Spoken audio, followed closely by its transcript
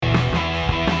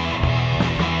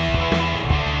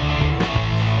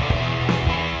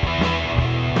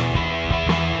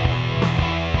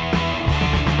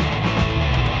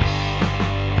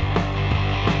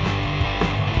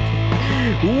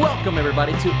Welcome,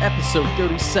 everybody, to episode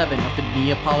 37 of the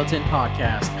Neopolitan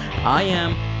Podcast. I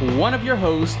am one of your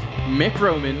hosts, Mick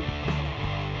Roman,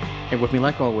 and with me,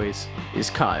 like always, is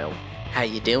Kyle. How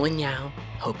you doing, y'all?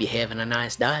 Hope you're having a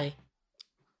nice day.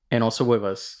 And also with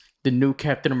us, the new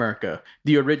Captain America,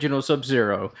 the original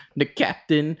Sub-Zero, the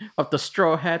captain of the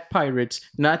Straw Hat Pirates,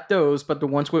 not those, but the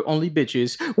ones with only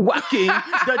bitches, whacking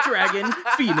the Dragon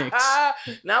Phoenix.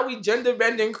 Now we gender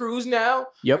bending crews now.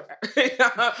 Yep.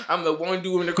 I'm the one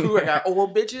dude in the crew. I got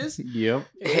old bitches. Yep.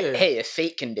 Yeah. Hey, if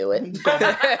fate can do it.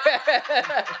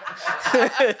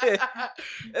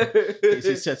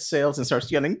 He sets sails and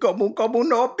starts yelling, "Gobble, gobble,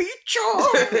 no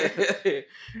bicho!"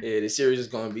 Yeah, the series is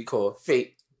going to be called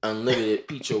Fate Unlimited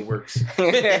Picho Works.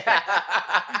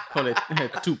 Call it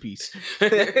two-piece.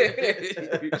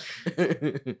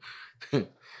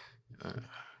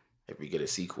 If we get a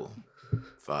sequel,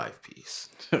 5-piece.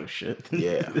 Oh shit!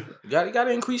 Yeah, you gotta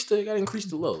increase the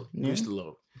load. Increase the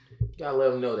load. You gotta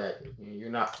let them know that you're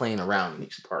not playing around in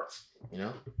these parts. You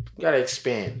know, you gotta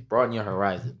expand, broaden your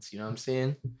horizons. You know what I'm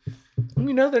saying?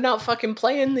 You know, they're not fucking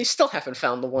playing. They still haven't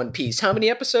found the One Piece. How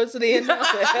many episodes are they in now?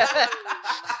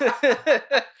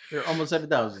 They're almost at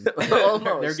 1,000.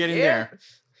 Almost. They're getting there.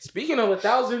 Speaking of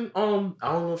 1,000, I don't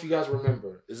know if you guys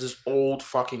remember. There's this old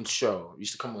fucking show. It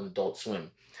used to come on Adult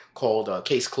Swim called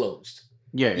Case Closed.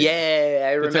 Yeah. Yeah,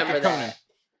 I remember Detective Conan.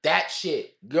 That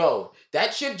shit,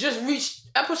 that shit just reached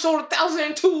episode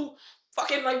 1,002.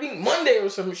 Fucking I think Monday or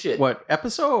some shit. What,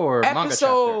 episode or manga chapter?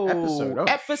 Oh,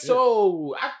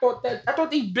 Episode. I thought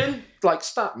they'd been like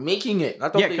stopped making it. I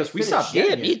thought because we finished. stopped Yeah,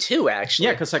 getting me it. too, actually.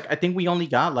 Yeah, because I think we only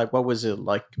got what was it,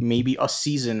 maybe a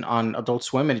season on Adult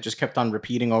Swim, and it just kept on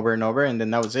repeating over and over, and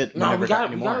then that was it. No, we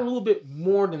got a little bit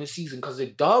more than a season because the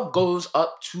dub goes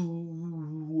up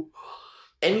to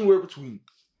anywhere between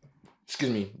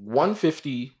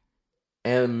 150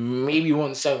 and maybe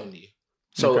 170.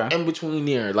 So in between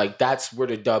there, that's where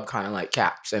the dub kind of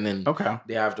caps, and then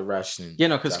they have the rest. And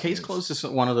because Case Closed is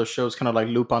one of those shows, kind of like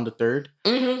Lupin the Third,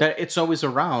 that it's always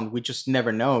around. We just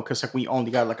never know because we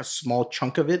only got a small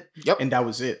chunk of it, and that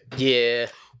was it. Yeah,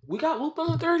 we got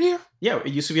Lupin the Third here. Yeah,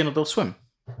 it used to be on Adult Swim.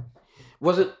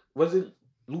 Was it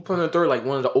Lupin the Third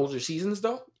one of the older seasons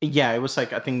though? Yeah, it was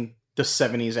I think the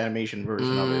 70s animation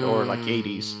version of it, or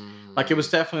 80s. It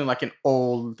was definitely an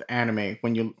old anime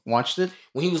when you watched it.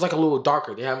 When he was a little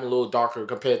darker. They have him a little darker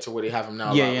compared to where they have him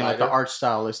now. Yeah, the art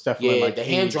style is definitely the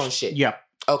hand-drawn shit. Yeah.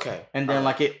 Okay. And then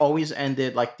it always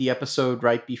ended the episode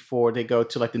right before they go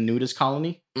to the nudist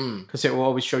colony. Because it will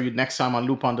always show you next time on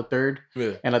Lupin the Third.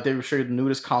 Yeah. And they will show you the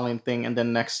nudist colony thing, and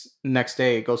then next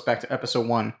day it goes back to episode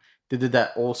 1. They did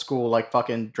that old school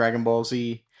fucking Dragon Ball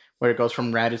Z where it goes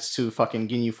from Raditz to fucking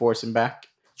Ginyu Force and back.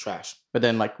 Trash. But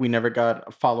then we never got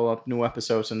a follow-up new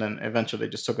episodes, and then eventually they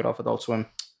just took it off Adult Swim.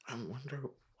 I wonder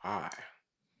why.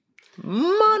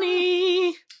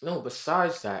 Money! No,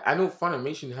 besides that, I know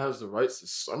Funimation has the rights to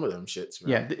some of them shits,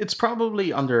 man. Yeah, it's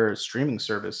probably under streaming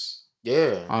service.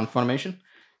 Yeah. On Funimation.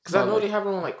 Because I know they have it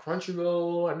on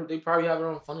crunchyroll. I know they probably have it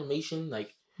on Funimation.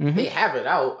 They have it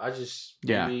out. I just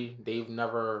maybe they've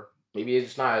never, maybe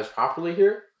it's not as popular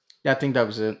here. Yeah, I think that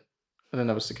was it. I think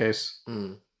that was the case.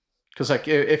 Because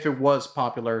if it was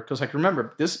popular, because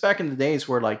remember, this is back in the days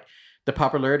where the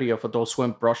popularity of Adult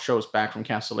Swim brought shows back from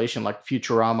cancellation, like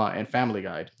Futurama and Family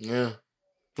Guy. Yeah.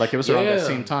 It was around that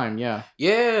same time, yeah.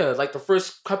 Yeah, the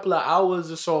first couple of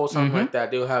hours or so, something like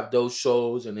that, they'll have those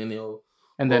shows, and then it'll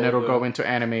go into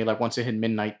anime once it hit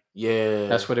midnight. Yeah.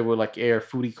 That's what it would air.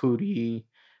 Foodie Cootie,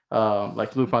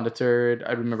 Lupin the Third.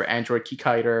 I remember Android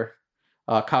Kikaider,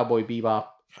 Cowboy Bebop.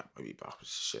 Cowboy Bebop is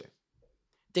shit.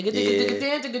 I think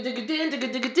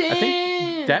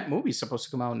that movie's supposed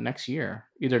to come out next year.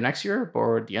 Either next year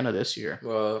or the end of this year.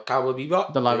 Cowboy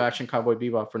Bebop? The live-action Cowboy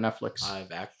Bebop for Netflix.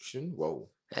 Live action? Whoa.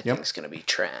 That thing's going to be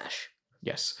trash.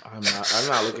 Yes. I'm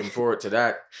not looking forward to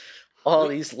that. All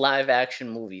these live-action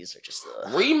movies are just...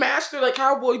 Remaster the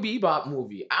Cowboy Bebop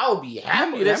movie. I'll be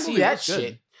happy to see that shit.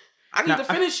 Good. I need to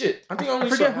finish it. I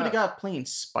forget who they got playing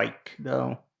Spike,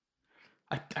 though.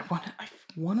 I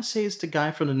want to say it's the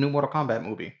guy from the new Mortal Kombat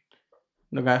movie.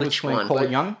 The guy who's playing Cole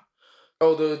Young.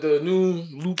 Oh, the new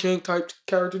Liu Kang type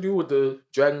character dude with the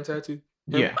dragon tattoo?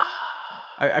 Yeah.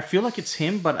 I feel like it's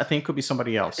him, but I think it could be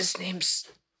somebody else. His name's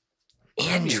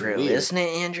Andrew, isn't it?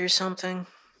 Andrew something?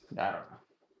 I don't know.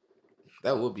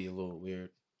 That would be a little weird.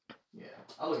 Yeah,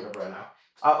 I'll look it up right now.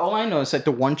 All I know is that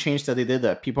the one change that they did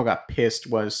that people got pissed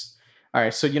was...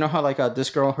 Alright, so you know how this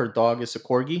girl, her dog is a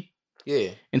corgi?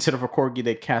 Yeah. Instead of a corgi,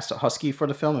 they cast a husky for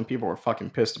the film, and people were fucking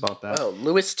pissed about that. Oh,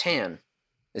 Louis Tan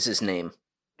is his name.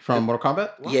 From Mortal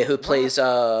Kombat? What? Yeah, who plays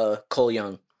Cole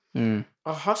Young.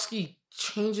 A husky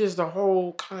changes the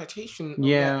whole connotation of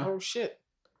that whole shit.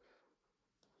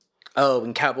 Oh,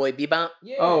 and Cowboy Bebop?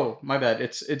 Yeah. Oh, my bad.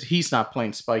 It's he's not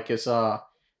playing Spike. It's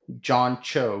John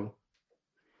Cho.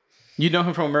 You know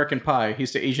him from American Pie.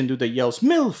 He's the Asian dude that yells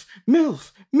MILF,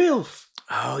 MILF, MILF.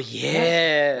 Oh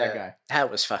yeah. That guy.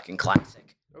 That was fucking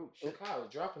classic. Oh shit, Kyle,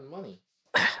 dropping money.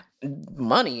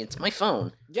 Money? It's my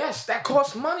phone. Yes, that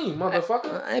costs money,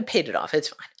 motherfucker. I paid it off. It's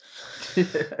fine.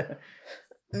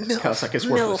 Sounds like it's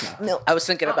worthless now. Milf. I was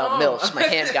thinking about MILFs. My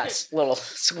hand got a little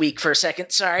weak for a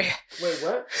second. Sorry. Wait,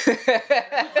 what?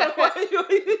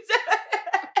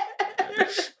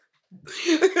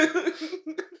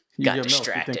 Got Milf,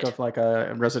 distracted. you think of like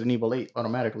a Resident Evil 8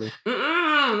 automatically.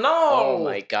 No. Oh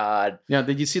my god. Yeah,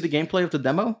 did you see the gameplay of the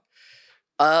demo?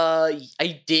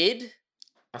 I did.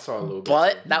 I saw a little bit.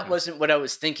 But that wasn't what I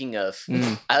was thinking of.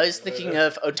 I was thinking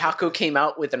of Otaku came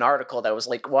out with an article that was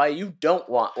like, why you don't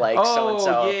want like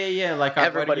so-and-so. Yeah. Like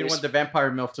everybody want the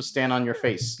vampire MILF to stand on your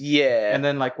face. Yeah. And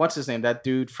then like, what's his name? That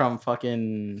dude from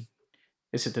fucking...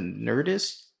 Is it the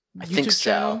Nerdist? I think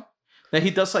so. Channel? That he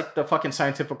does like the fucking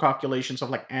scientific calculations of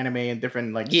like anime and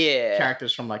different like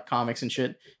characters from like comics and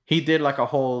shit. He did like a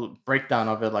whole breakdown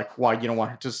of it, like why you don't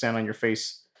want her to stand on your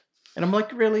face. And I'm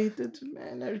like, really?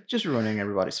 Man, they're just ruining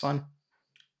everybody's fun.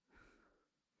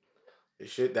 The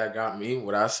shit that got me,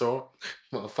 what I saw,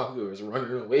 motherfucker was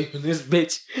running away from this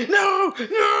bitch. No,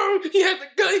 he had the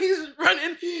gun, he's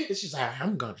running. And she's like,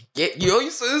 I'm gonna get you.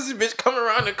 You saw this bitch coming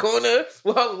around the corner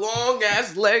with her long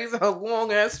ass legs, her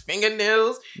long ass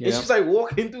fingernails. Yep. And she's like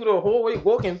walking through the hallway,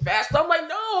 walking fast. I'm like,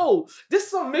 no, this is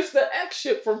some Mr. X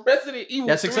shit from Resident Evil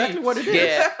 3. That's exactly what it is.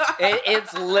 Yeah,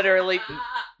 it's literally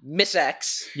Miss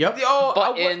X. Yep.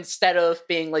 But instead of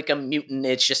being like a mutant,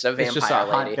 it's just a vampire It's just a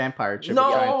lady. hot vampire chick with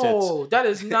giant tits. That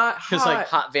is not hot. Like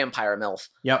hot vampire MILF.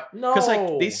 Yep. No. Because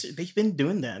like they've been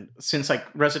doing that since like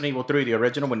Resident Evil 3, the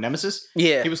original with Nemesis.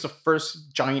 Yeah. He was the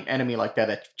first giant enemy like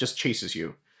that just chases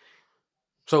you.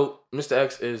 So Mr.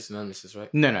 X is Nemesis,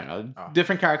 right? No. Oh.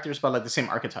 Different characters, but like the same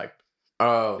archetype.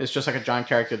 Oh. It's just like a giant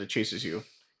character that chases you.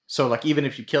 So like even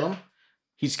if you kill him,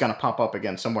 he's gonna pop up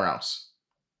again somewhere else.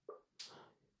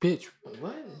 Bitch,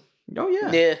 what? Oh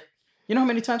yeah. Yeah. You know how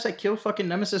many times I killed fucking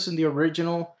Nemesis in the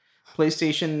original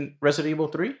PlayStation Resident Evil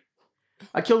 3?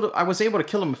 I was able to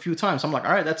kill him a few times. I'm like,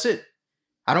 all right, that's it.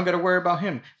 I don't got to worry about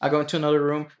him. I go into another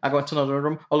room. All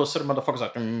of a sudden, motherfuckers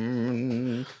like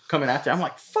coming after. I'm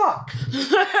like, fuck.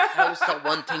 That was the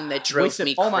one thing that drove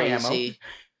me crazy.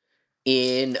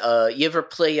 You ever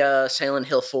play Silent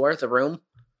Hill 4, The Room?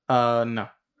 No.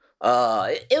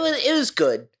 It was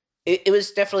good. It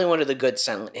was definitely one of the good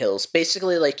Silent Hills.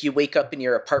 Basically, like you wake up in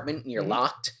your apartment and you're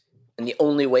locked, and the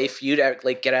only way for you to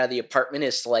like get out of the apartment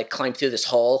is to like climb through this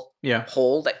hole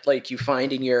that like you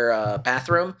find in your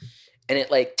bathroom, and it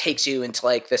like takes you into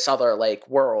like this other like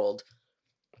world.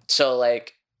 So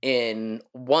like in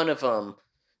one of them,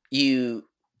 you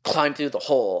climb through the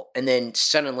hole, and then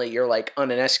suddenly you're like on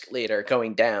an escalator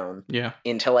going down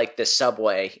into like this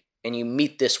subway, and you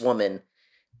meet this woman,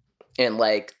 and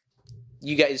like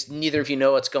you guys, neither of you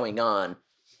know what's going on,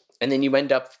 and then you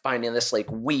end up finding this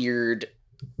like weird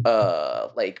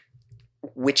like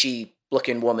witchy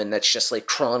looking woman that's just like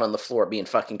crawling on the floor being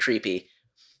fucking creepy,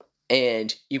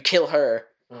 and you kill her,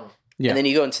 and then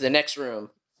you go into the next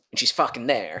room and she's fucking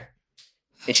there,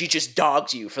 and she just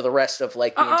dogs you for the rest of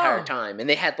like the entire time. And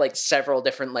they had like several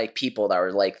different like people that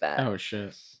were like that. Oh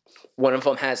shit. One of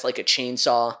them has like a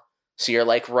chainsaw, so you're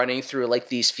like running through like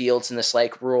these fields in this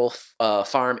like rural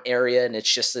farm area, and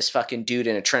it's just this fucking dude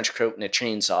in a trench coat and a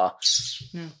chainsaw.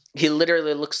 He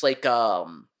literally looks like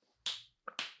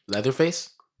Leatherface?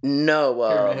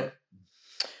 No,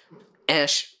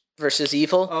 Ash versus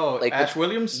Evil. Oh, like Ash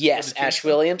Williams? Yes, Ash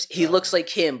Williams. He looks like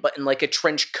him, but in like a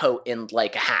trench coat and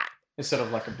like a hat. Instead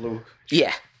of like a blue.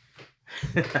 Yeah.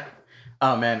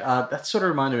 Oh man, that sort of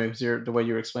reminded me of the way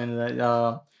you were explaining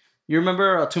that. You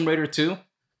remember Tomb Raider 2?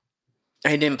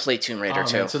 I didn't play Tomb Raider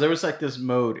 2. Man. So there was like this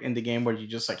mode in the game where you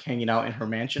just like hanging out in her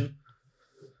mansion.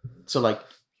 So like,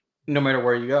 no matter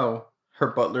where you go, her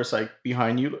butler's like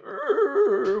behind you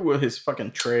with his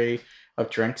fucking tray of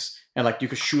drinks, and like you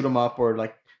could shoot him up or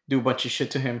like do a bunch of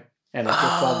shit to him, and like he'll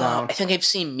fall down. I think I've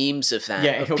seen memes of that.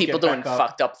 Yeah, of people doing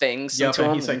fucked up things. Yeah,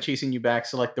 and he's like chasing you back.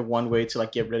 So like the one way to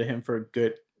like get rid of him for a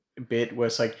good bit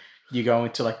was like you go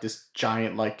into like this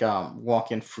giant like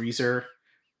walk-in freezer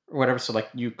or whatever. So like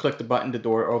you click the button, the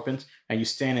door opens, and you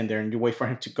stand in there and you wait for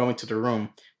him to go into the room.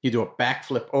 You do a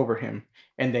backflip over him,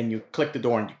 and then you click the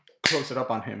door and you close it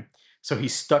up on him. So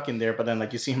he's stuck in there, but then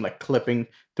like you see him like clipping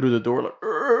through the door like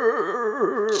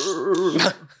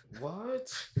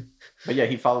what? But yeah,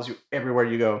 he follows you everywhere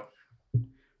you go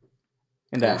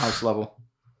in that house level.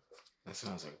 That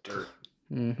sounds like dirt.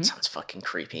 Mm-hmm. Sounds fucking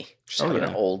creepy. Just having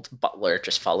an old butler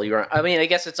just follow you around. I mean, I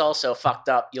guess it's also fucked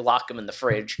up. You lock him in the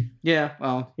fridge. Yeah,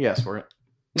 well, he asked for it.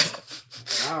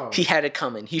 Wow. He had it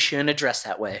coming. He shouldn't have dressed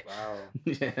that way. Wow.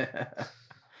 Yeah.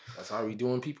 That's how we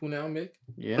doing people now, Mick?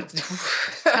 Yeah.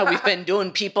 How we've been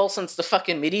doing people since the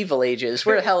fucking medieval ages.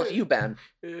 Where the hell have you been?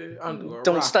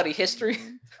 Don't study history?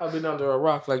 I've been under a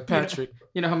rock like Patrick.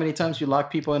 You know how many times you lock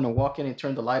people in and walk in and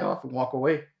turn the light off and walk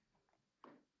away?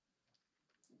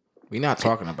 We're not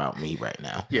talking about me right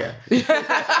now. Yeah.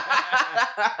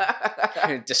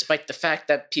 Despite the fact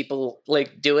that people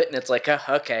like do it and it's like,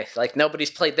 okay, like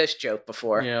nobody's played this joke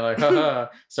before. Yeah, like,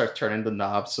 start turning the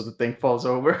knob so the thing falls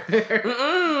over.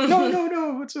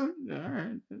 No. It's all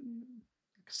right.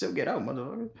 Still get out,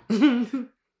 motherfucker. Then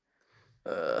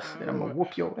I'm gonna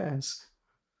whoop your ass.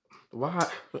 Why?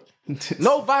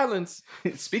 No violence.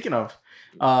 Speaking of,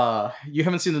 you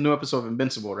haven't seen the new episode of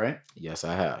Invincible, right? Yes,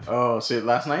 I have. Oh, so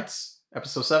last night's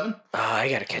episode 7? Oh, I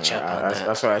gotta catch up on that.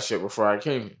 That's why I shit before I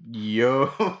came.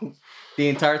 Yo, the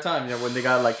entire time, when they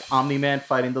got like Omni-Man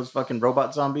fighting those fucking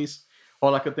robot zombies.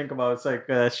 All I could think about is like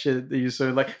shit. They used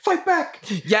to like fight back.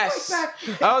 Yes, fight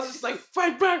back. I was just like,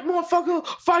 fight back, motherfucker,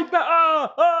 fight back.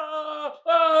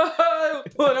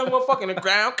 Put that motherfucker in the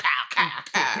ground.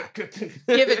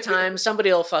 Give it time.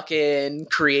 Somebody will fucking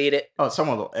create it. Oh,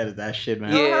 someone will edit that shit,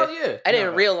 man. Yeah, hell yeah. I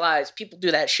didn't realize people do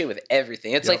that shit with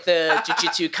everything. It's like the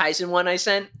Jujutsu Kaisen one I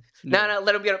sent. No,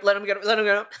 let him get up. Let him get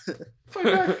up. Fight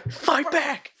back. Fight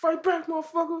back. Fight back,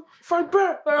 motherfucker. Fight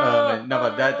back. Man, no,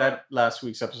 but that last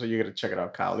week's episode, you gotta check it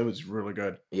out, Kyle. It was really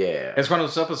good. Yeah. It's one of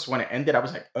those episodes when it ended, I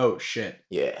was like, oh shit.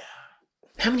 Yeah.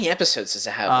 How many episodes does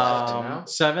it have left?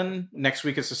 7. Next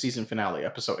week is the season finale,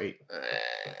 episode 8.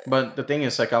 But the thing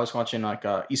is, like, I was watching like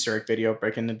a Easter egg video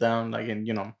breaking it down, like, and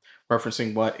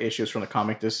referencing what issues from the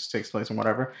comic this takes place and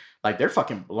whatever. Like, they're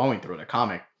fucking blowing through the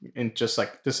comic. And just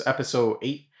like this episode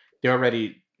 8, they're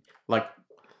already like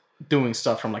doing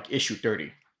stuff from like issue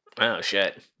 30. Oh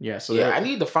shit. Yeah, so I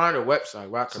need to find a website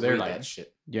where I can read like, that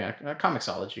shit. Yeah,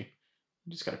 Comixology.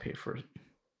 You just gotta pay for it.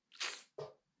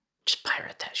 Just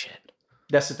pirate that shit.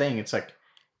 That's the thing. It's like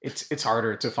it's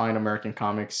harder to find American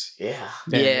comics. Yeah.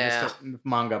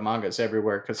 Manga's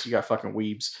everywhere because you got fucking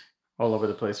weebs all over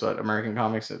the place. But American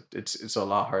comics, it's a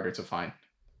lot harder to find.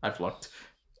 I've looked.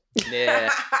 Yeah.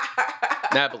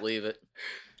 I believe it.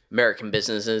 American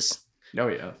businesses. Oh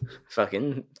yeah.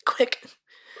 Fucking quick.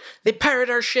 They pirate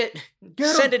our shit.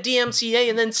 Send a DMCA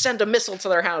and then send a missile to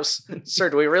their house. Sir,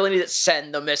 do we really need to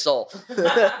send the missile?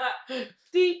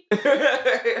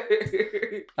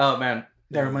 Oh man,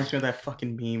 that reminds me of that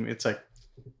fucking meme. It's like,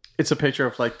 it's a picture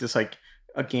of like this like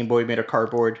a Game Boy made of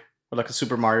cardboard or like a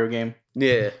Super Mario game.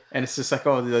 Yeah, and it's just like,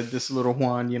 oh, this little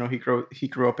Juan, he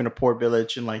grew up in a poor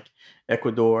village in like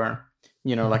Ecuador.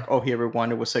 Like all he ever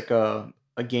wanted was like a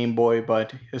Game Boy,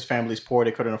 but his family's poor,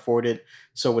 they couldn't afford it.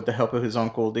 So with the help of his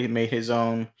uncle, they made his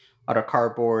own out of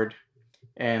cardboard,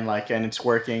 and it's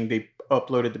working. They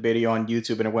uploaded the video on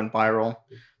YouTube and it went viral.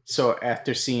 So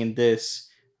after seeing this,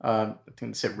 I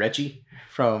think they said Reggie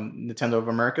from Nintendo of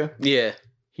America. Yeah,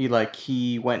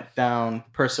 he went down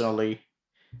personally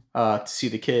to see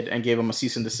the kid and gave him a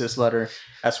cease and desist letter,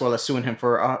 as well as suing him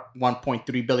for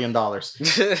 $1.3 billion.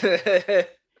 That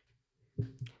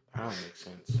don't make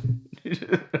sense.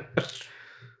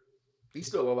 He's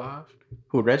still alive.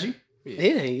 Who, Reggie?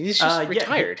 Yeah, he's just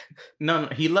retired. No,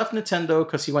 he left Nintendo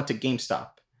because he went to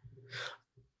GameStop.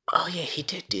 Oh yeah, he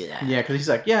did do that. Yeah, because he's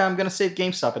like, I'm gonna save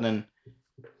GameStop, and then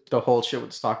the whole shit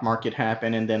with the stock market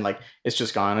happened, and then it's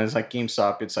just gone. And it's like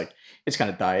GameStop, it's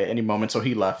gonna die at any moment. So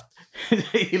he left.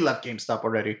 He left GameStop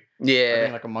already. Yeah, I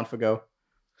think like a month ago.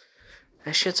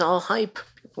 That shit's all hype.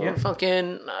 People are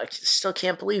fucking. I still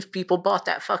can't believe people bought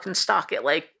that fucking stock at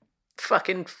like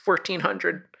fucking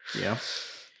 1,400. Yeah.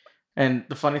 And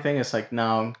the funny thing is, like,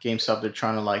 now GameStop, they're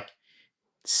trying to like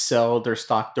sell their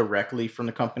stock directly from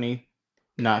the company,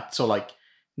 not so like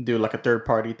do like a third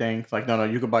party thing. Like, no,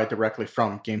 you can buy it directly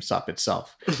from GameStop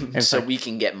itself, and so we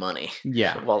can get money.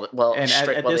 Yeah. Well, and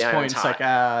at this point, it's like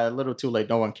a little too late.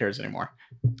 No one cares anymore.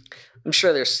 I'm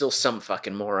sure there's still some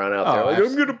fucking moron out there. Like,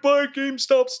 absolutely. I'm gonna buy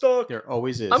GameStop stock. There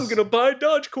always is. I'm gonna buy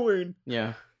Dogecoin.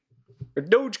 Yeah. Or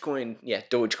Dogecoin. Yeah,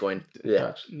 Dogecoin.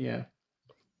 Yeah. Yeah.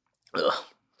 Ugh.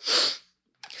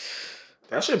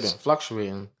 That shit been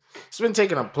fluctuating. It's been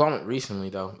taking a plummet recently,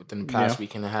 though, within the past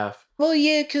week and a half. Well,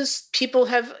 yeah, because people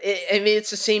have... I mean,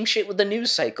 it's the same shit with the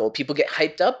news cycle. People get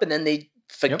hyped up, and then they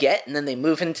forget, and then they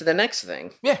move into the next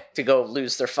thing. Yeah. To go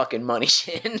lose their fucking money.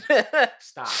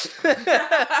 Stop.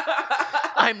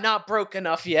 I'm not broke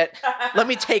enough yet. Let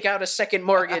me take out a second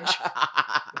mortgage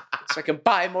so I can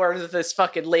buy more of this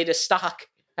fucking latest stock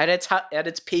at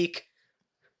its peak.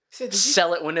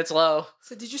 Sell it when it's low.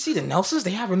 So did you see the Nelsons?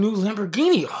 They have a new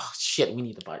Lamborghini. Oh shit, we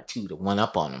need to buy 2 to 1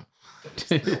 up on them.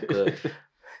 Good.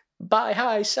 Buy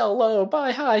high, sell low.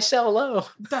 Buy high, sell low.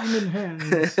 Diamond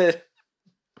hands.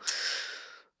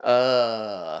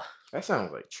 That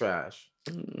sounds like trash.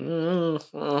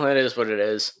 Well, it is what it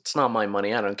is. It's not my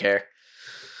money. I don't care.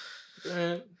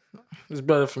 It's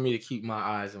better for me to keep my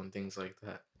eyes on things like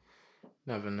that.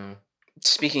 Never know.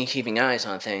 Speaking of keeping eyes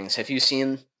on things, have you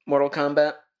seen Mortal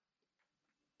Kombat?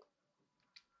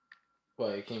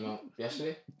 What, it came out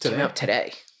yesterday? Came out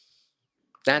today.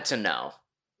 That's a no.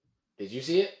 Did you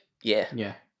see it? Yeah.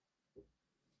 Yeah.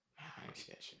 I didn't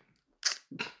see that shit.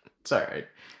 It's alright.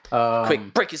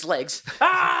 Quick, break his legs.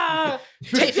 Ah!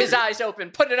 Tape his eyes open.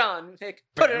 Put it on, Nick.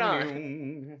 Put it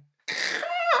on.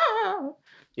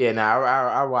 Yeah, now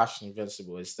I watched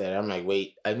Invincible instead. I'm like,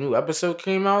 wait, a new episode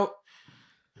came out?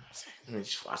 I was like, let me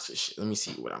just watch this shit. Let me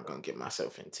see what I'm going to get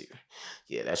myself into.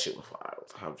 Yeah, that shit was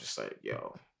wild. I was just like,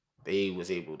 yo, they was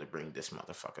able to bring this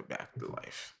motherfucker back to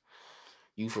life.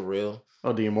 You for real?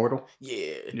 Oh, the Immortal?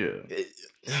 Yeah. Yeah.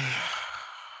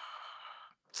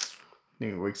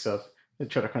 Nigga wakes up. They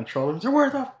try to control him. Where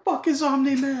the fuck is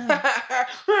Omni-Man?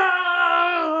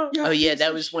 Oh, yeah,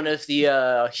 that was one of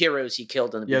the heroes he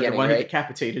killed in the beginning, the one right? he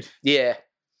decapitated. Yeah.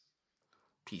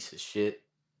 Piece of shit.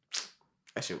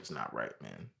 That shit was not right,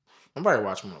 man. I'm about to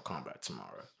watch Mortal Kombat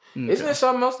tomorrow. Okay. Isn't there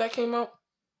something else that came out?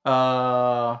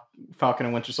 Falcon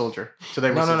and Winter Soldier. So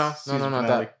they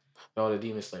No, the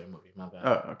Demon Slayer movie. My bad.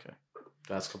 Oh, okay.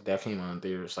 That came out in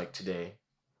theaters like today.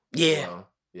 Yeah. So,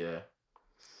 yeah.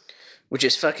 Which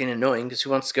is fucking annoying because who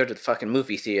wants to go to the fucking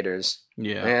movie theaters?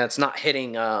 Yeah. And it's not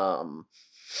hitting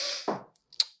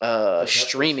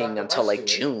streaming until like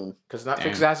June. Because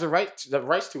Netflix has the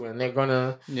rights to it, and they're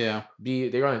gonna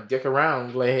dick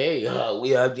around like, hey,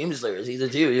 we have Demon Slayer season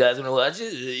 2. You guys wanna watch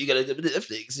it? You gotta go to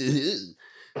Netflix.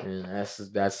 And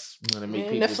that's gonna make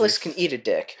people. Netflix can eat a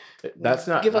dick. That's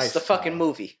not give nice, us the fucking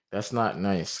movie. That's not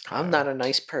nice. Kyle. I'm not a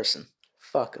nice person.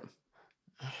 Fuck him.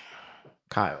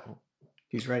 Kyle,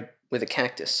 he's right. With a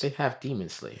cactus. They have Demon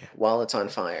Slayer while it's on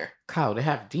fire. Kyle, they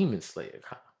have Demon Slayer.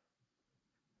 Kyle.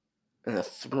 And they'll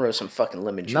throw some fucking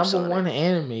lemon juice on it. #1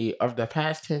 anime of the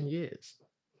past 10 years.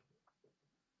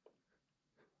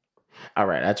 All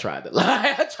right, I tried to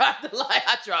lie. I tried to lie.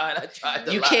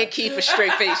 You can't keep a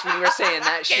straight face when you were saying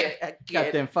that shit.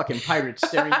 Got them fucking pirates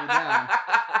staring me down.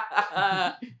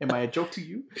 Am I a joke to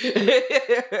you?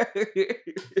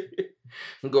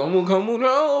 Gomu,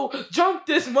 no! Jump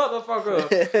this motherfucker!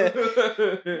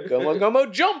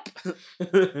 Gomu, jump!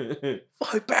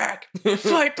 Fight back!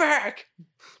 Fight back!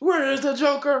 Where is the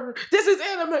Joker? This is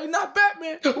anime, not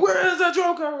Batman. Where is the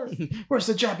Joker? Where's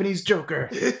the Japanese Joker?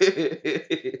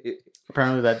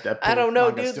 Apparently that I don't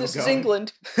know, dude. This is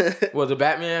England. Well, the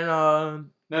Batman. No,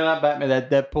 not Batman.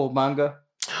 That Deadpool manga.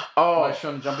 Oh, My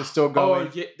Shonen Jump is still going.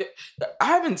 Oh, yeah. I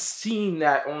haven't seen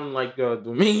that on like the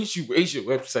mainstream Asian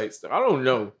websites. Though. I don't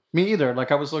know. Me either.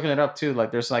 Like I was looking it up too.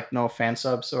 Like there's like no fan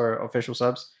subs or official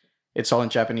subs. It's all in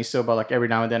Japanese still, but like every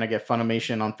now and then I get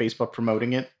Funimation on Facebook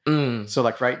promoting it. So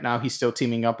like right now he's still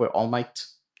teaming up with All Might.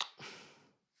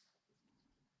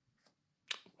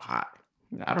 Why?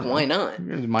 I don't know. Why not?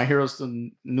 My Hero's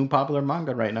the new popular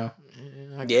manga right now.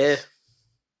 Yeah.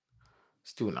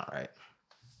 It's doing all right.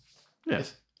 Yeah.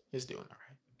 It's doing all right.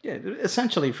 Yeah,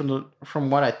 essentially from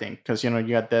what I think, because you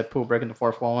got Deadpool breaking the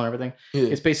fourth wall and everything. Yeah.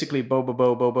 It's basically Bo,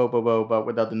 but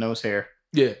without the nose hair.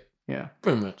 Yeah. Yeah.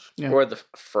 Pretty much. Yeah. Or the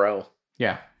fro.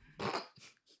 Yeah.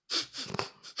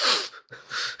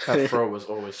 That fro was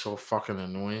always so fucking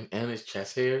annoying. And his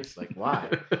chest hairs. Like, why?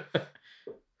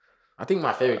 I think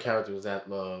my favorite character was that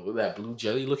blue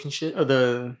jelly looking shit.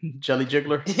 The jelly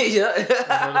jiggler. Yeah.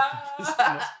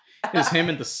 It's him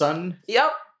and the sun.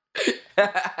 Yep.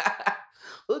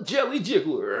 The jelly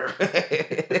jiggler.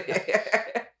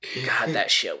 God,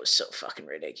 that show was so fucking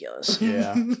ridiculous.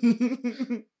 Yeah.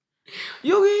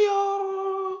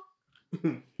 Yu-Gi-Oh!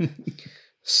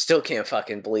 Still can't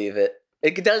fucking believe it.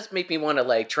 It does make me want to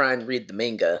like try and read the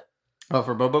manga. Oh,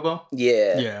 for Bobobo?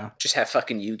 Yeah. Yeah. Just have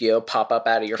fucking Yu-Gi-Oh pop up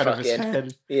out of your fucking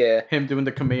head. Yeah. Him doing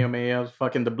the Kamehameha,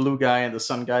 fucking the blue guy and the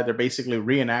sun guy. They're basically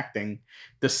reenacting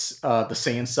this the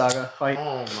Saiyan Saga fight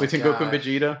between Goku and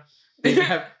Vegeta. They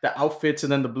have the outfits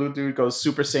and then the blue dude goes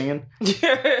Super Saiyan.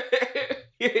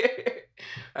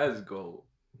 That's gold.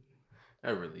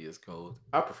 That really is gold.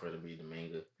 I prefer to read the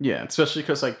manga. Yeah, especially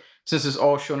because like since it's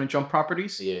all Shonen Jump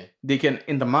properties, they can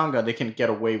in the manga they can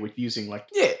get away with using like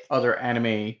other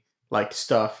anime like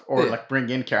stuff or like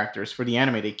bring in characters. For the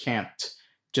anime they can't,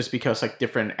 just because like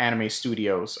different anime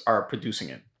studios are producing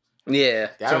it.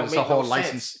 Yeah, so it's a whole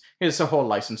license. It's a whole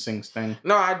licensing thing.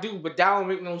 No, I do, but that don't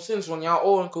make no sense when y'all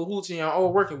all in cahoots and y'all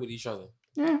all working with each other.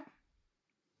 Yeah.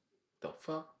 The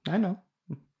fuck? I know.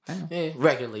 Yeah,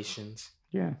 regulations.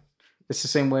 Yeah. It's the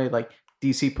same way, like,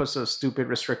 DC puts those stupid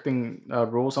restricting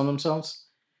rules on themselves.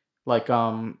 Like,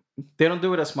 they don't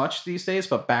do it as much these days,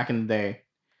 but back in the day,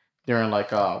 during,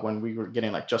 like, when we were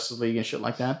getting, like, Justice League and shit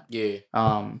like that. Yeah.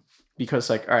 Because,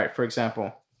 like, all right, for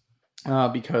example,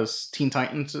 because Teen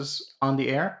Titans is on the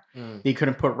air, they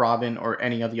couldn't put Robin or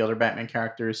any of the other Batman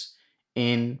characters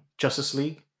in Justice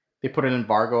League. They put an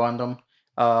embargo on them.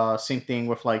 Same thing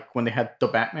with, like, when they had the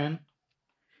Batman.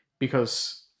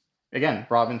 Because, again,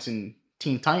 Robin's in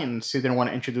Teen Titans, so they didn't want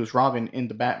to introduce Robin in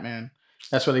the Batman.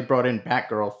 That's why they brought in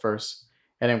Batgirl first.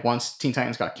 And then once Teen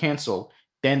Titans got canceled,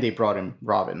 then they brought in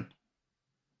Robin.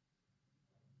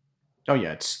 Oh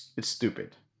yeah, it's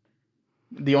stupid.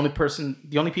 The only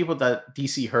people that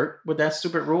DC hurt with that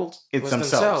stupid rule, it's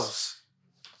themselves.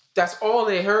 That's all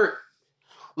they hurt.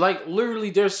 Like,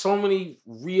 literally, there's so many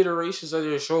reiterations of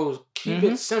their shows. Keep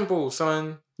it simple,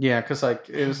 son. Yeah, because, like,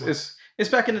 it's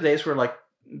back in the days where, like,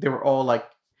 they were all, like,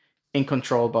 in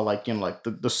control by, like, you know, like,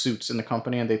 the suits in the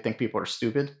company, and they think people are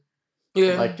stupid.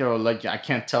 Yeah. Like, you know, like, I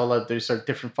can't tell that these are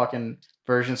different fucking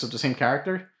versions of the same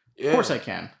character. Yeah. Of course I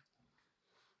can.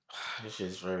 This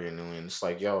is very annoying. It's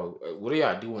like, yo, what are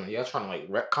y'all doing? Y'all trying to, like,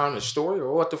 retcon the story,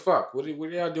 or what the fuck? What are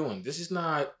y'all doing? This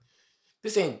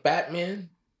ain't Batman.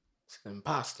 It's an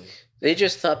imposter. They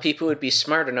just thought people would be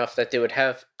smart enough that they would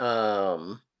have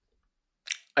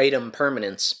item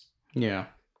permanence. Yeah.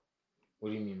 What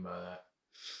do you mean by that?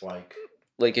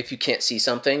 Like if you can't see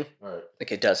something, right,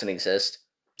 like it doesn't exist.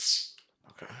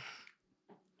 Okay.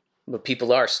 But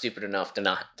people are stupid enough to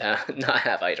not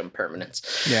have item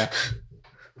permanence. Yeah.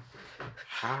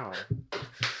 How?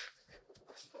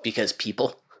 Because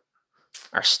people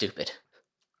are stupid.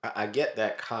 I get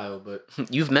that, Kyle, but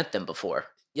you've met them before.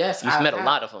 Yes, you've met a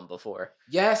lot of them before.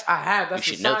 Yes, I have. That's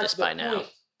you should know this by now.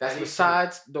 That's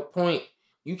besides the point.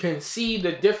 You can see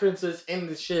the differences in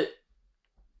the shit.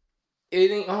 It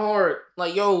ain't hard.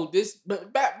 Like, yo,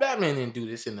 Batman didn't do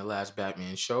this in the last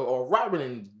Batman show, or Robin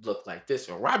didn't look like this,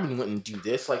 or Robin wouldn't do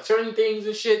this. Like, certain things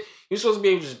and shit, you're supposed to be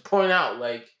able to just point out,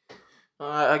 like,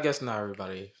 I guess not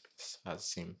everybody has the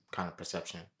same kind of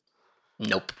perception.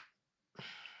 Nope.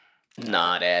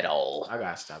 Not at all. I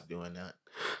gotta stop doing that.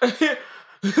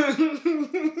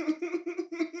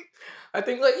 I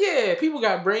think, like, yeah, people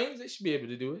got brains. They should be able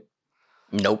to do it.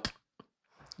 Nope.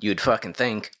 You'd fucking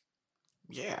think.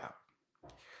 Yeah.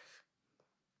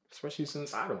 Especially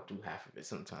since I don't do half of it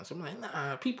sometimes. So I'm like,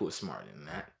 nah, people are smarter than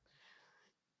that.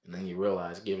 And then you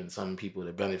realize giving some people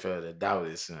the benefit of the doubt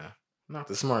is not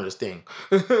the smartest thing.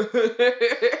 It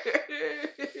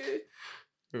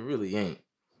really ain't.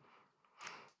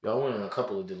 Y'all went on a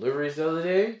couple of deliveries the other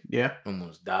day. Yeah.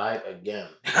 Almost died again.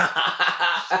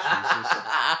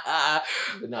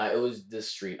 But nah, it was this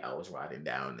street I was riding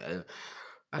down.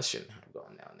 I shouldn't have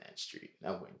gone down that street.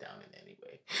 I went down it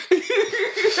anyway.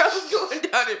 I was going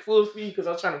down at full speed because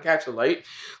I was trying to catch a light.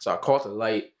 So I caught the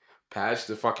light, passed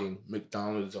the fucking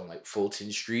McDonald's on, like,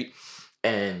 Fulton Street,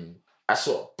 and I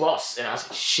saw a bus, and I was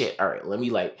like, shit, all right, let me,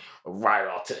 like, ride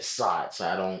off to the side so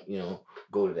I don't,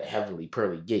 go to the heavenly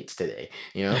pearly gates today,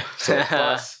 So the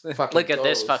bus fucking Look at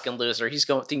this fucking loser. He's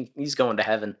going to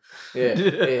heaven.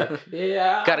 Yeah.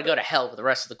 Gotta go to hell with the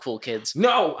rest of the cool kids.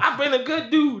 No, I've been a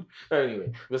good dude.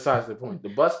 Anyway, besides the point, the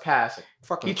bus passed.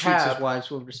 He treats his wives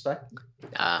with respect.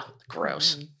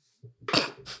 Gross.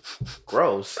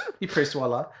 Gross. He prays to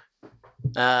Allah.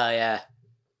 Yeah.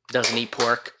 Doesn't eat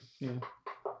pork. Yeah.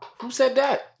 Who said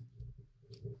that?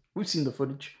 We've seen the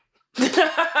footage.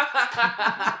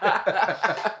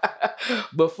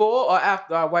 Before or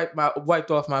after I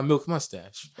wiped off my milk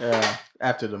mustache?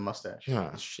 After the mustache.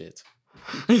 Oh shit.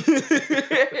 You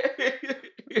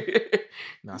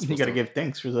gotta give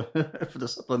thanks for the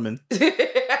supplement.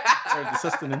 Or the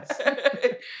sustenance.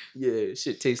 Yeah,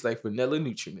 shit tastes like vanilla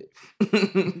Nutriment.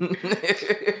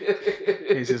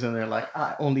 He's just in there like,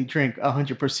 I only drink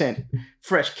 100%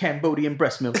 fresh Cambodian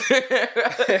breast milk.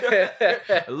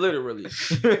 Literally.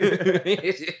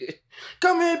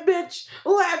 Come here, bitch.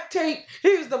 Lactate.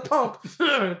 Here's the pump.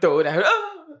 Throw it out.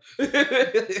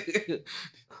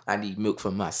 I need milk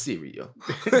for my cereal.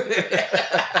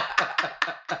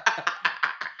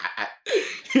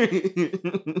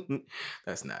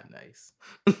 That's not nice.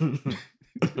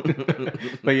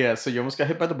 But yeah, so you almost got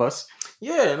hit by the bus.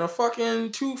 Yeah,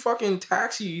 and two fucking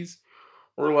taxis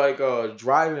were like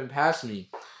driving past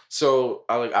me. So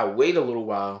I wait a little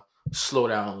while, slow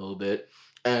down a little bit,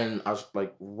 and I was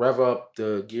like rev up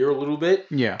the gear a little bit.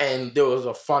 Yeah. And there was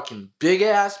a fucking big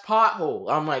ass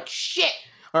pothole. I'm like, shit.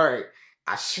 All right.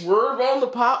 I swerve on the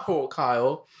pothole,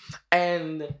 Kyle,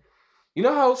 and you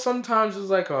know how sometimes it's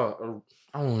like I don't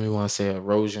really want to say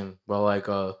erosion, but like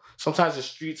sometimes the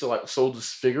streets are like so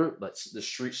disfigured, like the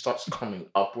street starts coming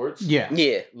upwards. Yeah.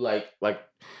 Like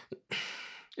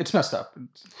it's messed up.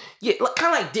 Yeah, like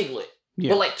kind of like Diglett,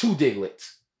 but like 2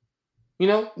 Diglets. You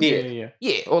know? Yeah.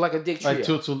 Or like a Dig Trio. Like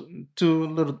two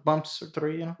little bumps or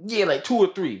 3, you know? Yeah, like 2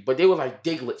 or 3, but they were like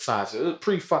Diglett size. It was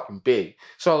pretty fucking big.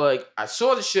 So like I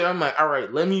saw the shit. I'm like, all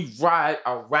right, let me ride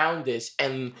around this,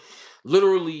 and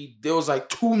literally there was like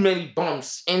too many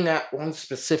bumps in that one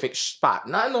specific spot,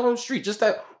 not in the whole street, just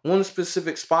that one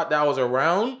specific spot that I was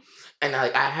around, and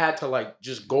I had to like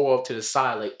just go up to the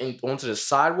side, like onto the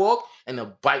sidewalk, and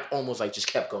the bike almost like just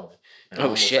kept going. And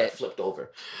almost, shit! Like, flipped over.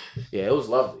 Yeah, it was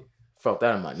lovely. Felt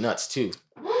that in my nuts too.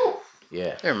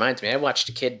 Yeah. That reminds me, I watched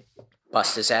a kid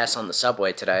bust his ass on the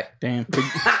subway today. Damn.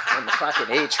 On the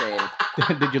fucking A train.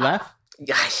 Did you laugh?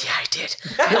 Yeah, I did.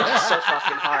 It was so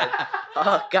fucking hard.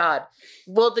 Oh, God.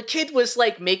 Well, the kid was,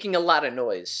 like, making a lot of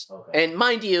noise. Okay. And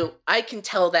mind you, I can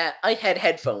tell that I had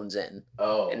headphones in.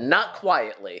 Oh. And not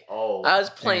quietly. Oh. I was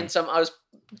playing I was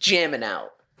jamming out.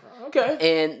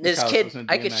 Okay. And this kid,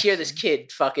 I could hear this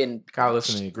kid fucking... Kyle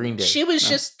listening to Green Day. She was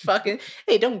just fucking,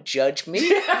 hey, don't judge me.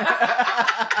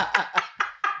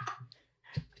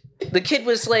 The kid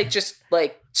was, like, just,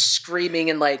 like, screaming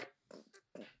and, like,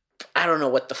 I don't know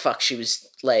what the fuck she was,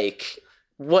 like,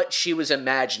 what she was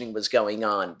imagining was going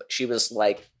on. But she was,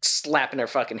 like, slapping her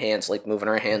fucking hands, like, moving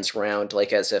her hands around,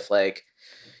 like, as if, like,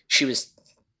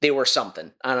 they were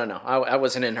something. I don't know. I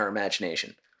wasn't in her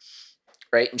imagination.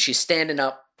 Right? And she's standing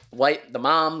up. The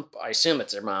mom, I assume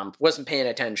it's her mom, wasn't paying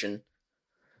attention.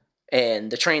 And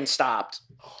the train stopped.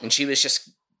 And she was just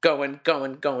going.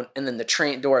 And then the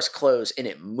train doors closed and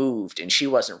it moved. And she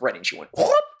wasn't ready. And she went,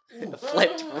 whoop, and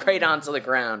flipped right onto the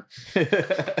ground.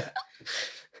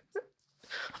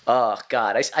 Oh,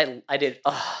 God. I did.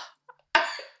 Oh,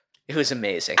 it was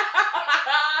amazing.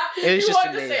 It was just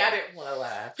amazing. To say I didn't want to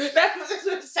laugh. That's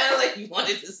what it sounded like you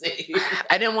wanted to say.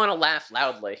 I didn't want to laugh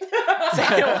loudly.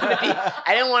 I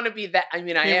didn't want to be that. I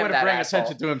mean, I am that asshole. He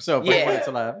wanted to bring attention to himself, but he wanted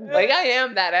to laugh. Like, I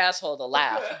am that asshole to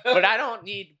laugh, but I don't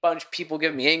need a bunch of people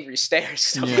giving me angry stares.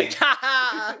 So I'm like, ha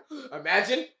ha.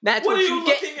 Imagine. That's what are you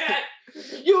looking at?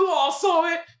 You all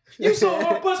saw it. You saw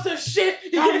her bust her shit.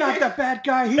 I'm not the bad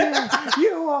guy here.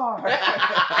 You are.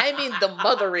 I mean, the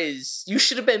mother is. You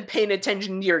should have been paying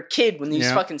attention to your kid when he's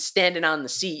fucking standing on the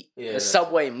seat. Yeah, the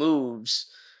subway moves.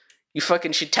 You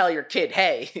fucking should tell your kid,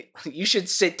 hey, you should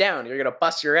sit down. You're going to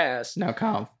bust your ass. Now,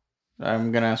 Kyle,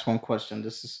 I'm going to ask one question.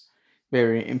 This is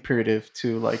very imperative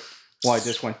to, like, why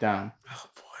this went down. Oh,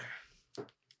 boy.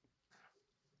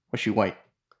 Was she white?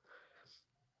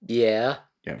 Yeah.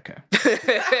 Yeah, okay.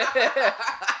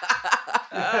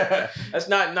 That's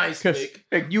not nice, Nick.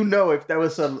 Like, you know, if that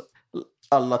was a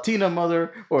Latina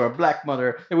mother or a black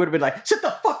mother, it would have been like, sit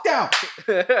the fuck down.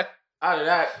 Either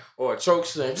that or a choke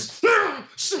slam.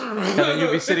 And then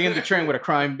you'd be sitting in the train with a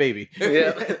crying baby.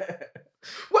 Yeah. Why'd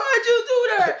you do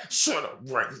that? Shut up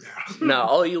right now. No,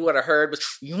 all you would have heard was,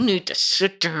 you need to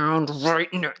sit down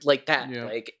right now. Like that. Yeah.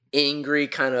 Like angry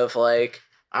kind of like.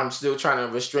 I'm still trying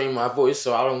to restrain my voice,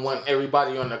 so I don't want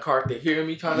everybody on the cart to hear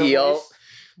me kind of voice.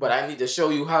 But I need to show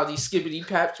you how these skibbity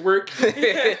paps work.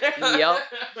 Yup.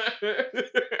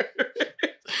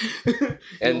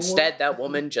 Instead, that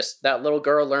little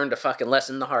girl learned a fucking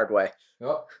lesson the hard way.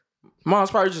 Yep.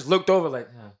 Mom's probably just looked over like,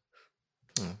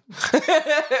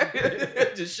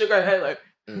 just shook her head like,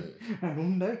 I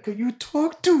don't like how you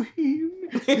talk to him.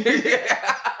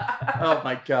 Oh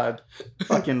my God.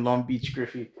 Fucking Long Beach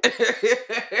Griffey.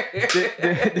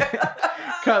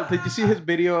 Kyle, did you see his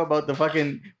video about the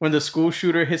fucking, when the school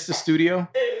shooter hits the studio?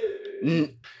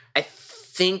 I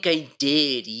think I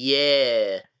did,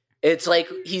 yeah. It's like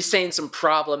he's saying some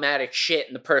problematic shit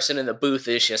and the person in the booth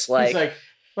is just like... He's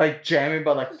like jamming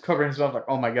but like covering his mouth like,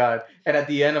 oh my God. And at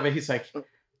the end of it, he's like...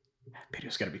 That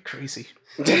video's gonna be crazy.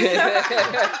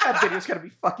 That video's gonna be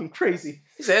fucking crazy.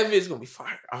 He said that video's gonna be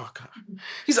fire. Oh God.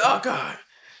 He said, oh God.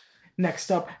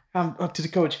 Next up, I'm up to the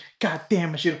coach. God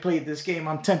damn, I should have played this game.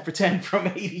 I'm 10 for 10 from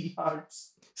 80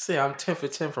 yards. Say I'm 10 for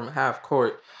 10 from half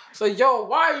court. So yo,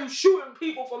 why are you shooting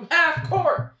people from half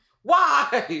court?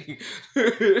 Why?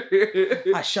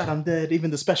 I shot him dead,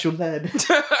 even the special led.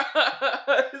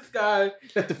 This guy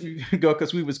let the go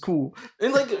because we was cool.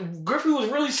 And like Griffey was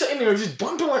really sitting there just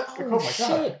bumping like, oh my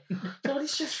shit. God. So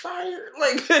he's just fired.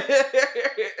 Like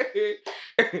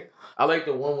I like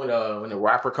the one when the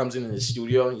rapper comes in the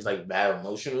studio and he's like bad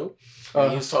emotional.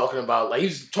 And he's talking about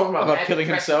killing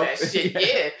himself. Shit,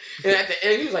 yeah. And at the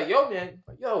end, he was like, "Yo, man,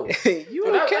 yo, you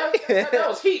okay? That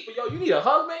was heat, but yo, you need a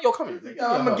hug, man. Yo, come here.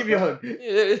 I'm gonna give you a hug.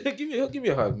 Yeah, give me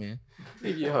a hug, man.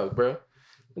 Give you a hug, bro.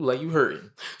 Like you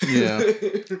hurting. Yeah.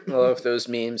 I love those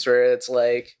memes where it's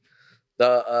like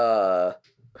the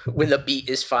when the beat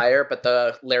is fire, but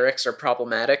the lyrics are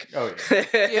problematic. Oh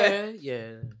yeah.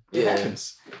 It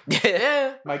happens.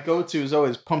 Yeah. My go-to is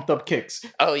always pumped up kicks.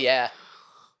 Oh yeah.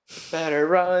 Better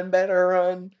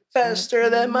run, faster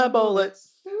than my bullets.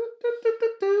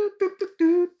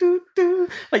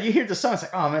 Like you hear the song, it's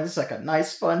like, oh man, this is like a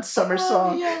nice, fun summer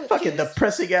song. Yeah, fucking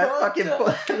depressing ass fucking.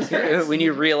 When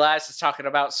you realize it's talking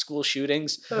about school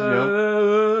shootings.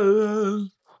 Man,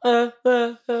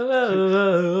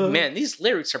 these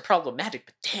lyrics are problematic,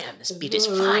 but damn, this beat is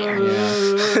fire.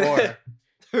 Yeah.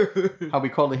 Or how we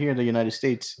call it here in the United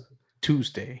States,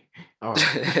 Tuesday. Oh.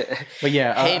 But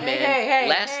yeah. Hey man,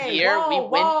 last year we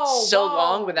went so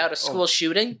long without a school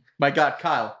shooting. My God,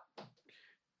 Kyle.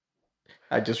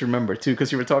 I just remember too,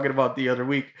 because you were talking about the other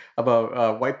week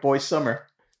about White Boy Summer.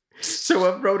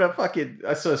 Someone wrote I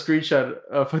saw a screenshot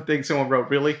of a thing someone wrote,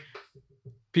 really?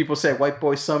 People said White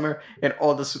Boy Summer and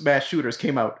all the mass shooters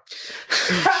came out.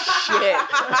 Shit.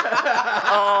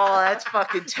 Oh, that's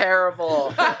fucking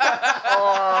terrible.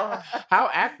 Oh. How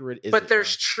accurate is it? But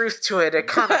there's truth to it. It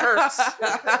kind of hurts.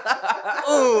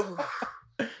 Ooh.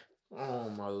 Oh,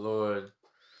 my Lord.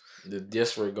 The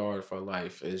disregard for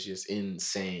life is just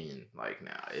insane. Like,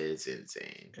 now, it's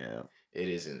insane. Yeah. It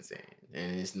is insane.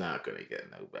 And it's not going to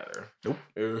get no better. Nope.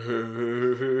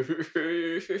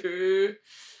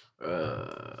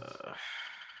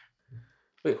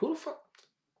 Wait, who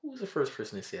was the first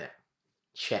person to say that?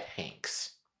 Chet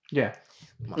Hanks. Yeah.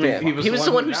 He was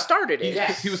the one who started it.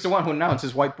 He was the one who announced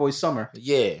his White Boy Summer.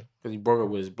 Yeah, because he broke up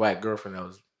with his black girlfriend that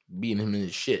was beating him in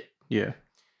his shit. Yeah.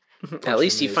 At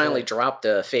least he finally dropped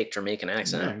a fake Jamaican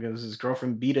accent. Yeah, because his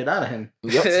girlfriend beat it out of him.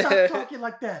 Yep. Stop talking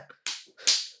like that.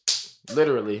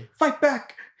 Literally. Fight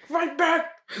back. Fight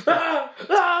back.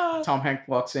 Tom Hanks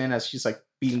walks in as she's like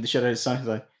beating the shit out of his son. He's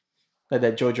like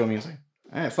that JoJo music.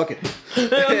 Fuck it.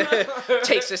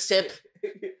 Takes a sip.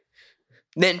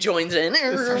 Then joins in.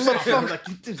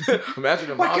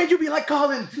 Imagine why can't you be like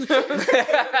Colin?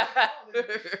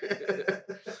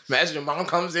 Imagine the mom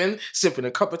comes in, sipping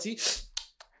a cup of tea.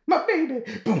 My baby.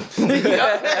 Boom.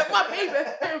 My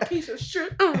baby. Piece of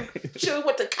shit. Should have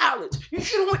went to college. You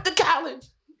should have went to college.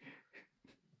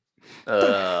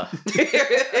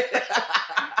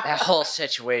 That whole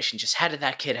situation, just how did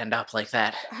that kid end up like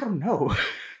that? I don't know.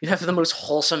 You have the most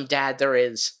wholesome dad there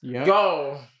is. Yeah.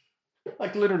 Go.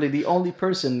 Like literally the only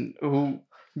person who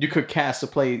you could cast to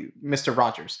play Mr.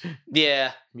 Rogers.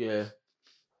 Yeah. Yeah.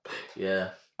 Yeah.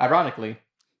 Ironically,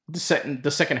 the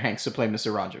second Hanks to play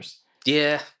Mr. Rogers.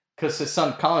 Yeah. Because his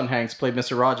son Colin Hanks played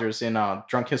Mr. Rogers in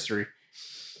Drunk History.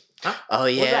 Huh? Oh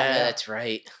yeah, that's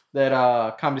right.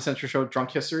 That Comedy Central show,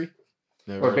 Drunk History.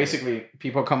 Where basically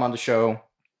people come on the show,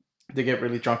 they get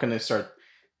really drunk and they start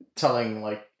telling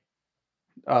like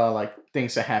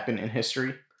things that happen in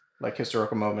history, like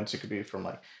historical moments. It could be from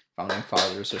like founding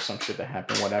fathers or some shit that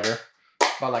happened, whatever.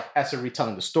 But like as they're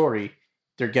retelling the story,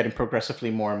 they're getting progressively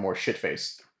more and more shit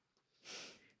faced.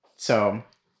 So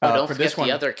don't forget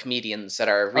the other comedians that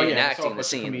are reenacting the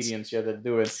scenes. Comedians, that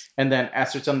do it. And then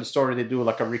as they're telling the story, they do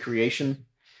like a recreation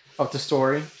of the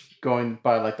story, going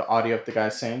by like the audio of the guy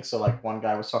saying. So like one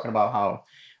guy was talking about how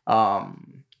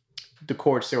the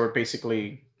courts, they were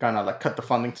basically gonna like cut the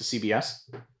funding to CBS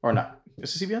or not.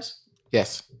 Is it CBS?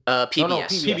 Yes. PBS. No,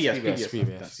 PBS.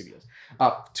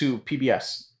 To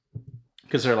PBS.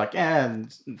 Because they're like,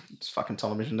 it's fucking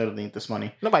television. They don't need this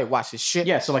money. Nobody watches shit.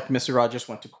 Yeah, so like Mr. Rogers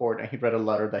went to court and he read a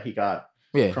letter that he got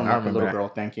from like a little girl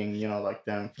thanking, like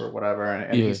them for whatever.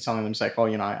 And he's telling them, he's like,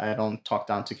 I don't talk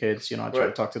down to kids. I try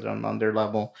to talk to them on their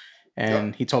level.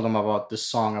 And he told them about this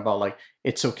song about like,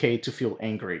 it's okay to feel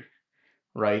angry.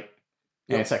 Right?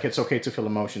 And it's like, it's okay to feel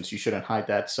emotions. You shouldn't hide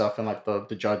that stuff. And like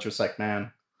the judge was like,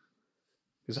 man,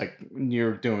 he's like,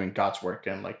 you're doing God's work,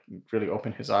 and like really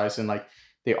opened his eyes. And like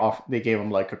they gave him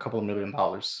like a couple of $1 million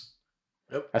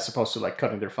as opposed to like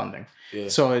cutting their funding. Yeah.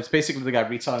 So it's basically the guy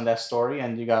retelling that story,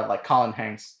 and you got like Colin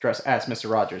Hanks dressed as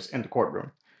Mr. Rogers in the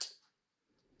courtroom.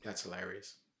 That's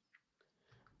hilarious.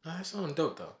 That sounds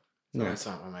dope though. That's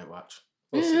something I might watch.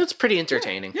 It's pretty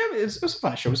entertaining. Yeah, it was a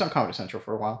fun show. It was on Comedy Central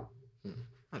for a while.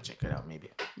 I'll check it out maybe.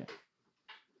 Yeah.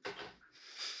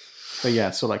 But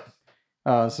yeah, so like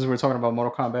since we're talking about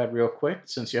Mortal Kombat real quick,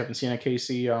 since you haven't seen it,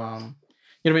 Casey, me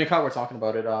and Kyle were talking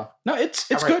about it. No, it's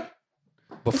good.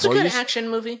 It's a good action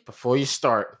movie. Before you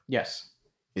start, yes,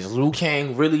 Is Liu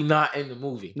Kang really not in the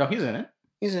movie? No, he's in it.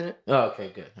 He's in it. Oh,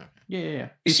 okay, good. Okay. Yeah. You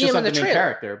He's see just him in not the the main trailer.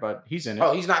 character, but he's in it.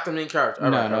 Oh, he's not the main character.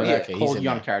 No, yeah, okay, Cole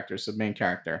Young character is the main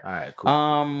character. All right,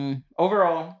 cool.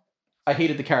 Overall, I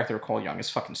hated the character of Cole Young. It's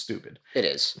fucking stupid. It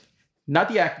is. Not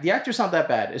the act. The actor's not that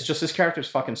bad. It's just his character's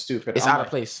fucking stupid. It's out of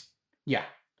place. Yeah.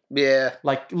 Yeah.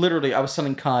 Like literally, I was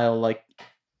telling Kyle like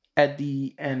at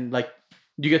the end, like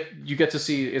you get to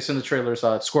see it's in the trailers.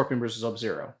 Scorpion versus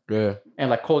Sub-Zero. Yeah.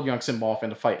 And like Cole Young's involved in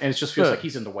the fight, and it just feels like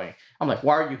he's in the way. I'm like,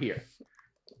 why are you here?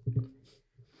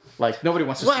 Like nobody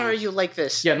wants to. Why are you like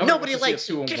this? Yeah, nobody likes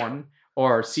you. 2-on-1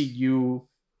 or see you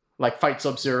like fight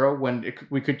Sub-Zero when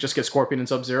we could just get Scorpion and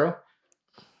Sub-Zero.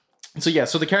 So yeah,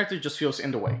 so the character just feels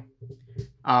in the way.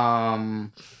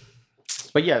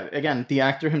 But yeah, again, the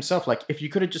actor himself, like if you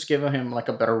could have just given him like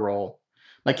a better role,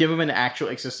 like give him an actual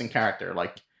existing character,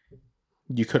 like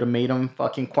you could have made him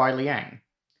fucking Kuai Liang,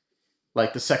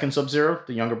 like the second Sub-Zero,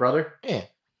 the younger brother. Yeah.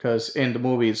 Because in the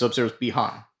movie, Sub-Zero's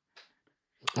Bi-Han.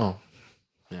 Oh.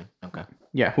 Yeah. Okay.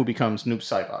 Yeah, who becomes Noob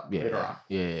Saibot later on.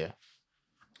 Yeah.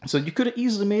 So you could have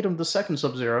easily made him the second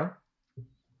Sub-Zero.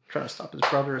 Trying to stop his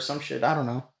brother or some shit. I don't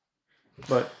know.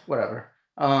 But whatever.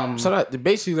 So that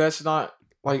basically that's not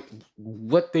like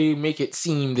what they make it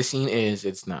seem the scene is.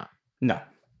 It's not. No.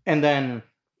 And then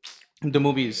the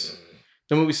movies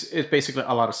is basically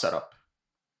a lot of setup.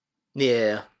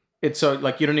 Yeah. It's so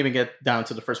like you don't even get down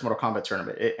to the first Mortal Kombat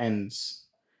tournament. It ends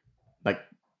like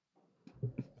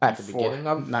At the beginning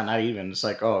of not even. It's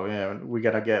like, oh yeah, we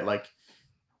gotta get like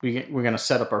we're gonna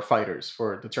set up our fighters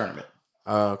for the tournament.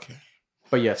 Okay.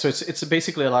 But yeah, so it's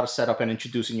basically a lot of setup and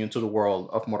introducing you into the world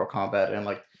of Mortal Kombat and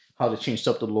like how they changed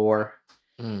up the lore.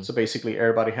 So basically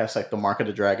everybody has like the mark of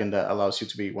the dragon that allows you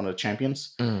to be one of the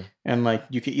champions. And like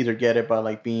you can either get it by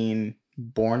like being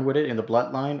born with it in the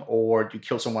bloodline or you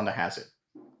kill someone that has it.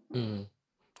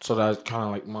 So that kind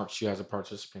of like marks you as a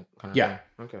participant. Yeah.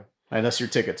 Thing. Okay. And that's your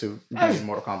ticket to be in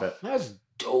Mortal Kombat. That's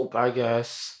dope, I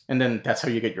guess. And then that's how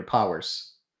you get your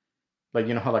powers. Like,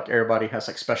 you know how like everybody has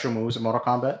like special moves in Mortal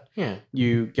Kombat? Yeah.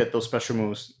 You get those special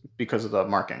moves because of the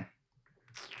marking.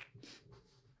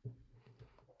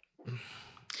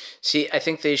 See, I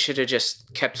think they should have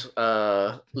just kept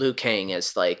Liu Kang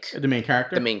as like The main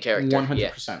character? 100%.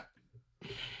 Yeah.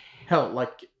 Hell,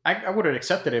 like I would have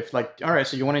accepted if like, all right,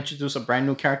 so you want to introduce a brand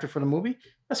new character for the movie?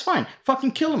 That's fine.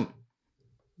 Fucking kill him.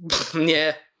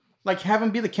 Yeah. Like have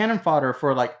him be the cannon fodder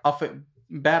for like a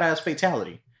badass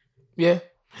fatality. Yeah.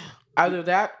 Either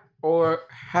that or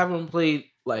have him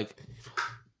play like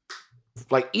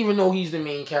even though he's the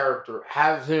main character,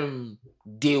 have him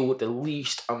deal with the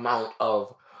least amount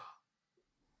of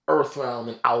Earthrealm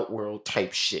and Outworld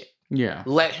type shit. Yeah.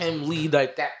 Let him lead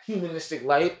like that humanistic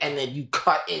life, and then you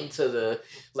cut into the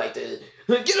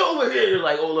get over here,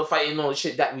 like all the fighting, all the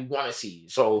shit that we want to see.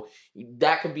 So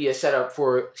that could be a setup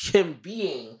for him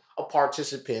being a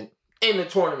participant in the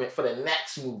tournament for the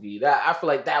next movie. That I feel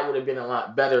like that would have been a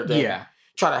lot better than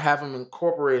try to have him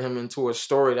incorporate him into a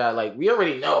story that like we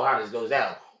already know how this goes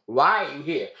down. Why are you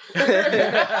here?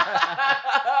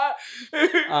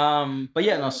 But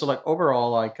yeah, no, so like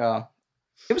overall, like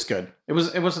it was good. It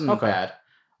wasn't bad.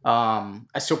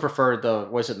 I still prefer the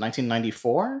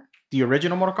 1994? The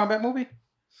original Mortal Kombat movie?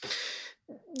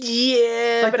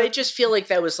 Yeah, like but I just feel like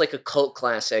that was like a cult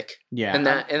classic. Yeah. And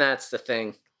that's the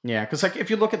thing. Yeah, because like if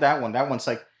you look at that one's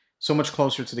like so much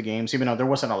closer to the games, even though there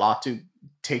wasn't a lot to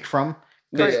take from.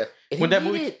 Yeah. When that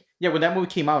movie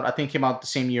came out, I think it came out the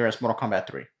same year as Mortal Kombat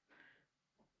 3.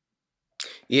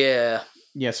 Yeah.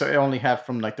 Yeah, so it only had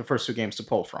from like the first two games to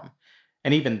pull from.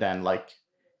 And even then, like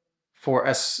for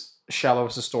as shallow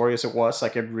as the story as it was,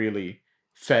 like it really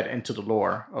fed into the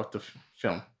lore of the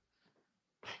film.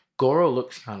 Goro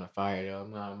looks kind of fire though.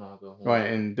 I'm not going.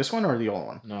 Right, in this one or the old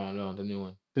one? No, the new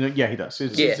one. Yeah, he does.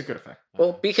 It's a good effect.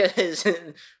 Well, because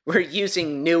we're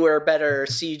using newer, better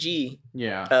CGI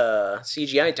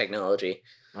technology.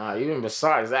 Even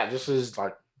besides that, just his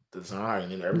like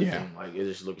design and everything, like it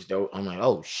just looks dope. I'm like,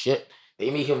 oh shit, they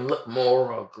make him look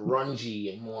more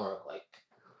grungy and more like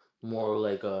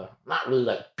not really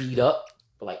like beat up,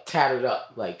 but like tattered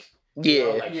up, like.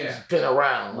 He's been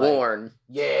around, worn.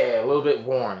 A little bit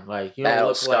worn, like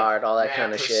battle scarred, all that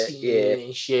kind of shit.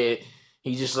 And shit.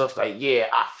 He just looks like,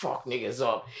 I fuck niggas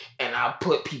up and I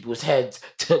put people's heads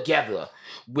together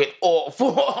with all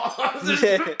four arms.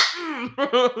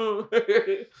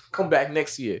 Come back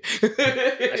next year.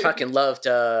 I fucking loved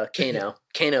Kano.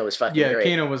 Kano was fucking great.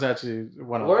 Kano was actually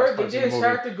one of the best parts of the movie. Did his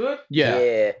character good?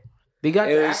 Yeah. They got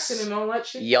the accent and all that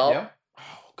shit? Yup. Oh,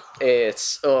 God.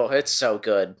 It's so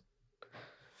good.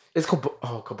 It's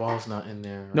Cabal's not in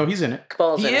there. Right? No, he's in it.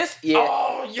 Cabal's in it. Yeah.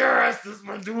 Oh, yes, this is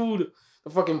my dude. The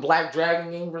fucking Black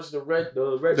Dragon game versus the Red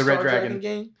Dragon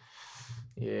game.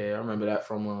 Yeah, I remember that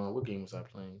from what game was I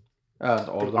playing?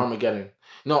 All of them. Armageddon.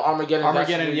 No, Armageddon.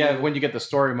 Armageddon, yeah, when you get the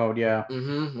story mode, yeah.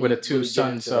 Mm-hmm. With the two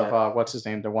sons of what's his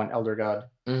name, the one elder god.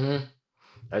 Mm-hmm.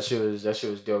 That shit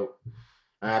was dope.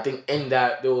 And I think in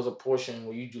that there was a portion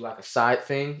where you do like a side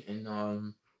thing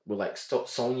and with like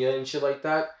Sonya and shit like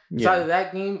that. It's either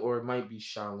that game or it might be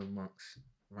Shaolin Monks.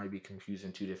 It might be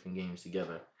confusing two different games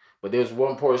together. But there's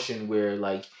one portion where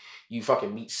like you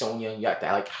fucking meet Sonya and you have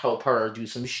to like help her do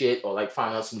some shit or like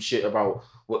find out some shit about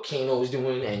what Kano is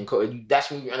doing, and that's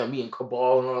when you end up meeting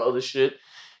Cabal and all that other shit.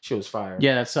 Shit was fire.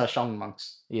 Yeah, that's Shaolin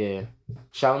Monks. Yeah.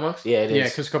 Shaolin Monks? Yeah, it is. Yeah,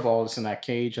 because Cabal is in that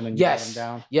cage and then you let him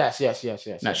down. Yes. Now,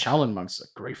 Shaolin Monks is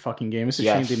a great fucking game. It's a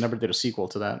shame they never did a sequel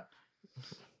to that.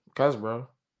 Because, bro.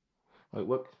 Like,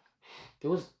 what? There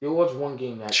was one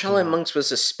game that... Shaolin Monks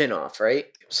was a spinoff, right?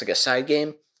 It was like a side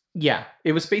game? Yeah.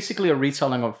 It was basically a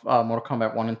retelling of Mortal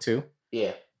Kombat 1 and 2.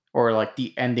 Yeah. Or like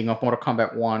the ending of Mortal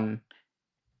Kombat 1,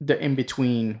 the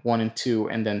in-between 1 and 2,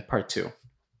 and then part 2.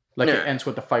 Like it ends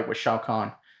with the fight with Shao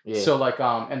Kahn. Yeah. So like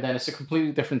and then it's a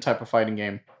completely different type of fighting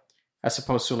game as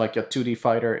opposed to like a 2D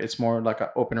fighter. It's more like an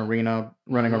open arena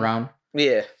running around.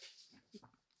 Yeah.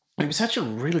 It was such a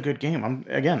really good game.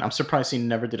 I'm surprised he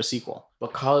never did a sequel.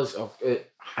 Because of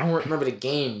it. I don't remember the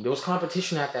game. There was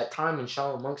competition at that time when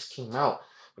Shaolin Monks came out.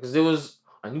 Because there was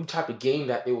a new type of game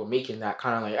that they were making that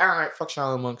kind of like, all right, fuck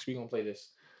Shaolin Monks, we gonna play this.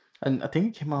 And I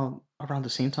think it came out around the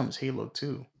same time as Halo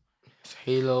too. It's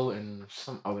Halo and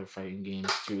some other fighting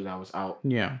games too that was out.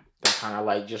 Yeah. That kind of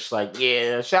like, just like,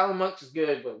 yeah, Shaolin Monks is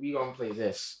good, but we gonna play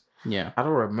this. Yeah. I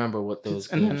don't remember what those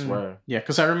games were. Yeah,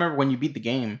 because I remember when you beat the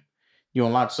game, you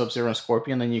unlocked Sub-Zero and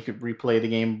Scorpion, then you could replay the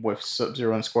game with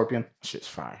Sub-Zero and Scorpion. Shit's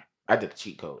fire. I did the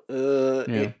cheat code.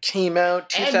 It came out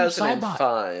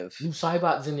 2005. New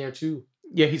Cybot's in there too.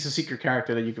 Yeah, he's a secret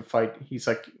character that you can fight. He's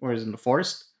like, where is it, in the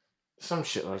forest? Some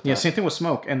shit like that. Yeah, same thing with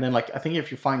Smoke. And then like, I think if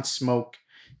you find Smoke,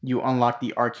 you unlock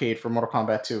the arcade for Mortal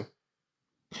Kombat 2.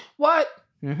 What?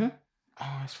 Mm-hmm.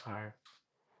 Oh, that's fire.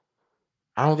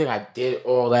 I don't think I did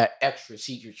all that extra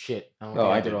secret shit.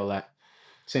 I did all that.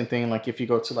 Same thing, like if you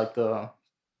go to like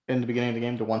in the beginning of the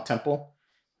game, the one temple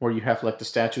where you have like the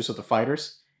statues of the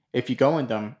fighters. If you go in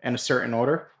them in a certain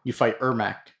order, you fight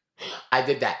Ermac. I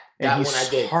did that. That one I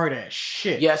did. Hard as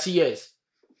shit. Yes, he is.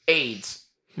 AIDS.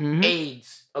 Mm-hmm.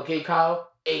 AIDS. Okay, Kyle?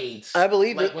 AIDS. I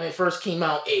believe it. Like when it first came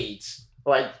out, AIDS.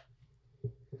 Like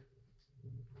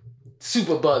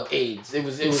Superbug AIDS. It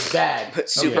was bad.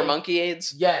 Super Monkey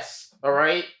AIDS? Yes. All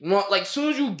right. Like as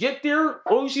soon as you get there,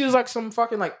 all you see is like some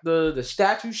fucking like the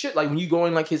statue shit. Like when you go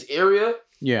in like his area.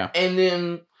 Yeah. And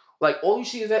then like all you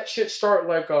see is that shit start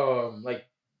like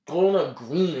glowing up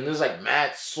green, and there's like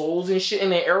mad souls and shit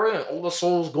in the area, and all the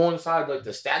souls go inside like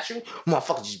the statue.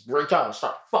 Motherfucker just break out and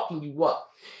start fucking you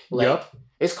up. Like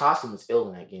his costume is ill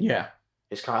in that game. Yeah.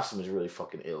 His costume is really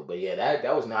fucking ill. But yeah,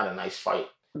 that was not a nice fight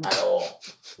at all.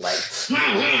 Like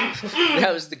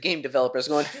that was the game developers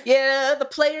going, yeah, the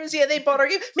players, yeah, they bought our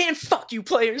game. Man, fuck you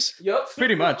players. Yup.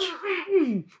 Pretty much.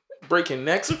 Breaking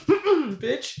necks,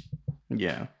 bitch.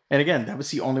 Yeah. And again, that was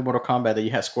the only Mortal Kombat that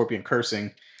you had Scorpion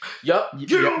cursing. Yup.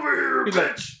 Get over here,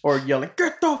 bitch. Or yelling,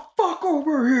 get the fuck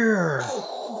over here.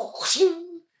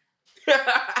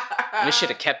 They should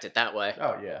have kept it that way.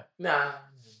 Oh, yeah. Nah.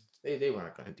 They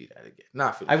weren't going to do that again.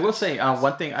 Not for I will say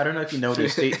one thing. I don't know if you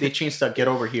noticed. They changed the get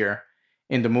over here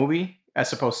in the movie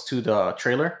as opposed to the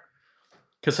trailer.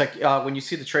 Because like when you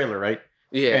see the trailer, right?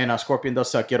 Yeah. And Scorpion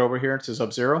does get over here to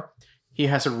Sub-Zero. He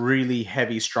has a really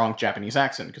heavy, strong Japanese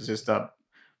accent because it's the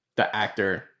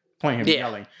actor playing him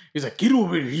yelling. He's like, get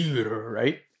over here,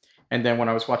 right? And then when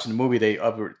I was watching the movie, they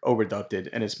overdubbed it,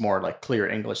 and it's more like clear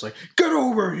English, like, get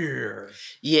over here.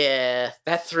 Yeah,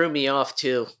 that threw me off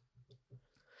too.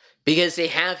 Because they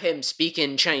have him speak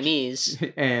in Chinese.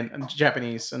 and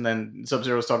Japanese, and then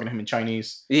Sub-Zero's talking to him in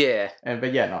Chinese. Yeah.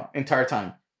 But yeah, no, entire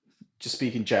time, just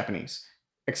speaking Japanese.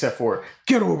 Except for,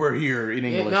 get over here in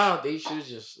English. Yeah, no, they should have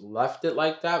just left it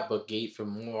like that, but gave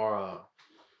him more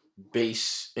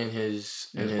bass in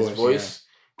his voice.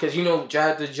 Because, you know,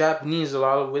 the Japanese, a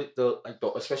lot of it,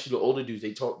 especially the older dudes,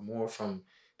 they talk more from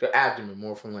the abdomen,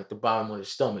 more from, like, the bottom of the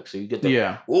stomach. So you get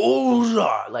the,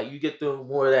 like, you get the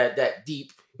more of that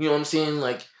deep, you know what I'm saying?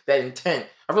 Like, that intent.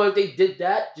 I feel like they did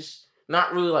that, just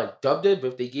not really, like, dubbed it, but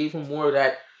if they gave him more of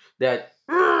that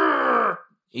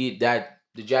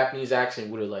the Japanese accent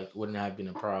wouldn't have been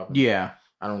a problem. Yeah.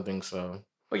 I don't think so.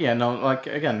 But yeah, no, like,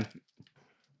 again,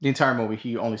 the entire movie,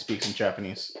 he only speaks in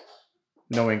Japanese.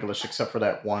 No English, except for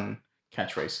that one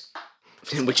catchphrase.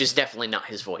 Which is definitely not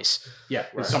his voice. Yeah,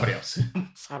 it's somebody else.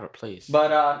 It's out of place.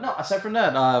 But no, aside from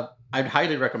that, I'd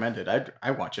highly recommend it.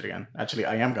 I'd watch it again. Actually,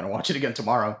 I am gonna watch it again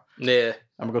tomorrow. Yeah,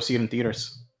 I'm gonna go see it in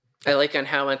theaters. I like on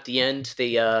how at the end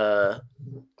they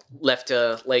left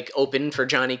like open for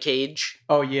Johnny Cage.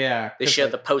 Oh yeah, They show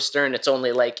the poster and it's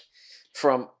only like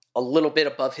from a little bit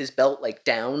above his belt, like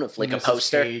down of like a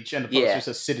poster. Cage, and the poster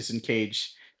says Citizen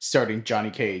Cage starting Johnny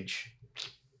Cage.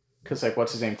 Because like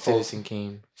what's his name? Citizen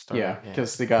Kane. Yeah,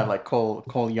 because they got like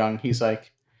Cole Young. He's a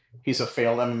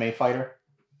failed MMA fighter.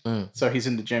 So he's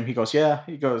in the gym. He goes,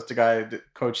 the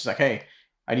coach is like, hey,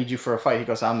 I need you for a fight. He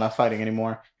goes, I'm not fighting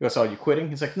anymore. He goes, oh, you quitting?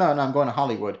 He's like, no, I'm going to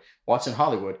Hollywood. What's in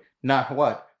Hollywood? Not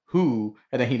what? Who?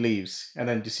 And then he leaves. And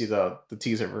then you see the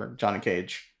teaser for Johnny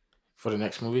Cage. For the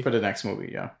next movie? For the next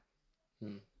movie, yeah.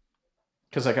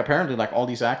 Because like apparently like all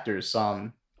these actors,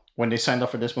 when they signed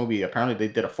up for this movie, apparently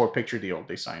they did a 4-picture deal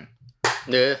they signed.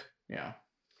 Yeah. Yeah.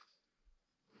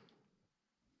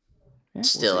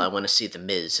 Still, I want to see The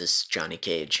Miz as Johnny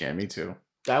Cage. Yeah, me too.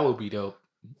 That would be dope.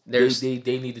 They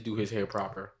need to do his hair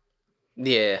proper.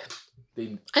 Yeah.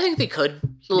 I think they could.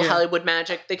 A little Hollywood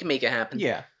magic. They can make it happen.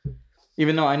 Yeah.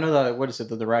 Even though I know that,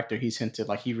 the director, he's hinted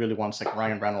like he really wants like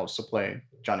Ryan Reynolds to play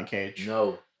Johnny Cage.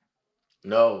 No.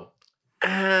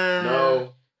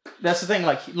 That's the thing.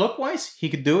 Like look wise, he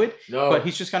could do it. No. But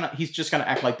he's just gonna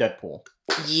act like Deadpool.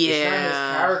 Yeah. It's not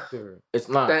his character. It's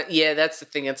not. That's the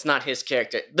thing. It's not his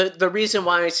character. The reason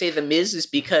why I say The Miz is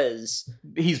because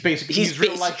he's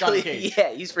real life Johnny Cage.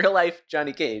 Yeah, he's real life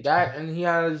Johnny Cage. That and he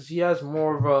has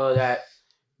more of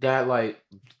that like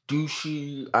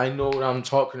douchey. I know what I'm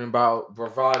talking about.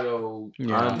 Bravado.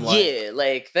 Yeah. That's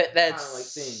like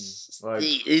thing. Like,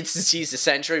 he's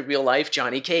essentially real life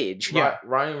Johnny Cage. Yeah,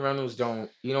 Ryan Reynolds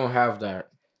don't have that.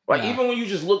 Like even when you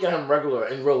just look at him regular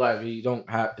in real life, you don't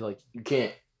have you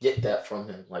can't get that from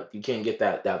him. Like you can't get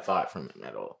that vibe from him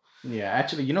at all. Yeah,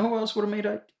 actually, you know who else would have made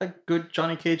a good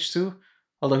Johnny Cage too?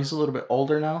 Although he's a little bit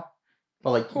older now,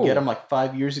 but you get him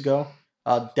 5 years ago.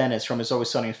 Dennis from It's Always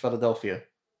Sunny in Philadelphia.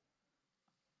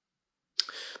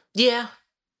 Yeah,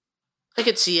 I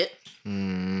could see it.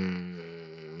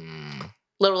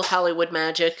 Little Hollywood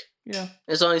magic. Yeah,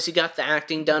 as long as you got the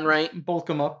acting done right. Bulk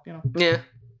him up, you know. Yeah.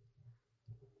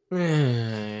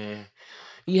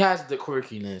 He has the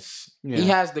quirkiness. Yeah. He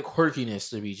has the quirkiness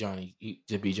to be Johnny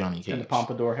Cage. And the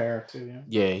pompadour hair too.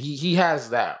 Yeah. Yeah, he has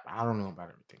that. I don't know about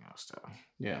everything else though.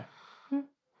 Yeah.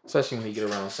 Especially when he get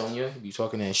around Sonya, he be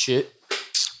talking that shit.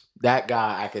 That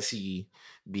guy I could see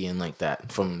being like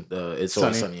that from the It's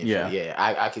Always Sunny. Yeah.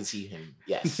 I can see him.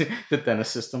 Yes. The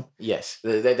dentist system. Yes.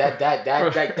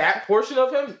 That portion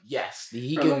of him. Yes.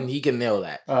 He can nail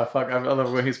that. Oh fuck! I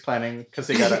love when he's planning because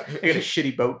they got a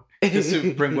shitty boat just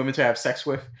to bring women to have sex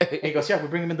with. And he goes, "Yeah, we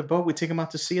bring them in the boat, we take them out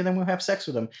to sea, and then we'll have sex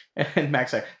with them." And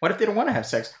Mac's like, "What if they don't want to have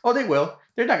sex? Oh, they will.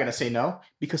 They're not gonna say no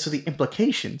because of the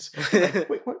implications." Like,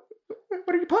 wait, what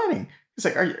are you planning? It's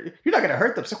like, you're not going to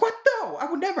hurt them. It's like, what? No, I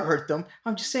would never hurt them.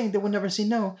 I'm just saying they would never say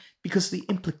no because of the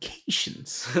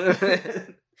implications.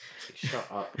 Shut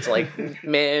up. It's like,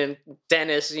 man,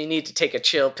 Dennis, you need to take a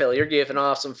chill pill. You're giving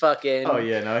off some fucking... Oh,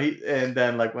 yeah, no. And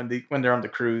then, like, when they're on the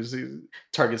cruise, he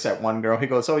targets that one girl. He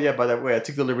goes, oh, yeah, by the way, I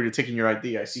took the liberty of taking your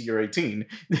ID. I see you're 18.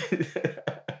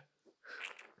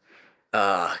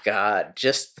 Oh, God.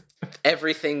 Just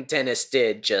everything Dennis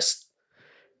did just...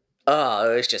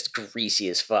 Oh, it was just greasy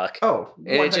as fuck. Oh, 100%.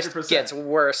 And it just gets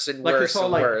worse and worse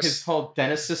and worse. His whole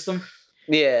dentist system.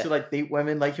 Yeah. To date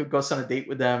women, he goes on a date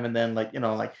with them, and then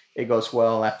it goes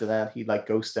well. After that, he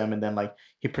ghosts them, and then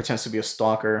he pretends to be a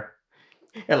stalker,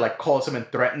 and calls them and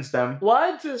threatens them.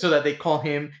 What? So that they call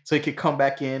him, so he could come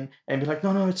back in and be like,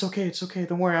 no, it's okay,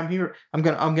 don't worry, I'm here. I'm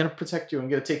gonna protect you. I'm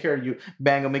gonna take care of you.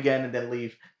 Bang him again, and then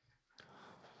leave.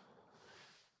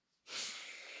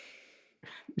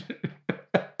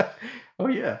 Oh,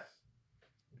 yeah.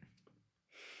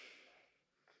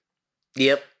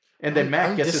 Yep. And then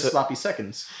Mac gets his sloppy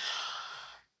seconds.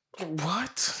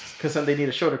 What? Because then they need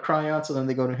a show to cry on, so then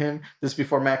they go to him. This is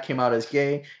before Mac came out as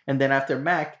gay. And then after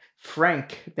Mac,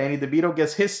 Frank, Danny DeVito,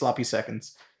 gets his sloppy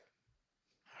seconds.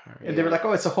 And they were like,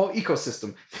 oh, it's a whole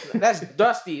ecosystem. That's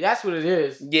Dusty. That's what it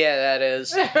is. Yeah, that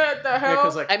is. What the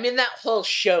hell? I mean, that whole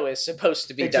show is supposed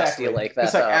to be exactly. Dusty like that.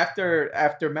 It's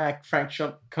after Mac, Frank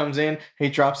comes in, he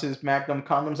drops his Magnum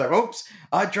condoms, like, oops,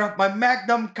 I dropped my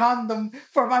Magnum condom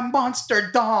for my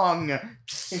monster dong.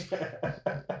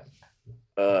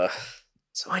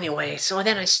 So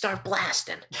then I start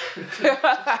blasting.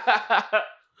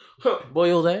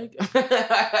 Boiled egg?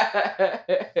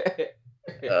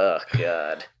 Oh,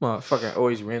 God. Motherfucker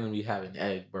always randomly have an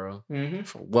egg, bro. Mm-hmm.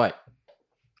 For what?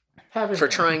 for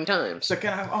trying times. So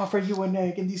can I offer you an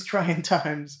egg in these trying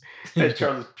times? And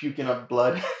Charlie's puking up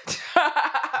blood.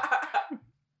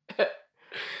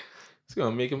 It's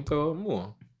gonna make him throw up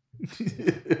more.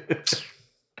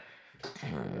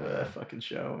 That fucking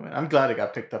show, man. I'm glad it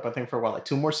got picked up. I think for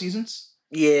 2 more seasons?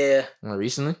 Yeah.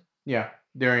 Recently? Yeah.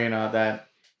 During that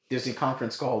Disney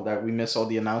conference call that we missed all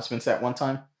the announcements at one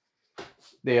time.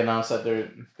 They announced that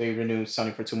they renewed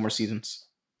Sunny for 2 more seasons.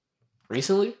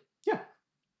 Recently? Yeah.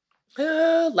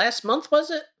 Last month, was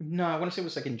it? No, I want to say it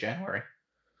was in January.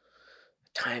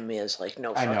 Time is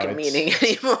no fucking meaning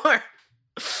anymore.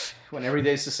 When every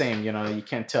day's the same, you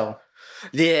can't tell.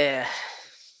 Yeah.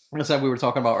 That's like we were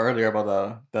talking about earlier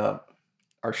about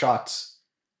our shots.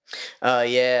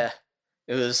 Yeah.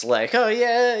 It was oh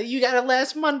yeah, you got it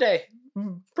last Monday.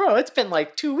 Bro, it's been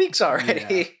 2 weeks already.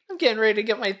 Yeah. I'm getting ready to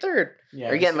get my third. Yeah,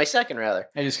 or getting my second, rather.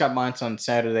 I just got mine on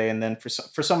Saturday, and then for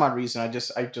some odd reason, I've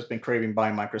just been craving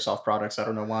buying Microsoft products. I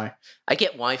don't know why. I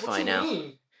get Wi-Fi now.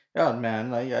 Mean? Oh,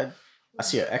 man. I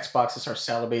see an Xbox and start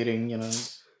salivating, What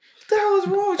the hell is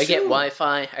wrong with I get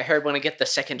Wi-Fi. I heard when I get the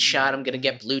second shot, I'm going to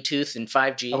get Bluetooth and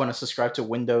 5G. I want to subscribe to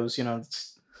Windows,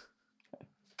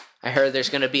 I heard there's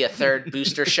going to be a third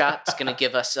booster shot. It's going to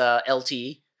give us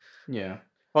LTE. Yeah.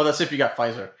 Well, that's if you got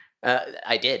Pfizer.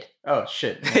 I did. Oh,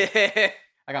 shit. Yeah.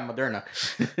 I got Moderna.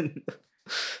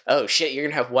 Oh, shit. You're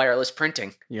going to have wireless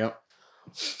printing. Yep.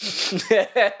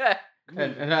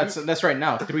 and that's right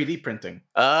now. 3D printing.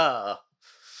 Oh.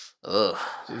 Ugh.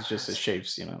 It's just it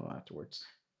shaves, afterwards.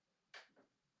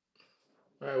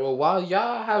 All right, well, while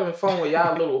y'all having fun with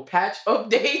y'all little patch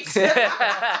updates,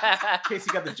 in case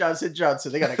you got the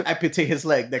Johnson, they got to amputate his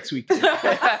leg next week.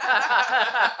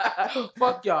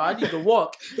 Fuck y'all, I need to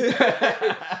walk.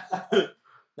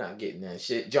 Not getting that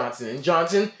shit. Johnson &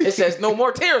 Johnson. It says no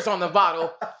more tears on the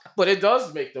bottle, but it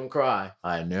does make them cry.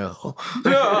 I know.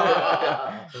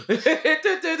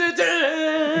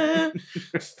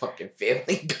 Fucking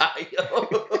Family Guy.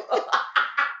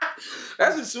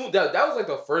 That's assumed that was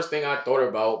the first thing I thought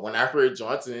about when I heard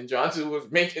Johnson & Johnson was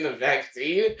making a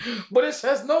vaccine. But it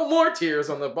says no more tears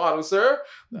on the bottle, sir.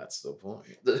 That's the point.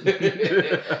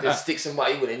 Just stick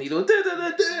somebody with a needle.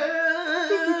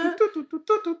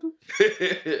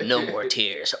 No more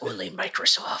tears, only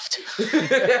Microsoft.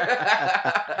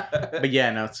 But yeah,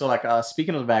 no. So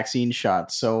speaking of the vaccine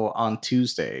shots, so on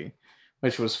Tuesday,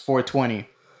 which was 4/20,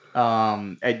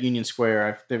 at Union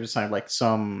Square, there was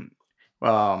some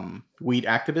weed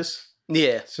activists.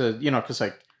 Yeah. So because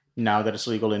now that it's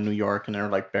legal in New York, and they're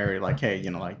very hey,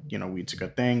 weed's a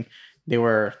good thing. They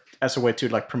were, as a way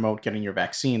to promote getting your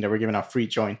vaccine, they were giving out free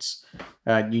joints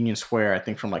at Union Square, I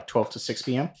think from 12 to 6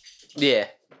 p.m. Yeah.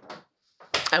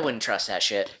 I wouldn't trust that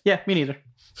shit. Yeah, me neither.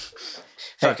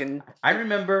 Fucking. I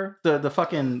remember the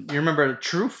fucking. You remember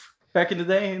Truth back in the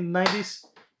day in the 90s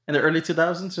and the early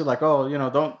 2000s?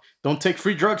 They're don't take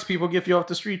free drugs. People get you off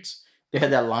the streets. They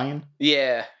had that line.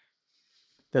 Yeah.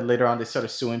 That later on they started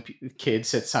suing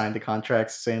kids that signed the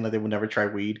contracts, saying they would never try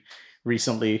weed.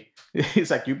 Recently,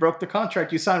 he's you broke the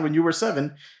contract you signed when you were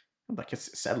 7. I'm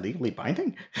is that legally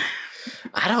binding?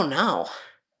 I don't know.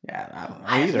 Yeah, I don't know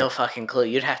I have no fucking clue.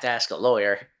 You'd have to ask a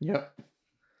lawyer. Yep.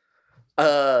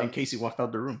 In case he walked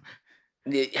out the room.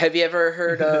 Have you ever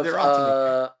heard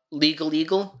of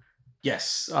Legal?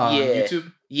 Yes. Yeah.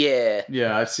 YouTube. Yeah.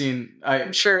 Yeah, I've seen.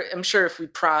 I'm sure if we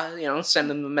send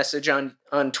him a message on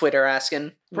Twitter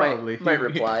asking, probably might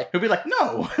reply. He'll be like,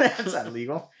 "No, that's not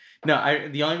illegal." No,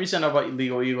 the only reason I know about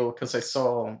Illegal Eagle because I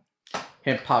saw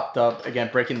him popped up again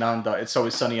breaking down the It's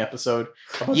Always Sunny episode.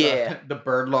 About the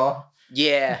bird law.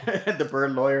 Yeah. The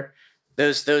bird lawyer.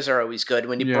 Those are always good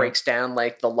when he breaks down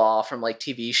the law from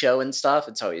TV show and stuff.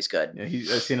 It's always good. Yeah,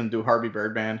 I've seen him do Harvey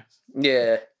Birdman.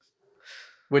 Yeah.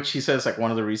 Which he says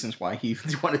one of the reasons why he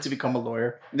wanted to become a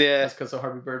lawyer. Yeah. That's because of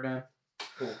Harvey Birdman.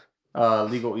 Cool.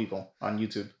 Legal Eagle on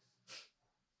YouTube.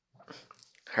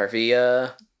 Harvey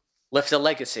left a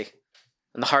legacy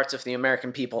in the hearts of the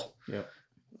American people. Yep.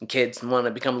 And kids want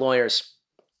to become lawyers.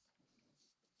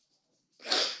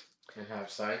 And have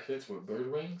sidekicks with bird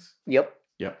wings? Yep.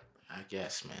 I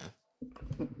guess,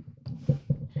 man.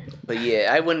 But yeah,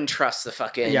 I wouldn't trust the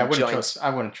fucking joints. I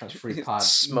wouldn't trust free pot.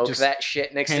 Smoke that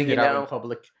shit. Next thing you know, in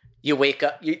public. You wake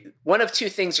up. One of two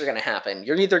things are going to happen.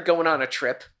 You're either going on a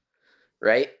trip,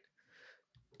 right?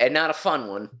 And not a fun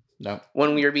one. No.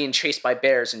 When you're being chased by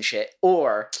bears and shit.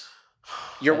 Or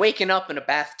you're waking up in a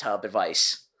bathtub of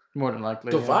ice. More than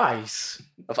likely. Of ice?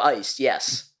 Of ice,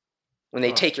 yes. When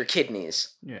they take your kidneys.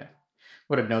 Yeah.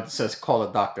 What a note that says, call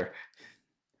a doctor.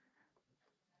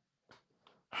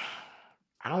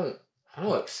 I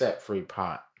don't accept free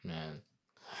pot, man.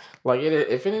 Like,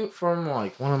 if it ain't from,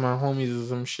 like, one of my homies or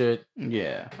some shit,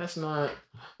 yeah, that's not...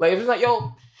 Like, if it's like,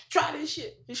 yo, try this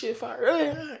shit. This shit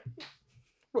fire.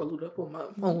 Roll it up on my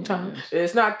own time.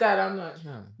 It's not that. I'm not...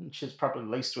 Shit's probably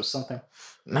laced with something.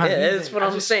 That's what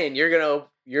I'm saying. You're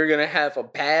gonna have a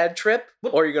bad trip,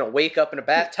 or you're gonna wake up in a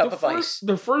bathtub of ice.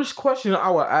 The first question I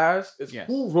would ask is,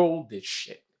 who rolled this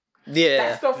shit? Yeah.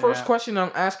 That's the first question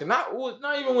I'm asking. Not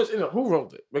even what's in it. Who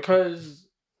rolled it? Because...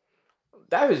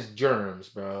 that is germs,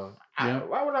 bro.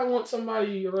 Why would I want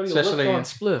somebody already especially on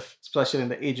spliff? Especially in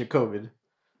the age of COVID.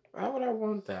 Why would I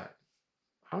want that?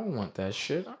 I don't want that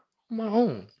shit. I want my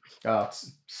own.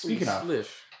 Speaking of spliff,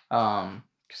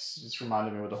 just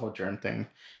reminded me with the whole germ thing.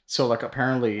 So like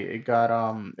apparently it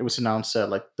was announced that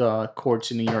like the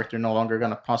courts in New York, they're no longer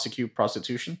gonna prosecute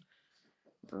prostitution.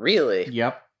 Really?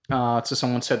 Yep. So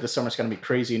someone said this summer's gonna be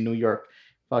crazy in New York.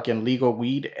 Fucking legal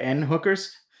weed and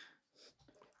hookers.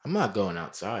 I'm not going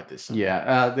outside this summer.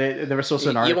 Yeah, there was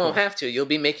also an article. You won't have to. You'll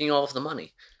be making all of the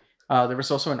money. There was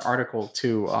also an article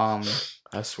too. I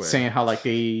swear, saying how like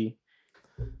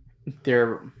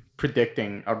they're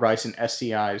predicting a rise in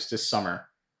STIs this summer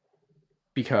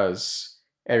because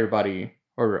everybody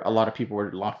or a lot of people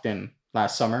were locked in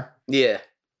last summer. Yeah,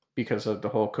 because of the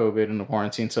whole COVID and the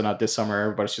quarantine. So not this summer.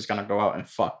 Everybody's just gonna go out and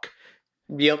fuck.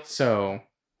 Yep. So.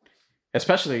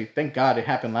 Especially, thank God it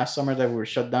happened last summer that we were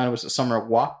shut down. It was the summer of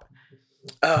WAP.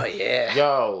 Oh, yeah.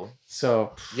 Yo. If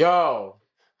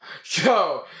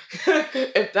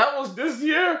that was this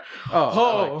year.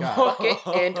 Oh my God. Bucket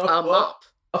and a mop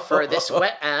for this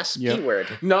wet-ass P-word.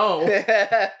 No.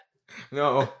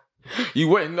 No. You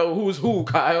wouldn't know who's who,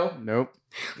 Kyle. Nope.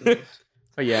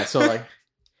 But yeah, so like...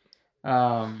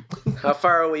 how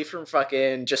far away from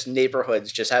fucking just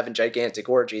neighborhoods just having gigantic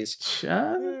orgies?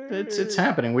 It's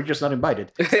happening. We're just not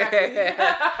invited. I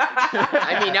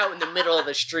mean, out in the middle of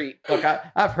the street. Look,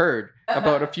 I've heard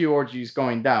about a few orgies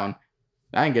going down.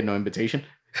 I ain't getting no invitation.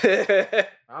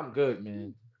 I'm good,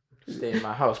 man. Stay in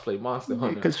my house, play Monster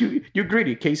Hunter. Because you're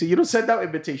greedy, Casey. You don't send out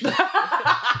invitations.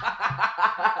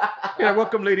 Yeah,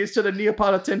 welcome, ladies, to the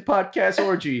Neopolitan Podcast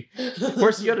orgy.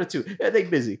 Where's the other two? They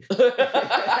busy.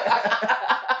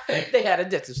 They had a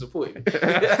dentist appointment.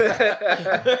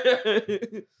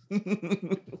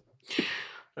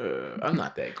 I'm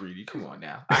not that greedy. Come on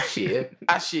now. I share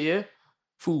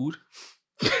food.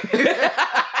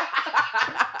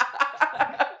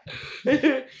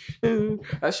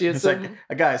 I share it's something.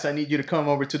 like, guys, I need you to come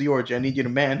over to the orgy. I need you to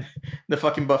man the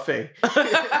fucking buffet.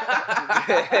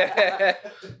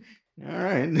 All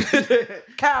right.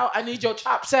 Kyle, I need your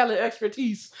chopped salad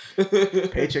expertise.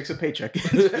 Paycheck's a paycheck.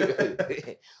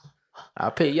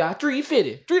 I'll pay y'all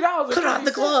 $3.50. $3. Put on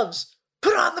the gloves.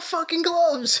 Put on the fucking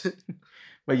gloves.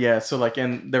 But yeah, so like,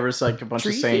 and there was like a bunch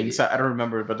of sayings. I don't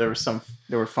remember, but there were some.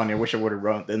 They were funny. I wish I would have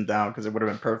wrote them down because it would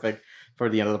have been perfect for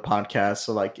the end of the podcast.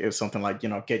 So like, it was something like,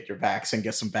 get your vax and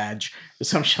get some badge or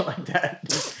some shit like that.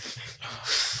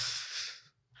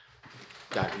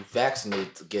 Gotta be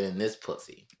vaccinated to get in this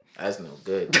pussy. That's no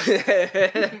good.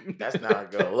 That's not a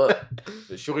good look.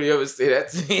 So shorty ever say that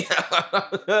to me?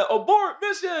 Abort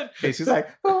mission! Casey's like,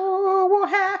 oh, we're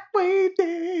halfway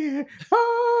there.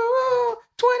 Oh,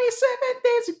 27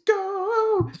 days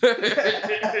ago.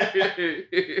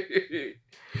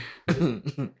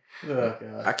 Oh,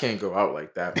 God. I can't go out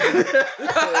like that.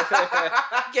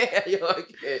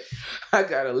 I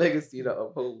got a legacy to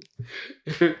uphold.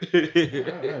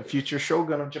 Future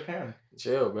shogun of Japan.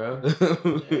 Chill, bro.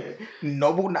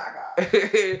 Nobunaga.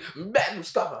 Battle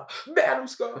scar.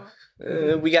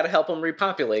 We gotta help them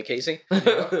repopulate, Casey.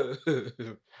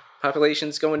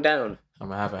 Population's going down. I'm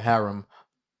gonna have a harem.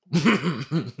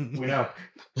 We know.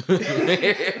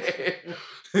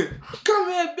 Come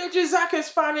here, bitches. I can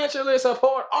financially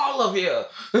support all of you.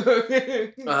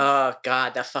 Oh,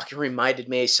 God, that fucking reminded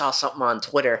me. I saw something on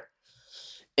Twitter.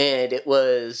 And it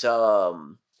was,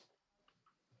 oh,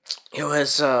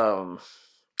 God,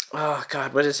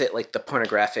 what is it? Like the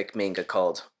pornographic manga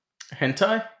called?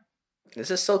 Hentai? Is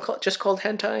this still just called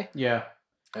hentai? Yeah.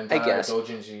 I guess.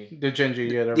 Dojinji,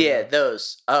 yeah. Yeah,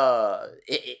 those.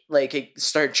 It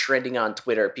started trending on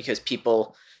Twitter because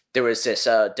there was this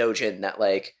dojin that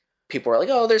like people were like,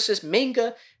 oh, there's this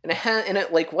manga and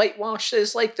it like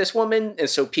whitewashes like this woman, and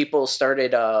so people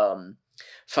started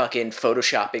fucking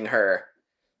photoshopping her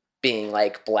being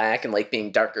like black and like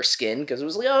being darker skinned because it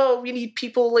was like, oh, we need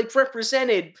people like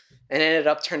represented, and it ended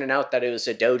up turning out that it was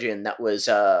a dojin that was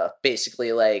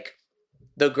basically like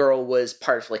the girl was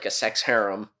part of like a sex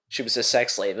harem. She was a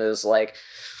sex slave. It was like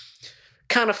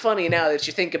kind of funny now that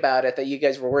you think about it that you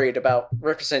guys were worried about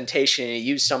representation and you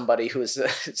used somebody who was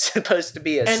supposed to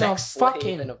be a sex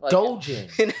slave in a fucking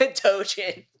dojin. In a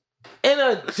dojin. in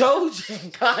a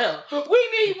doujin, Kyle.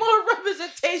 We need more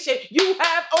representation. You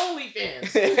have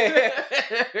OnlyFans.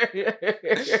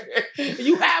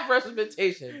 You have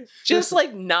representation. Just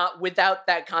like not without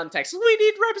that context. We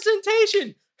need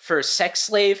representation for sex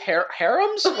slave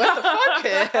harems. What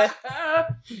the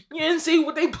fuck? You didn't see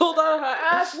what they pulled out of her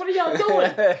ass. What are y'all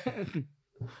doing?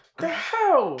 The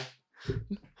hell?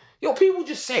 Yo, people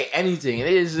just say anything.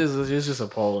 It's just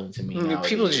appalling to me. Nowadays.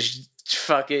 People just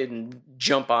fucking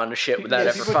jump on the shit without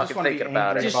ever fucking thinking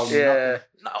about it. Yeah.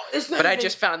 No, it's not. But I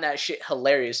just found that shit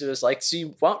hilarious. It was like, so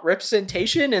you want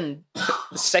representation and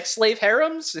sex slave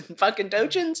harems and fucking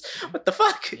dojins? What the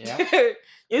fuck? Yeah.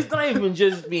 It's not even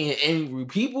just being angry.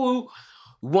 People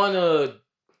want to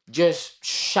just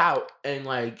shout and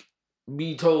like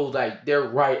be told like they're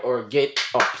right or get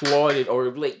applauded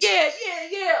or like yeah,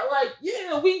 like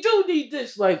yeah, we do need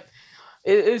this. Like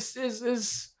it's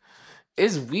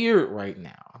weird right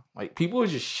now. Like people are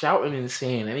just shouting and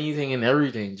saying anything and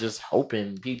everything, just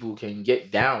hoping people can get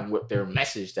down with their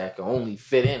message that can only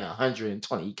fit in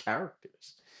 120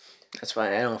 characters. That's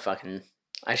why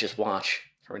I just watch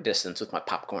from a distance with my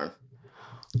popcorn.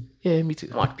 Yeah, me too.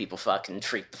 Watch people fucking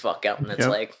freak the fuck out, and it's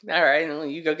like, all right, well,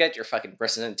 you go get your fucking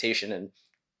representation and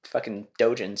fucking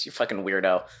dojins, you fucking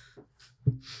weirdo.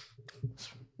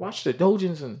 Watch the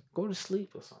dojins and go to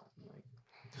sleep or something. Like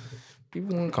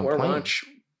people won't complain. Or watch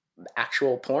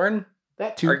actual porn.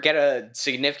 That too. Or get a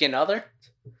significant other.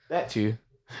 That too.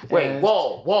 Wait,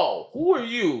 whoa. Who are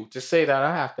you to say that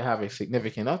I have to have a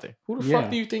significant other? Who the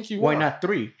fuck do you think you are? Why not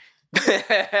 3?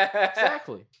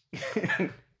 Exactly.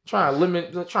 Trying to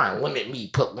limit me,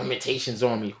 put limitations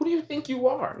on me. Who do you think you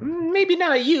are? Maybe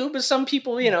not you, but some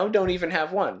people, don't even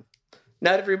have one.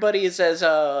 Not everybody is as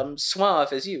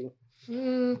suave as you.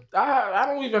 I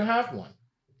don't even have one.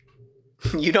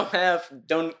 You don't have.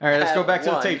 All right, let's go back to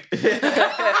the tape.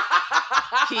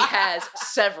 He has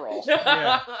several.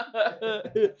 Yeah.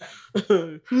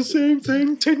 The same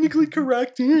thing, technically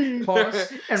correct.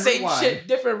 Pause and same rewind. shit,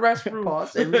 different restroom.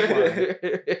 Pause and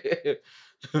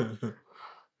rewind.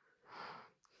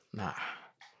 Nah,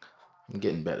 I'm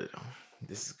getting better though.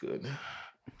 This is good.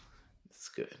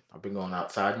 I've been going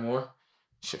outside more.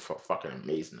 Shit felt fucking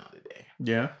amazing the other day.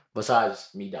 Yeah. Besides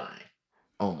me dying,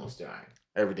 almost dying.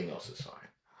 Everything else is fine.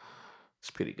 It's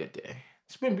a pretty good day.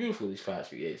 It's been beautiful these past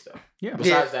few days though. Yeah.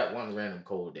 Besides that one random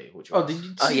cold day, which was... did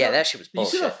you see that shit was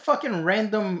bullshit. Did you see the fucking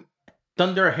random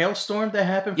thunder hailstorm that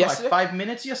happened for yesterday? like 5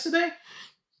 minutes yesterday?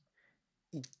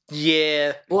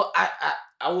 Yeah. Well,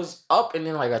 I was up and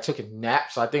then like I took a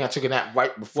nap, so I think I took a nap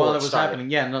right before it was happening.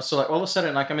 Yeah, no, so like all of a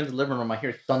sudden, like I'm in the living room, I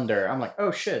hear thunder. I'm like,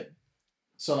 oh shit.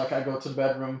 So like I go to the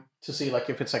bedroom to see like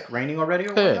if it's like raining already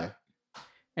or whatnot.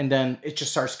 And then it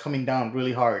just starts coming down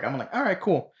really hard. I'm like, all right,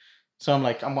 cool. So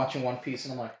I'm watching One Piece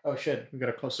and I'm like, oh shit, we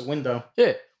gotta close the window.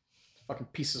 Yeah. Fucking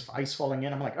pieces of ice falling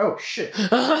in. I'm like, oh shit.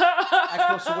 I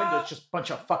close the window, it's just a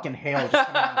bunch of fucking hail just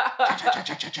coming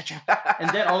in. And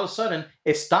then all of a sudden,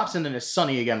 it stops and then it's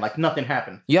sunny again, like nothing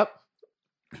happened. Yep.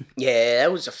 Yeah,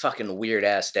 that was a fucking weird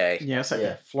ass day. Yeah, it's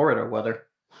like Florida weather.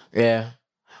 Yeah.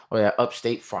 Oh yeah,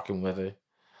 upstate fucking weather.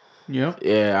 Yeah.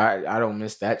 Yeah, I don't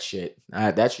miss that shit.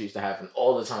 That shit used to happen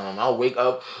all the time. I'll wake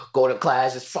up, go to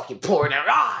class, it's fucking pouring out.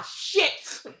 Ah, shit!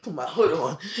 Put my hood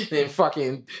on. And then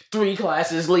fucking 3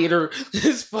 classes later,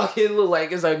 this fucking look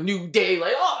like it's a new day.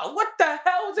 Like, oh, what the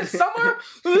hell? Is it summer?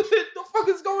 What the fuck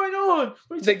is going on?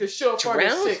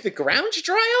 The ground's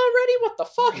dry already? What the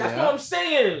fuck? That's what I'm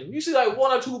saying. You see like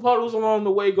 1 or 2 puddles along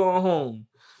the way going home.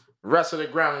 The rest of the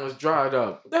ground was dried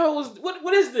up. What the hell was...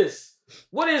 What is this?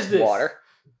 What is this? Water.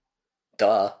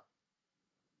 Duh.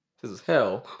 This is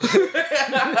hell.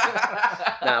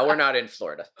 Nah, we're not in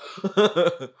Florida.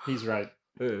 He's right.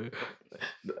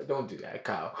 Don't do that,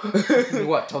 Kyle.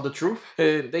 What? Tell the truth?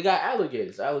 They got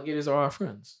alligators. Alligators are our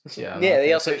friends. Yeah,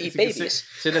 they also eat babies.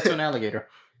 Say that to an alligator.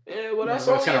 Yeah, well, that's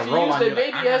only if you use the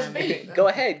baby as bait. Go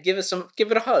ahead, give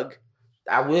it a hug.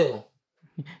 I will.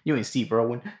 You ain't Steve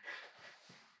Irwin.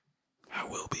 I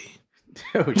will be.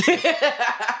 Oh, shit.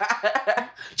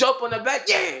 Jump on the back,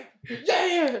 yeah.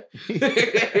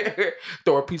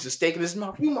 Throw a piece of steak in his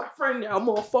mouth. You my friend now,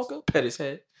 motherfucker. Pet his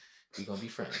head. We gonna be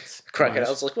friends.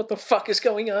 Crocodile's like, what the fuck is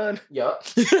going on? Yup.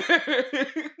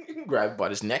 Grab by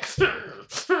his neck.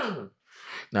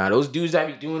 Nah, those dudes that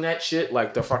be doing that shit,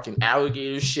 like the fucking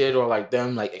alligator shit or like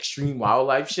them like extreme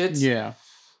wildlife shits. Yeah.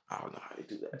 I don't know how they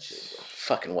do that shit, bro.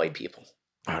 Fucking white people.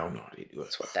 I don't know how they do it.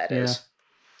 That's what that is. It's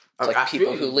I like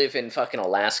people who live in fucking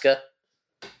Alaska.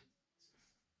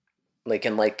 Like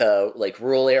in like the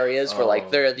rural areas where like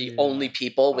they're the only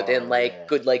people within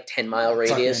good 10-mile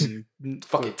radius.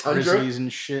 Fucking grizzlies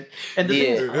and shit. And the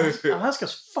thing is,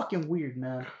 Alaska's fucking weird,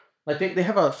 man. Like they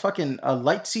have a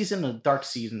light season and a dark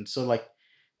season. So like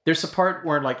there's a part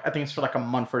where like I think it's for like a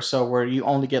month or so where you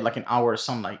only get like an hour of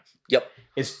sunlight. Yep.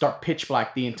 It's dark pitch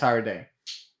black the entire day.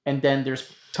 And then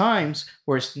there's times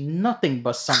where it's nothing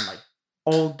but sunlight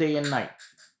all day and night.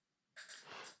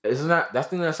 Isn't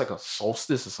that's like a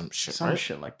solstice or some shit, Some right?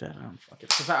 shit like that. I don't fucking.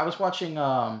 Because I was watching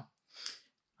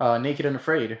Naked and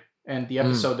Afraid, and the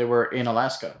episode they were in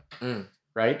Alaska,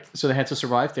 right? So they had to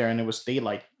survive there, and it was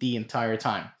daylight the entire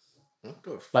time. What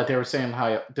the fuck? Like they were saying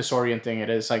how disorienting it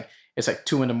is. Like it's like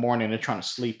 2 a.m. and they're trying to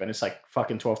sleep, and it's like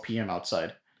fucking 12 p.m.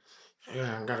 outside.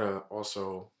 Yeah, I gotta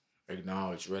also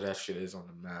acknowledge where that shit is on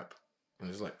the map, and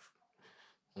it's like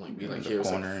be like the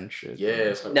corner like, and shit. Yeah,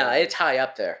 it's like, no, it's high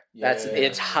up there. Yeah.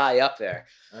 It's high up there.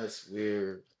 That's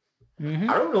weird. Mm-hmm.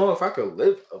 I don't know if I could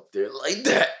live up there like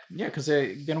that. Yeah, because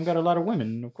they don't got a lot of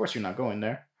women. Of course, you're not going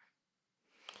there.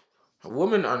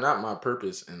 Women are not my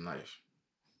purpose in life.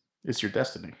 It's your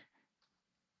destiny.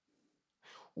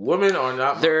 Women are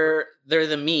not. They're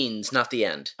the means, not the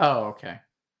end. Oh, okay.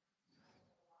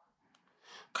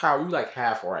 Kyle, you like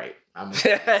half right. I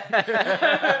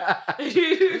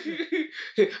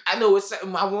know it's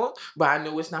something I want, but I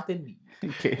know it's not the need.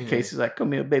 Casey's like,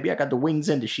 come here, baby. I got the wings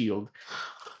and the shield.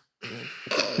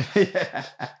 Yeah.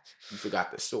 You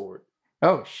forgot the sword.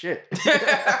 Oh, shit.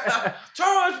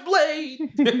 Charge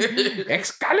blade!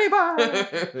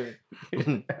 Excalibur!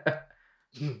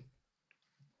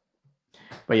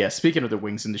 But yeah, speaking of the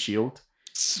wings and the shield.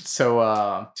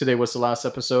 So today was the last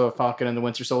episode of Falcon and the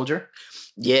Winter Soldier.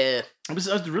 Yeah. It was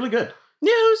really good.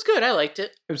 Yeah, it was good. I liked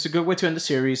it. It was a good way to end the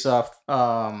series.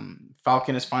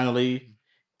 Falcon is finally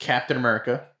Captain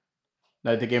America.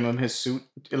 They gave him his suit.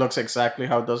 It looks exactly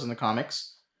how it does in the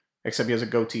comics, except he has a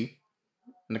goatee.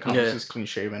 In the comics, he's clean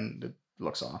shaven. It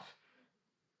looks off.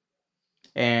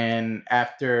 And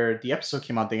after the episode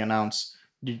came out, they announced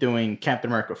they're doing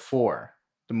Captain America 4,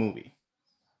 the movie.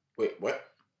 Wait, what?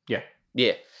 Yeah.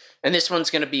 Yeah. And this one's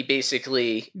going to be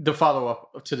basically the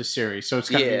follow-up to the series. So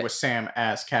it's going to be with Sam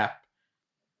as Cap.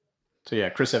 So yeah,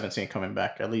 Chris Evans ain't coming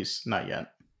back. At least not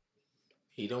yet.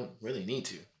 He don't really need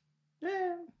to.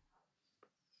 Yeah.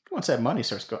 Once that money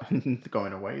starts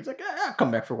going away, he's like, I'll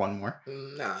come back for one more.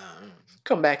 Nah.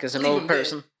 Come back as an old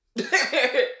person.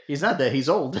 He's not dead. He's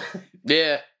old.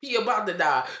 Yeah. He about to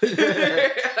die.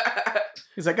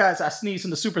 He's like, guys, I sneezed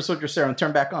in the super soldier serum.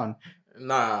 Turn back on.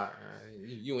 Nah.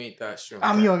 You ain't that strong.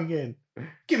 I'm young again.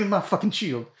 Give me my fucking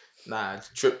shield. Nah,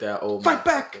 trip that old. Fight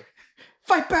back!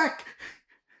 Fight back!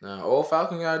 Nah, all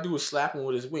Falcon gotta do is slap him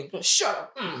with his wing. Shut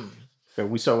up. So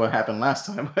we saw what happened last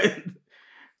time.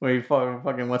 When he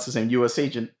fucking, what's his name, U.S.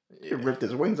 agent, ripped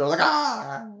his wings. I was like,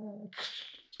 ah!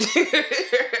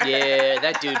 Yeah,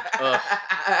 that dude.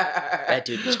 That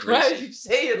dude was greasy. Why did you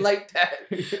say it like that?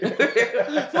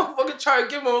 Motherfucker try to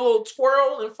give him a little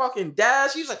twirl and fucking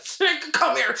dash. He's like,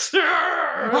 come here.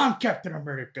 I'm Captain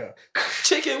America.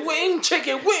 Chicken wing.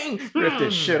 Ripped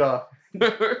his shit off.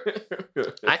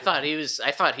 I thought he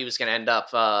was gonna end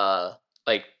up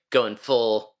like going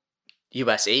full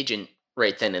U.S. agent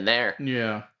right then and there.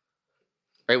 Yeah.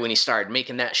 Right when he started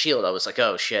making that shield, I was like,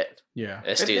 "Oh shit!" Yeah,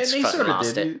 this dude's fucking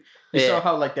lost it. You saw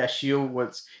how like that shield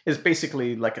is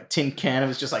basically like a tin can. It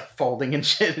was just like folding and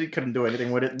shit. He couldn't do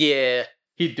anything with it. Yeah,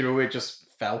 he threw it, just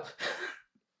fell.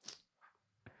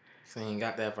 So he ain't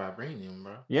got that vibranium,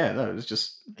 bro. Yeah, no, it was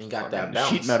just ain't got that bounce.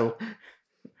 Sheet metal.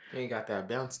 He ain't got that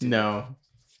bounce. No,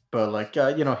 but like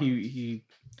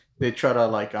they try to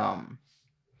like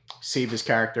save his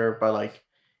character by like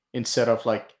instead of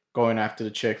like going after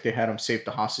the chick, they had him save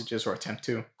the hostages or attempt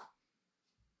to.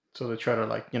 So they try to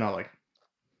like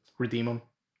redeem him.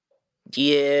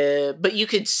 Yeah, but you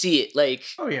could see it. Like,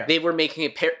 oh yeah, they were making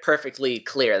it perfectly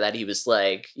clear that he was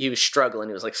struggling.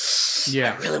 He was like,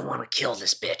 yeah, I really want to kill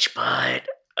this bitch, but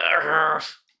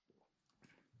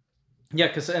yeah,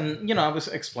 because I was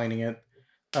explaining it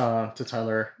to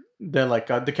Tyler that like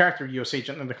the character U.S.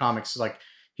 Agent in the comics is like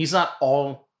he's not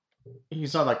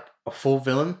like a full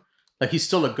villain. Like he's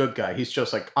still a good guy. He's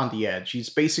just like on the edge.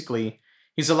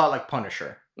 He's a lot like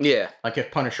Punisher. Yeah, like if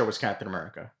Punisher was Captain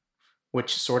America,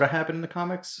 which sort of happened in the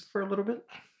comics for a little bit.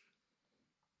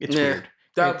 It's weird.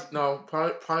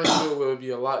 Punisher will be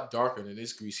a lot darker than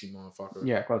this greasy motherfucker.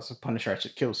 Yeah, because Punisher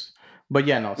actually kills. But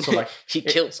yeah, no. So like he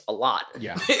kills a lot.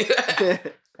 Yeah.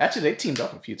 Actually, they teamed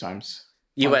up a few times.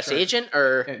 U.S. Punisher. Agent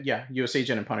or yeah, U.S.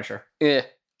 Agent and Punisher. Yeah.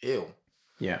 Ew.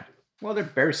 Yeah. Well, they're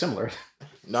very similar.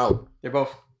 No, they're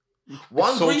both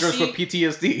one soldiers greasy, with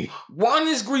PTSD. One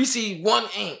is greasy, one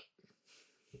ain't.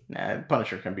 Nah,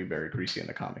 Punisher can be very greasy in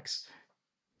the comics.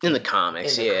 In the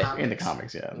comics, In the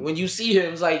comics, yeah. When you see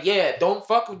him, it's like, yeah, don't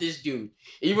fuck with this dude.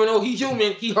 Even though he's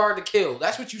human, he hard to kill.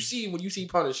 That's what you see when you see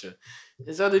Punisher.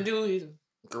 This other dude, he's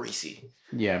greasy.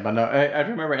 Yeah, but no, I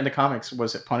remember in the comics,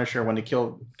 was it Punisher when they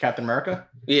killed Captain America?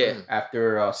 Yeah.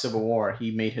 After Civil War,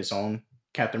 he made his own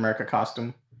Captain America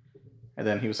costume. And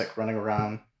then he was like running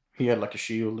around. He had like a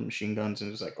shield and machine guns and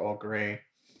it was like all gray.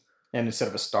 And instead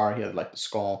of a star, he had like the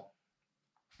skull.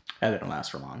 That didn't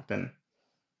last for long. Then,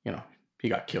 he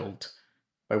got killed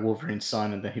by Wolverine's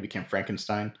son and then he became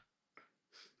Frankenstein.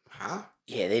 Huh?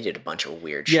 Yeah, they did a bunch of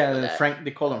weird shit. Yeah,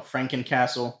 they called him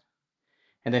Frankencastle.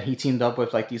 And then he teamed up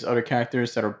with like these other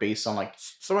characters that are based on like...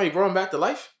 Somebody brought him back to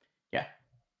life? Yeah.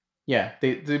 Yeah,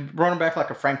 they brought him back like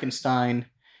a Frankenstein.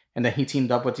 And then he teamed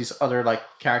up with these other like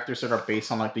characters that are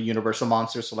based on like the universal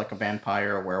monsters. So like a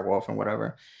vampire, a werewolf, and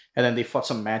whatever. And then they fought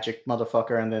some magic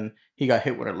motherfucker. And then he got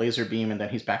hit with a laser beam. And then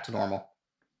he's back to normal.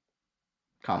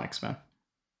 Comics, man.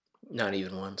 Not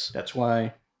even once. That's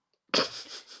why...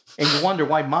 And you wonder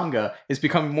why manga is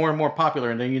becoming more and more popular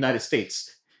in the United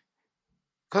States.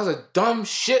 Because of dumb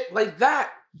shit like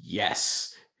that.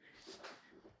 Yes.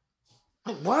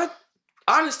 Like, what?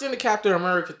 I understand the Captain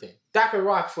America thing. That could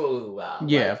rock for a little while.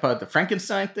 Yeah, but the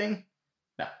Frankenstein thing?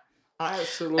 No. I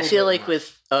feel like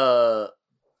with...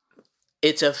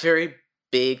 it's a very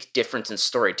big difference in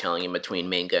storytelling in between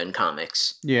manga and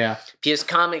comics. Yeah. Because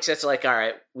comics, it's like, all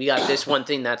right, we got this one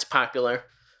thing that's popular.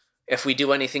 If we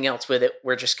do anything else with it,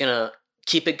 we're just going to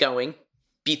keep it going,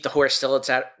 beat the horse till it's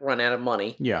run out of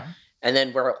money. Yeah. And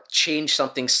then we'll change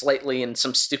something slightly in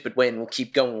some stupid way and we'll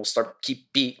keep going. We'll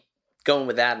keep going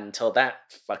with that until that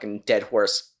fucking dead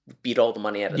horse beat all the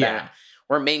money out of that.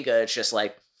 Or manga, it's just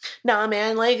like, nah,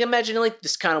 man, like imagine like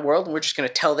this kind of world and we're just going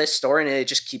to tell this story and it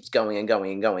just keeps going and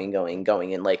going and going and going and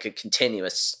going in like a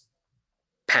continuous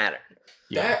pattern.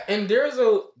 Yeah. And there's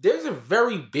a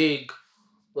very big,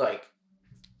 like,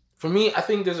 for me, I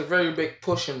think there's a very big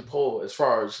push and pull as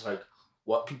far as like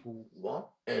what people want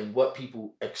and what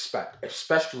people expect,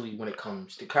 especially when it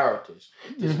comes to characters.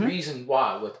 There's a reason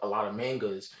why with a lot of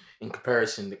mangas in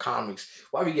comparison to comics,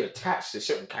 why we get attached to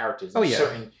certain characters and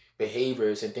certain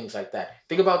behaviors and things like that.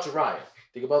 Think about Jiraiya.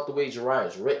 Think about the way Jiraiya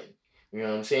is written. You know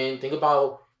what I'm saying? Think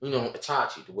about,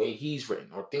 Itachi, the way he's written.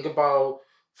 Or think about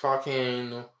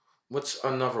fucking, what's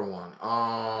another one?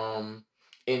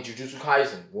 In Jujutsu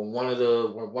Kaisen, when one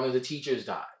of the teachers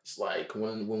dies, like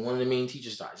when one of the main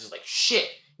teachers dies, it's like shit.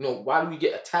 Why do we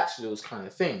get attached to those kind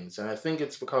of things? And I think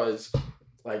it's because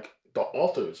like the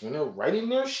authors, when they're writing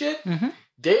their shit,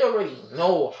 they already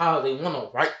know how they want to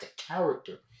write the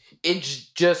character. It's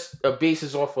just a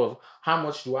basis off of how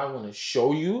much do I want to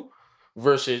show you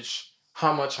versus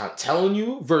how much I'm telling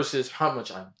you versus how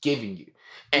much I'm giving you.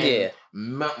 And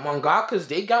mangakas,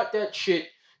 they got that shit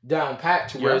down pat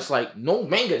to where it's like no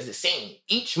manga is the same.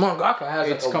 Each mangaka has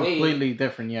it's completely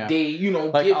different. Yeah, they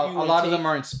like give a lot of them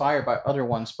are inspired by other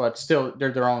ones, but still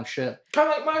they're their own shit. Kind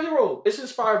of like My Hero, it's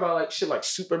inspired by like shit like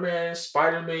Superman,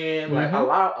 Spider-Man, like a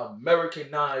lot of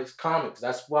Americanized comics.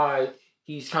 That's why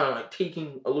he's kind of like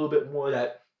taking a little bit more of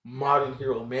that modern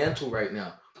hero mantle right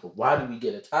now. But why do we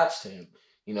get attached to him?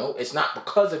 It's not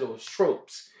because of those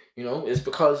tropes. It's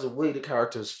because of the way the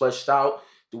character is fleshed out.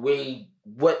 The way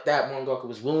what that mangaka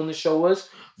was willing to show us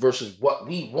versus what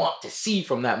we want to see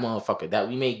from that motherfucker that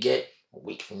we may get a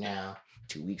week from now,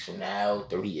 2 weeks from now,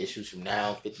 30 issues from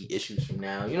now, 50 issues from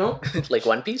now, Like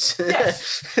One Piece?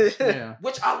 Yes. Yeah.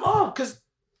 Which I love because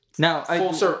now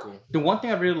full circle. The one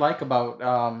thing I really like about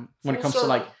when it comes to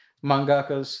like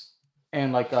mangakas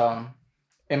and like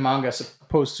in manga as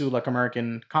opposed to like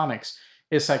American comics,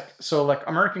 it's like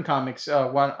American comics, a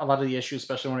lot of the issues,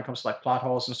 especially when it comes to like plot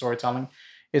holes and storytelling,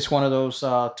 it's one of those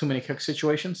too many cooks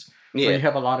situations where you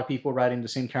have a lot of people writing the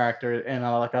same character and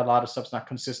like a lot of stuff's not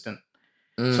consistent.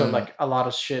 So like a lot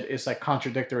of shit is like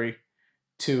contradictory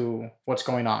to what's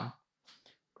going on.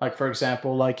 Like for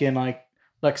example, like in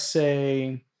like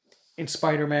say in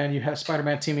Spider-Man, you have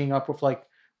Spider-Man teaming up with like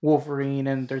Wolverine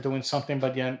and they're doing something,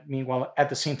 but meanwhile at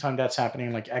the same time that's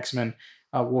happening, like X-Men,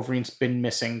 Wolverine's been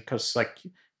missing because like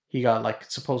he got like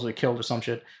supposedly killed or some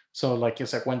shit. So like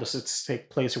it's like when does it take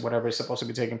place or whatever is supposed to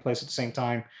be taking place at the same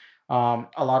time. A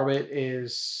lot of it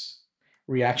is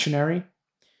reactionary.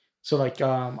 So like a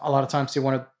lot of times they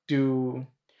want to do,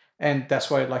 and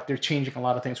that's why like they're changing a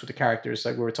lot of things with the characters,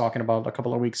 like we were talking about a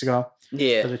couple of weeks ago.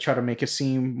 Yeah, so they try to make it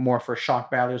seem more for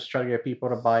shock value, to try to get people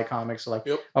to buy comics. Like,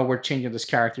 oh, we're changing this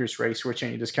character's race, we're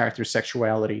changing this character's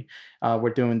sexuality,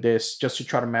 we're doing this just to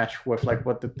try to match with like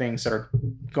what the things that are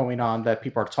going on that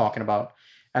people are talking about.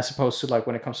 As opposed to like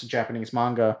when it comes to Japanese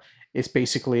manga, it's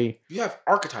basically you have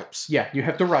archetypes. Yeah, you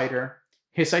have the writer,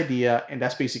 his idea, and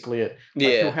that's basically it. Like,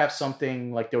 he'll have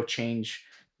something like they'll change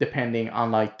depending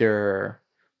on like their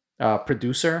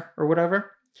producer or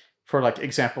whatever. For like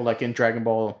example, like in Dragon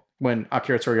Ball, when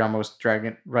Akira Toriyama was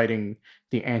writing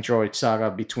the Android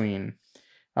saga between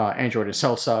Android and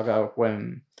Cell saga,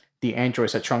 when the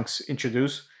androids that Trunks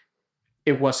introduced,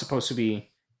 it was supposed to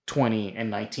be 20 and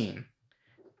 19,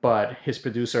 but his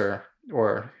producer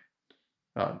or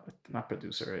not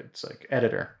producer, it's like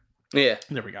editor. Yeah,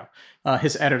 there we go.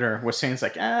 His editor was saying, it's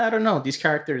like, I don't know, these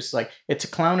characters, like, it's a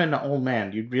clown and an old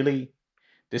man.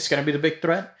 This is gonna be the big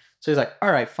threat? So he's like,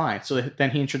 all right, fine. So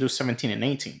then he introduced 17 and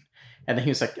 18. And then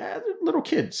he was like, they're little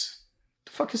kids.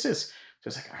 The fuck is this? So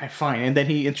he's like, all right, fine. And then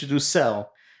he introduced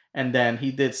Cell. And then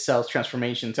he did Cell's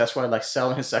transformations. That's why, like,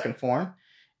 Cell in his second form,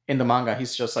 in the manga,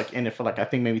 he's just, like, in it for, like, I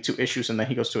think maybe 2 issues. And then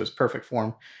he goes to his perfect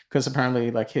form. Because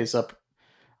apparently, like, his the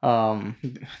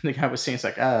guy was saying, it's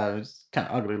like, it's kind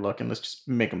of ugly looking. Let's just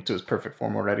make him to his perfect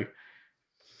form already.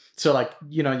 So, like,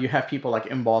 you know, you have people, like,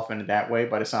 involved in it that way.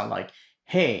 But it's not like,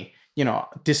 hey, you know,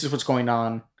 this is what's going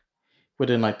on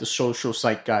within like the social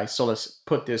site guys. So let's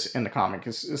put this in the comic.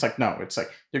 It's like, no, it's like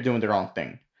they're doing their own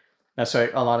thing. That's why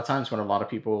a lot of times when a lot of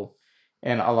people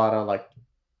and a lot of like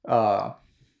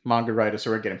manga writers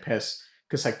were getting pissed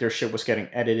because like their shit was getting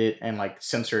edited and like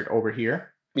censored over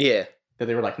here. Yeah. That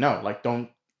they were like, no, like don't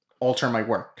alter my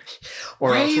work.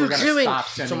 Or else we're gonna stop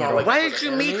sending it over. Why did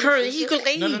you make her legal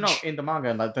age? No. In the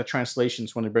manga, like the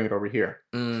translations when they bring it over here.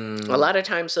 A lot of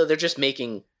times, though, they're just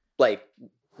making like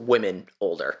women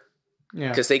older. Yeah,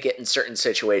 because they get in certain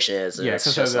situations. And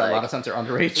because like, a lot of times they're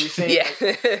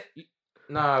underage.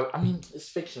 Nah, I mean it's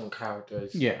fictional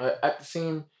characters. Yeah. At the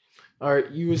same,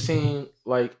 you were saying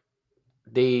like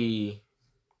they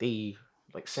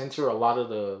like censor a lot of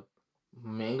the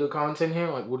manga content here.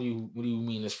 Like, what do you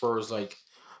mean as far as like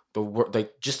the word,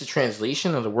 like just the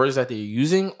translation of the words that they're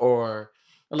using, or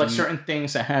like certain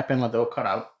things that happen, like they'll cut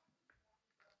out.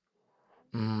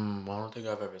 I don't think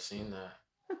I've ever seen that.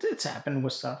 It's happened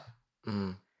with stuff.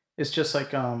 It's just like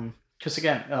because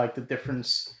again, like the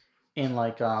difference in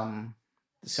like the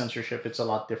censorship, it's a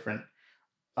lot different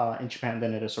in Japan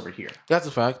than it is over here. That's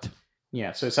a fact.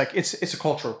 Yeah, so it's like it's a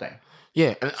cultural thing.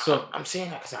 Yeah, and so I'm saying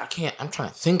that because I'm trying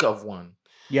to think of one.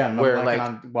 Yeah, where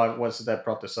like what was it that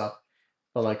brought this up?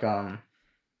 But like but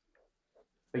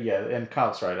yeah, and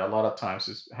Kyle's right. A lot of times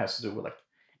it has to do with like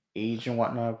age and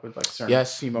whatnot with like certain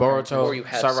Boruto,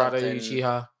 Sarada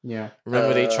Uchiha. Yeah.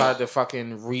 Remember they tried to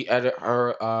fucking re-edit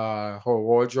her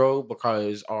wardrobe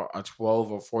because a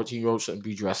 12 or 14-year-old shouldn't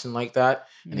be dressing like that,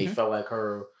 and they felt like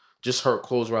her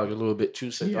clothes were like a little bit too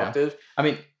seductive. Yeah. I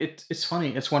mean, it's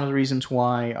funny. It's one of the reasons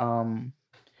why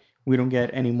we don't get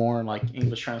any more like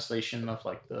English translation of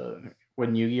like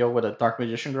when Yu-Gi-Oh with a Dark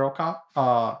Magician Girl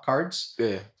cards.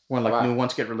 Yeah. When like new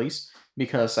ones get released,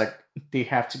 because like they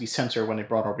have to be censored when they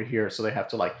brought over here, so they have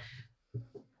to like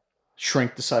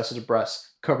shrink the size of the breast,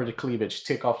 cover the cleavage,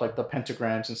 take off like the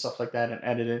pentagrams and stuff like that, and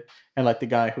edit it. And like the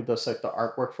guy who does like the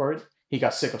artwork for it, he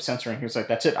got sick of censoring. He was like,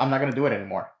 "That's it. I'm not gonna do it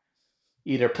anymore.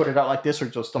 Either put it out like this, or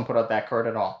just don't put out that card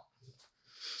at all."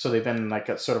 So they've been like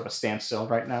a sort of a standstill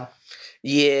right now.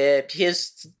 Yeah,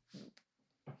 his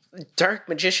Dark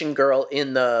Magician Girl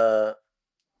in the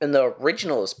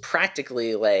original is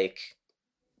practically like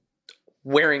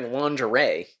wearing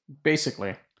lingerie,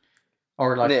 basically,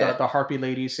 or like the Harpy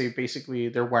ladies.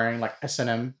 They're wearing like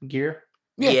S&M gear.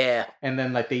 Yeah, and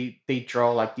then like they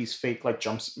draw like these fake like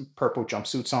purple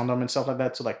jumpsuits on them and stuff like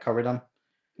that to like cover them.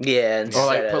 Yeah, or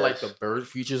like put like the bird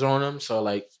features on them, so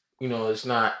like it's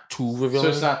not too revealing. So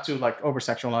it's not too like over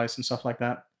sexualized and stuff like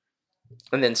that.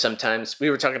 And then sometimes we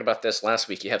were talking about this last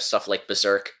week. You have stuff like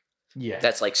Berserk. Yeah,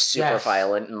 that's like super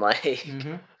violent and like,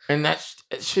 and it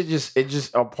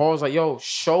just appalls. Like, yo,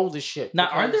 show the shit. Now,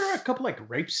 aren't there a couple like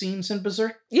rape scenes in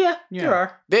Berserk? Yeah. There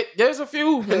are. There's a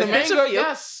few in the manga.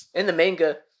 Yes, in the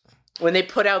manga, when they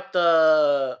put out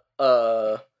the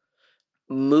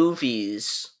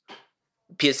movies,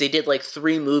 because they did like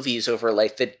 3 movies over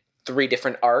like the 3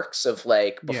 different arcs of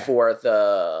like before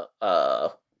the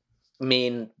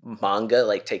main manga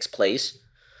like takes place,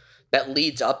 that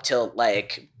leads up to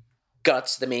like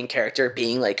Guts, the main character,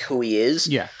 being like who he is.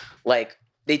 Yeah. Like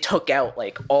they took out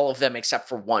like all of them except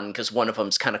for one, because one of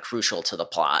them's kind of crucial to the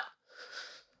plot.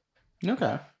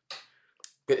 Okay.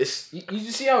 But you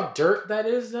see how dirt that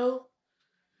is though?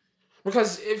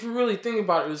 Because if you really think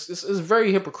about it, it's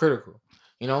very hypocritical.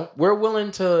 We're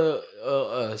willing to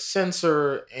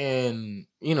censor and,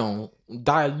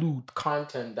 dilute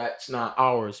content that's not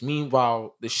ours.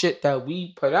 Meanwhile, the shit that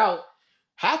we put out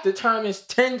half the time is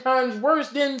 10 times worse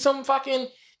than some fucking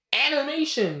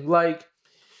animation. Like,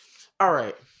 all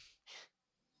right.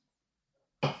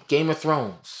 Game of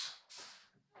Thrones.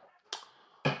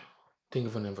 Think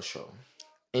of another show.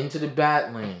 Into the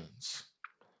Badlands.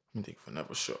 Let me think of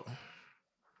another show.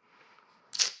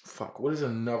 Fuck, what is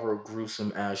another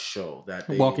gruesome ass show that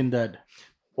they... Walking Dead.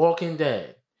 Walking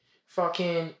Dead.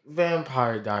 Fucking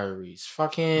Vampire Diaries.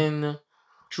 Fucking...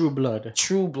 True Blood.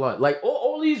 Like,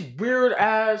 all these weird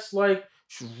ass, like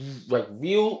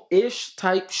real-ish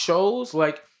type shows,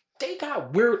 like, they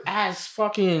got weird ass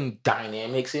fucking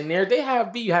dynamics in there. They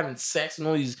have you having sex and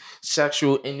all these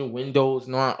sexual innuendos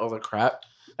and all that other crap.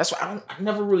 That's why I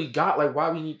never really got, like,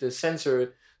 why we need to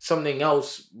censor something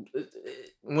else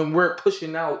when we're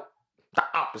pushing out the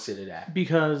opposite of that.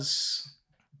 Because,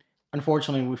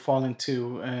 unfortunately, we fall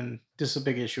into, and this is a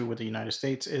big issue with the United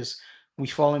States, is we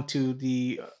fall into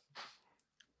the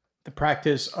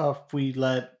practice of we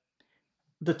let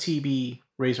the TV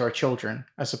raise our children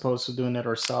as opposed to doing it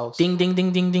ourselves. Ding, ding,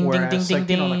 ding, ding, ding, Whereas, ding, ding, like,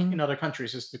 ding, you know, ding. like in other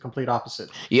countries, it's the complete opposite.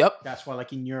 Yep. That's why,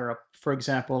 like in Europe, for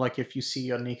example, like if you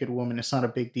see a naked woman, it's not a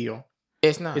big deal.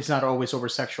 It's not. It's not always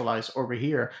over-sexualized. Over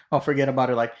here, oh, forget about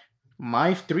it. Like,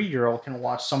 my 3-year-old can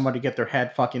watch somebody get their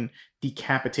head fucking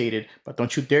decapitated, but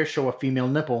don't you dare show a female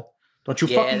nipple. Don't you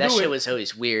fucking do it. Yeah, that shit was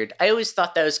always weird. I always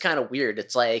thought that was kind of weird.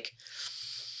 It's like,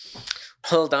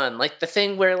 hold on. Like, the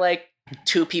thing where, like,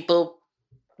 two people,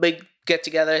 like, get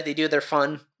together, they do their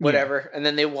fun, whatever, and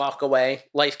then they walk away.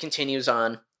 Life continues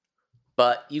on.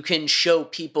 But you can show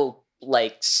people,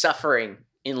 like, suffering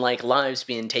in, like, lives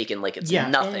being taken like it's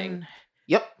nothing.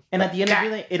 And at the end of the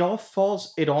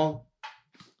day,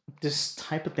 this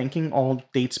type of thinking all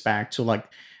dates back to, like,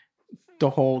 the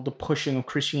pushing of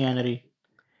Christianity.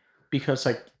 Because,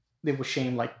 like, they would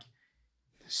shame, like,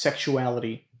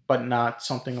 sexuality, but not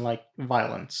something like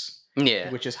violence. Yeah.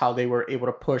 Which is how they were able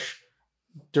to push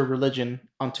their religion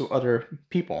onto other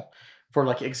people. For,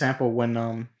 like, example,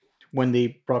 when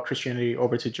they brought Christianity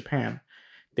over to Japan,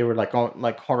 they were, like, all,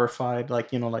 like, horrified,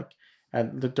 like, you know, like,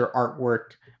 at their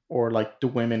artwork, or, like, the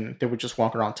women, they would just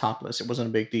walk around topless. It wasn't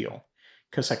a big deal.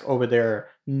 Because, like, over there,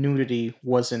 nudity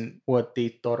wasn't what they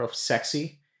thought of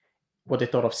sexy. What they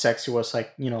thought of sexy was,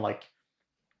 like, you know, like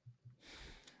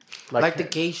the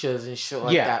geishas and shit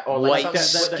like that. Or white like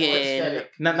skin,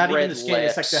 not even the skin.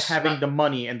 lips. It's like the having the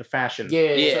money and the fashion.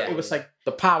 Yeah. So it was like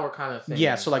the power kind of thing.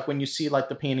 Yeah. So like when you see like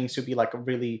the paintings, would be like a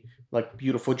really like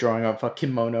beautiful drawing of a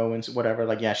kimono and whatever.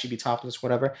 Like she'd be topless,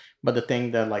 whatever. But the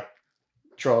thing that like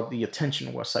draw the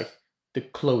attention was like the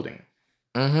clothing.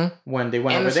 Mm-hmm. When they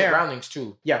went and over the there, surroundings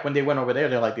too. Yeah, when they went over there,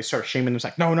 they started shaming them. It's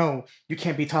like, no, you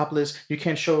can't be topless. You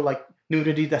can't show like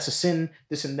nudity. That's a sin.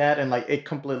 This and that, and like it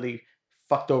completely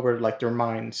fucked over like their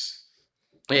minds.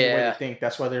 The way they think.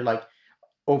 That's why they're like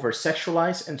over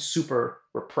sexualized and super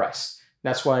repressed.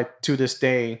 That's why to this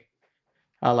day,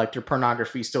 like their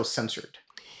pornography is still censored.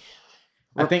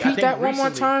 I think that one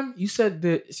more time. You said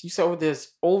over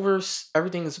this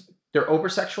everything is they're over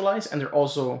sexualized and they're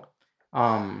also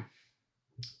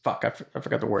fuck, I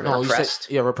forgot the word. No, repressed.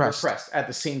 Repressed. Repressed at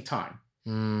the same time.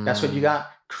 That's what you got.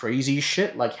 Crazy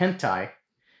shit like hentai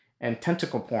and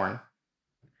tentacle porn.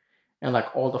 And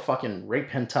like all the fucking rape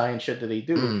hentai and shit that they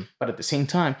do. But at the same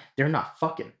time, they're not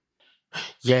fucking.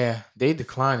 Yeah, they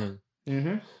declining.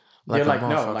 Mm-hmm. They're like,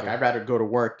 no, like I'd rather go to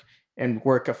work and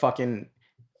work a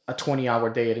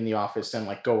 20-hour day in the office than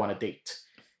like go on a date.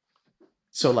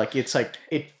 So like it's like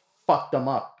it fucked them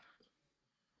up.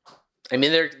 I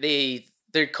mean,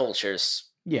 their culture's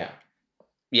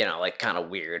like kind of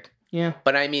weird. Yeah.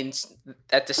 But I memean,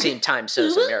 at the same time, so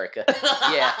is America.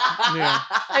 Yeah.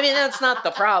 I mean, that's not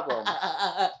the problem.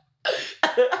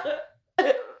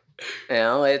 You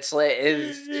know, it's like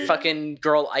it's fucking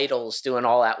girl idols doing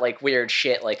all that like weird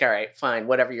shit. Like, all right, fine,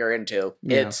 whatever you're into.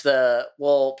 Yeah. It's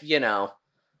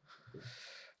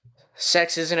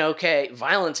sex isn't okay.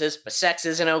 Violence is, but sex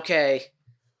isn't okay.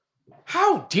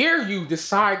 How dare you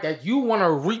decide that you want to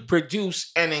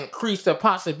reproduce and increase the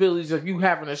possibilities of you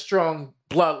having a strong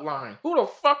bloodline? Who the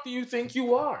fuck do you think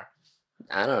you are?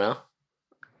 I don't know.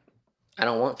 I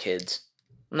don't want kids.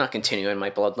 I'm not continuing my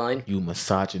bloodline. You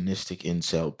misogynistic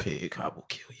incel pig. I will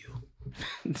kill you.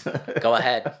 Go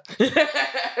ahead.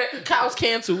 Kyle's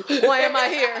canceled. Why am I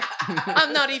here?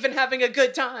 I'm not even having a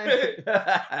good time.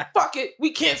 Fuck it.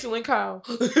 We canceling Kyle.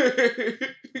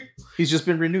 He's just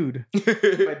been renewed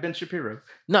by Ben Shapiro.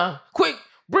 Nah. Quick.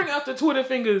 Bring out the Twitter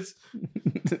fingers.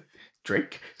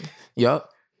 Drake. Yup.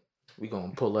 We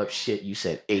gonna pull up shit you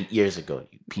said 8 years ago,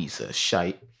 you piece of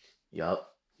shite. Yup.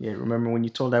 Yeah, remember when you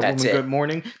told that woman good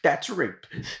morning? That's rape.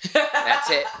 That's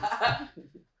it.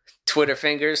 Twitter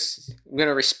fingers. I'm going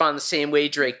to respond the same way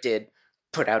Drake did.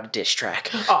 Put out a diss track.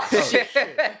 Oh, shit.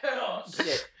 Oh,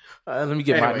 shit. Let me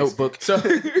get my notebook. So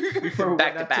before we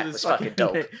back to back was fucking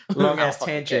dope. Long ass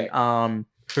tangent. No,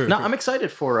 I'm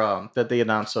excited for that they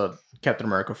announced Captain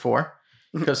America 4.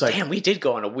 Because damn, we did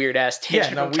go on a weird ass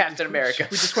tangent from Captain America.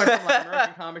 We just went from like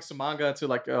American comics to manga to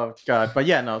like, oh god. But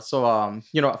yeah, no. So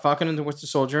Falcon and the Winter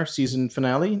Soldier season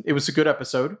finale. It was a good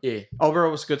episode. Yeah. Overall,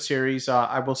 it was a good series.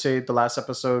 I will say the last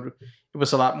episode, it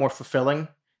was a lot more fulfilling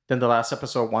than the last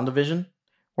episode of WandaVision,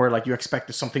 where like you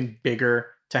expected something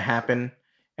bigger to happen,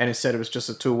 and instead it was just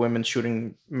the two women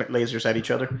shooting lasers at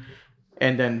each other,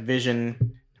 and then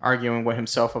Vision arguing with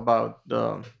himself about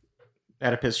the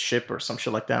Oedipus ship or some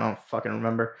shit like that. I don't fucking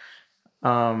remember.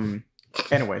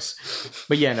 Anyways,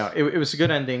 but yeah, no, it was a good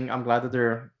ending. I'm glad that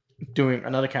they're doing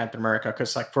another Captain America,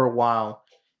 because like for a while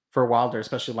there,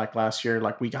 especially like last year,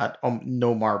 like we got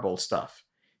no Marvel stuff.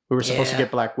 We were supposed to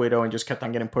get Black Widow and just kept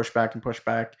on getting pushed back.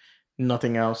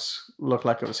 Nothing else looked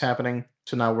like it was happening.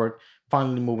 So now we're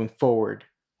finally moving forward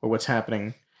with what's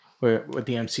happening with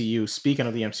the MCU. Speaking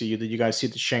of the MCU, did you guys see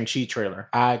the Shang-Chi trailer?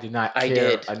 I did not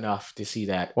care enough to see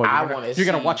that. Well, you're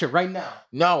gonna watch it right now.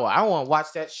 No, I want to watch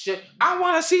that shit. I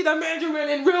want to see the Mandarin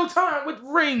in real time with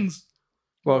rings.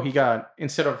 Well, he got,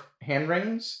 instead of hand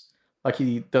rings like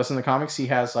he does in the comics, he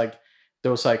has like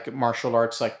those like martial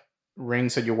arts like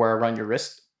rings that you wear around your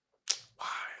wrist. Why?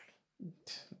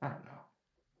 I don't know.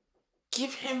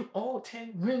 Give him all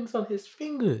 10 rings on his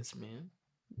fingers, man.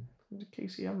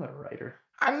 Casey, I'm not a writer.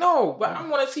 I know, but I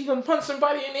want to see him punch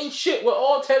somebody and ain't shit with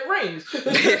all 10 rings.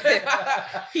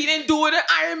 He didn't do it in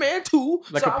Iron Man 2,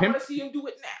 like so I want to see him do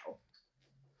it now.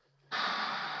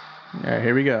 All right,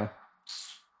 here we go.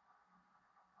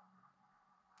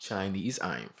 Chinese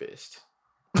Iron Fist.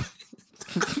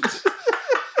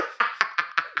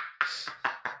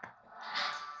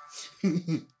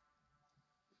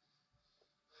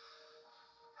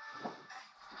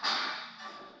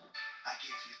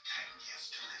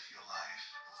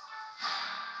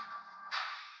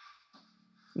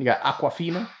 You got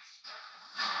Aquafina. And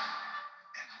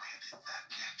where did that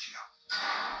get you?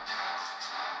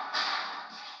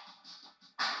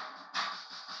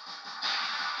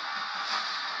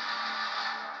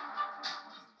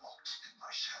 You walked in my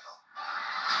shadow.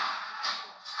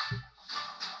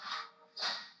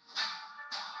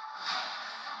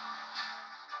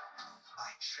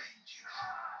 I trained you.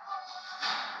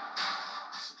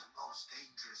 So the most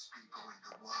dangerous people in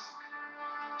the world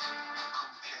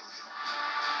come kill you.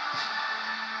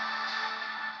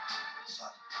 Son,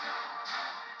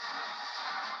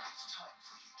 it's time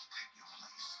for you to take your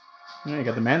place. Yeah, you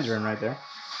got the Mandarin right there.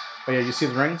 Oh yeah, you see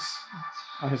the rings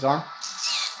on his arm?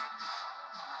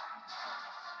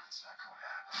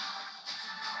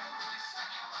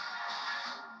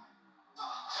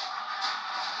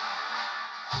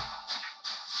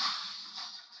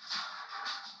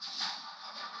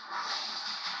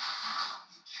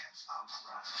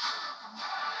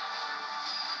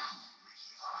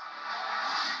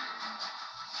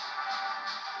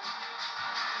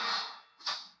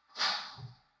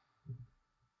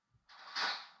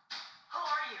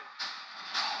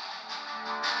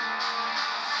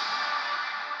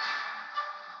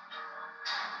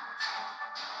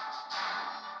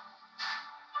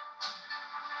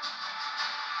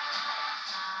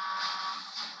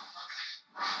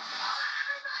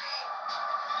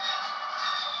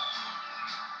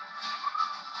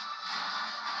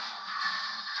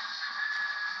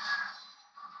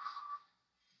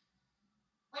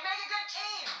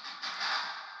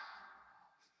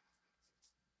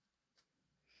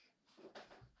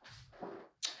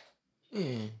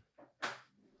 Yeah.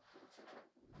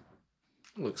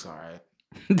 Looks alright.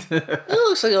 It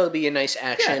looks like it'll be a nice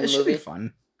action it should movie. Be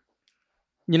fun.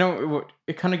 You know,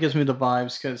 it kind of gives me the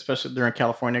vibes, because especially during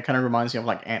California, it kind of reminds me of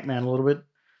like Ant-Man a little bit.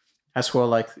 As well,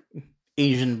 like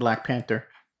Asian Black Panther.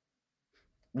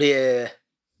 Yeah.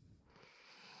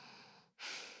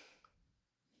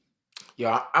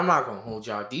 Yo, I'm not gonna hold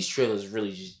y'all. These trailers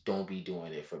really just don't be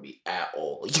doing it for me at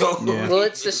all. Yo, yeah. Well,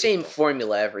 it's the same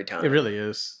formula every time. It really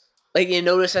is. Like, you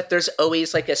notice that there's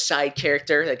always like a side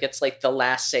character that gets like the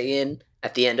last say in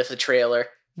at the end of the trailer,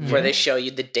 where they show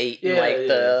you the date and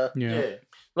yeah.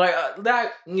 Like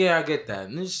that. Yeah, I get that.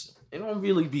 And it don't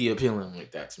really be appealing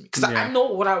like that to me, because I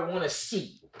know what I want to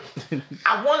see.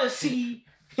 I want to see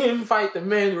him fight the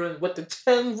Mandarin with the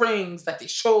 10 rings that they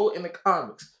show in the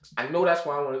comics. I know that's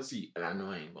what I want to see, and I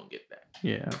know I ain't gonna get that.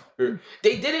 Yeah.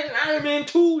 They did it in Iron Man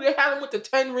 2. They had him with the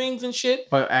 10 rings and shit.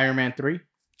 But Iron Man 3?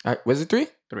 Was it 3?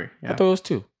 3, yeah. I thought it was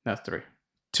 2. That's 3.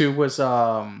 2 was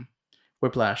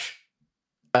Whiplash.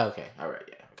 Okay, all right,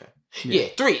 yeah, okay. Yeah,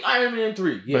 3. Iron Man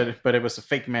 3. Yeah. But it was a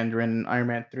fake Mandarin. Iron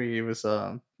Man 3, it was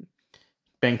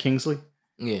Ben Kingsley.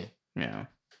 Yeah. Yeah.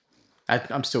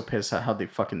 I'm still pissed at how they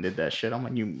fucking did that shit. I'm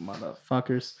like, you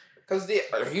motherfuckers. Because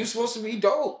he was supposed to be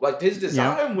dope. Like, his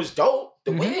design was dope.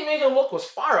 The way they made him look was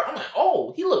fire. I'm like,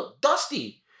 oh, he looked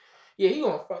dusty. Yeah, he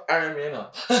gonna fuck Iron Man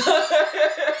up.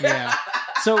 Yeah.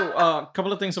 So, a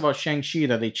couple of things about Shang-Chi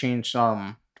that they changed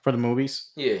for the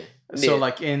movies. Yeah. So,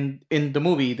 like, in the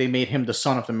movie, they made him the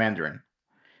son of the Mandarin.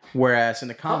 Whereas in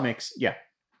the comics,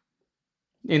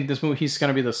 in this movie, he's going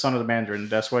to be the son of the Mandarin.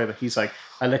 That's why he's like,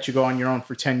 I let you go on your own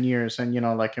for 10 years. And,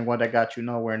 like, and what I got you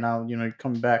nowhere. Now, you're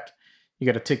coming back. You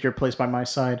got to take your place by my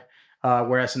side.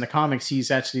 Whereas in the comics,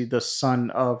 he's actually the son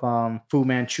of Fu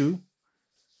Manchu.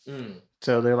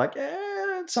 So they're like,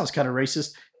 it sounds kind of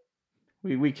racist.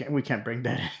 We can't bring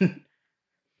that in.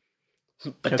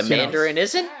 But the Mandarin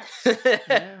isn't?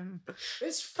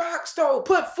 It's facts though.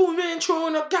 Put Fu Manchu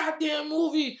in a goddamn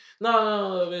movie.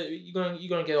 No, you're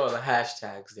gonna get all the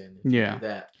hashtags then. If you do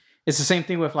that. It's the same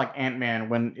thing with like Ant-Man.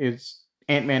 When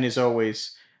Ant-Man is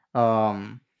always what's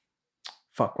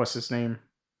his name?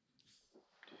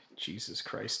 Jesus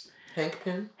Christ.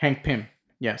 Hank Pym?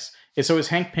 Yes. It's always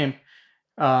Hank Pym.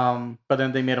 But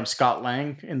then they made him Scott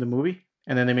Lang in the movie.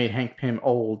 And then they made Hank Pym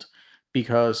old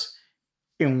because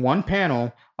in one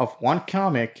panel of one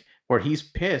comic where he's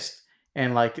pissed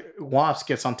and like Wasp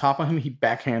gets on top of him, he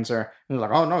backhands her. And they're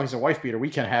like, oh no, he's a wife beater.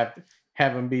 We can't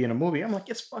have him be in a movie. I'm like,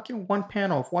 it's fucking one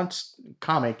panel of one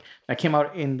comic that came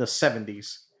out in the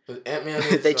 70s. Ant-Man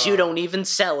is, that you don't even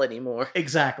sell anymore.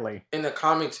 Exactly. In the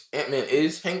comics, Ant-Man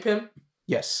is Hank Pym?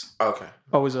 Yes. Okay.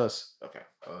 Always us. Okay.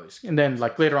 And then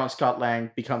like later on, Scott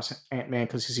Lang becomes Ant-Man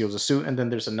because he steals a suit. And then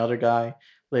there's another guy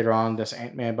later on that's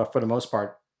Ant-Man. But for the most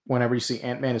part, whenever you see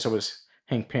Ant-Man, it's always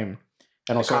Hank Pym.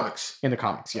 And also comics. In the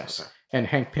comics, yes. Okay. And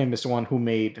Hank Pym is the one who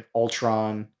made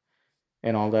Ultron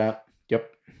and all that.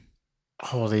 Yep.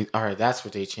 Oh, all right. That's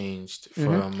what they changed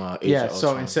from Age of so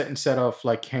Ultron. instead of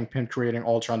like Hank Pym creating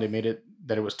Ultron, they made it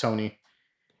that it was Tony.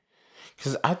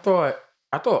 Because I thought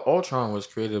Ultron was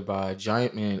created by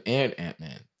Giant Man and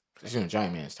Ant-Man. It's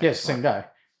Giant Man's type. Yeah, it's the same guy.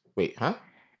 Wait, huh?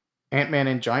 Ant-Man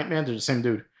and Giant Man, they're the same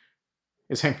dude.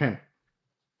 It's Hank Pym.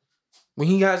 When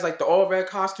he has like the all red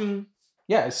costume.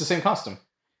 Yeah, it's the same costume.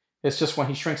 It's just when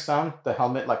he shrinks down, the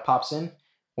helmet like pops in.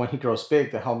 When he grows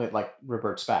big, the helmet like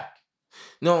reverts back.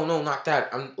 No, not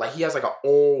that. I'm like he has like an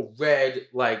all red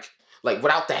like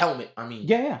without the helmet. I mean,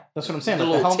 yeah, that's what I'm saying. The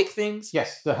like little tick things.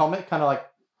 Yes, the helmet kind of like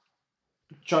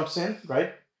jumps in,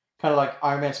 right? Kind of like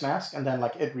Iron Man's mask, and then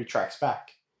like it retracts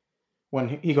back. When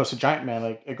he goes to Giant Man,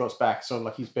 like it goes back. So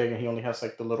like he's big, and he only has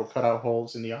like the little cutout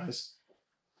holes in the eyes.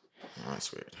 Oh,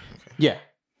 that's weird. Okay. Yeah.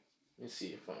 Let me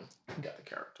see if I got the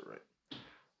character right.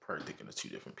 Probably thinking of two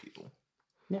different people.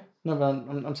 Yeah, no, but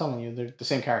I'm telling you, they're the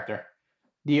same character.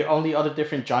 The only other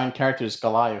different giant character is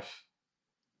Goliath,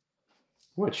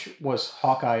 which was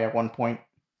Hawkeye at one point.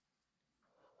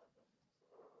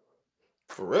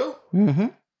 For real? Mm-hmm.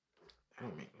 That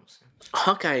don't make no sense.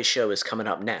 Hawkeye show is coming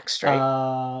up next,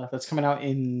 right? That's coming out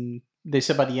they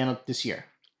said by the end of this year.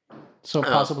 So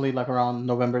possibly like around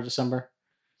November, December.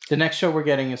 The next show we're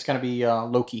getting is going to be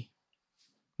Loki.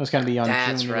 It's going to be on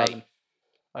June 11th,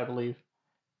 I believe.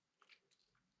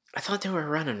 I thought they were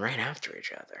running right after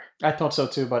each other. I thought so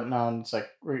too, but now it's like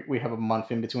we have a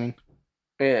month in between.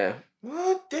 Yeah.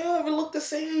 What? They don't even look the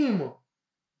same.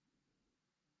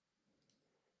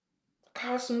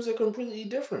 Costumes are completely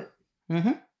different.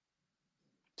 Mm-hmm.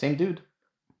 Same dude.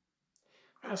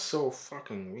 That's so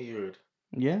fucking weird.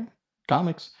 Yeah.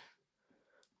 Comics.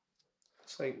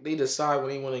 It's like they decide when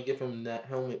they want to give him that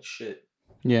helmet shit.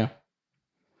 Yeah.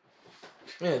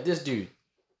 Yeah, this dude.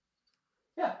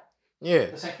 Yeah. Yeah.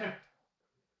 The same thing.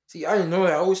 See, I didn't know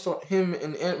that. I always thought him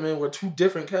and Ant-Man were two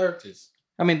different characters.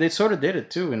 I mean, they sort of did it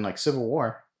too in like Civil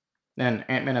War and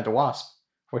Ant-Man and the Wasp,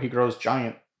 where he grows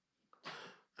giant.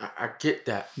 I get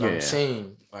that. But I'm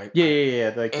saying, like,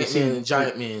 yeah. Like Ant-Man and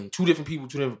Giant Man, two different people,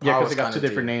 two different powers. Yeah, because they got two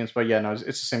different names, but yeah, no, it's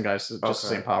the same guys, it's just the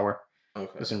same power.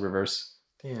 Okay. It's in reverse.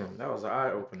 Damn, that was an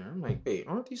eye opener. I'm like, wait,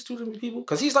 aren't these two different people?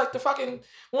 Because he's like the fucking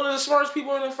one of the smartest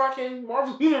people in the fucking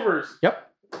Marvel universe. Yep.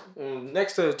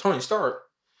 Next to Tony Stark,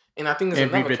 and I think there's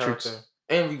another Reed character. Richards.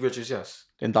 And Reed Richards, yes.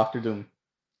 And Doctor Doom.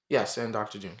 Yes, and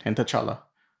Dr. Doom. And T'Challa.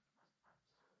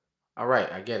 All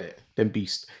right, I get it. Then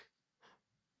Beast.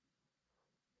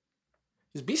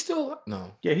 Is Beast still alive?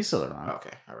 No. Yeah, he's still around.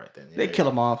 Okay, all right then. They kill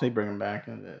him off. They bring him back.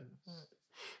 And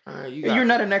all right, you're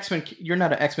not an X-Men. You're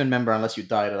not an X-Men member unless you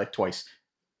died like twice.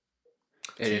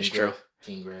 It is true.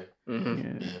 Jean Grey.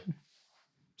 Mm-hmm. Yeah.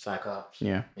 Cyclops.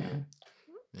 Yeah.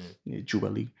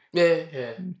 Jubilee.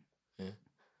 Yeah.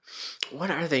 What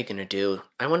are they gonna do?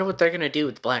 I wonder what they're gonna do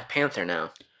with Black Panther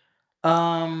now.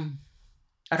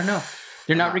 I don't know.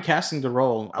 They're not recasting the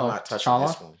role of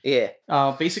T'Challa.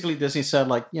 Yeah. Basically, Disney said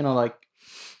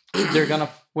they're gonna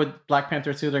with Black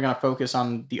Panther 2, they're gonna focus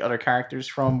on the other characters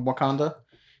from Wakanda.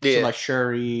 Yeah. So like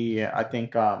Shuri, I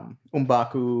think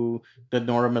M'Baku, the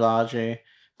Dora Milaje,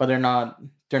 but they're not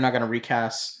gonna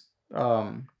recast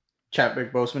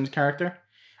Chadwick Boseman's character.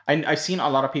 I've seen a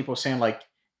lot of people saying like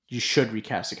you should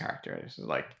recast the character.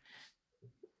 Like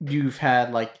you've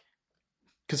had like,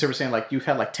 because they were saying like you've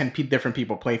had like 10 different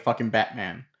people play fucking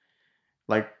Batman.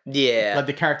 Like like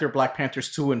the character of Black Panther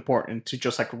is too important to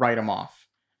just like write him off.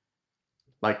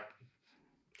 Like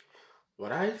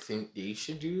what I think they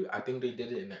should do, I think they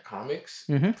did it in the comics.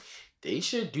 Mm-hmm. They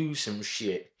should do some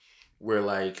shit where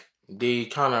like they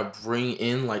kind of bring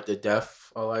in like the death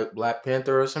of like Black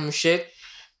Panther or some shit.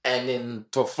 And then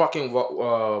the fucking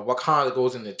Wakanda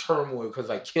goes into turmoil because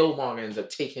like Killmonger ends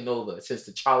up taking over since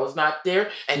T'Challa's not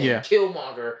there, and then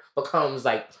Killmonger becomes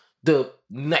like the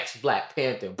next Black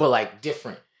Panther, but like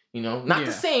different, not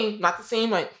the same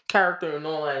like character and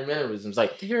all that mannerisms.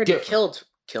 Like they already killed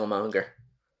Killmonger.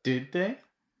 Did they?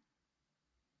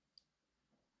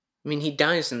 I mean, he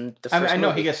dies in the first. I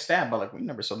know he gets stabbed, but like we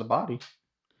never saw the body.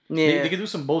 Yeah, they could do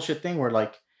some bullshit thing where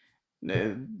like.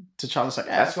 T'Challa's like,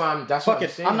 that's why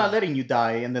I'm not letting you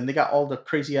die. And then they got all the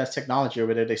crazy ass technology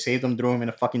over there. They saved him, threw him in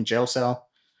a fucking jail cell.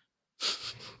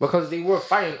 Because they were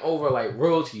fighting over like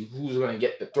royalty, who's gonna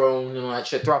get the throne and all that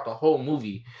shit throughout the whole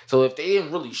movie. So if they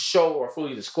didn't really show or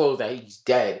fully disclose that he's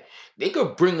dead, they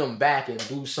could bring him back and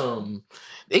do some.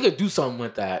 They could do something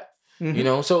with that,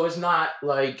 So it's not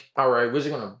like, all right, we're just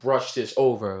gonna brush this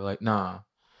over. Like, nah,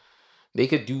 they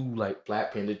could do like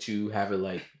Black Panther 2, have it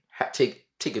like take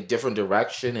a different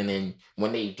direction, and then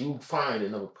when they do find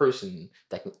another person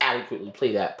that can adequately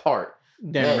play that part,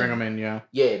 then bring them in,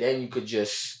 then you could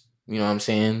just, you know what I'm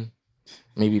saying,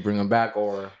 maybe bring them back,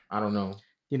 or I don't know.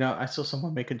 I saw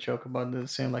someone make a joke about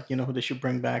this, saying like, who they should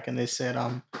bring back, and they said,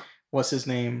 what's his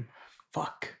name?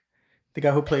 Fuck, the guy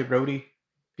who played Rhodey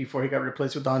before he got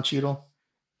replaced with Don Cheadle.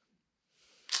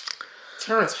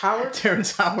 Terrence Howard.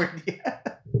 Yeah.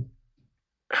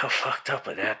 How fucked up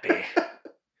would that be?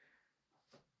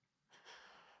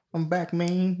 I'm back,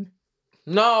 man.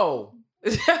 No.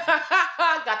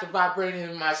 Got the vibrating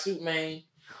in my suit, man.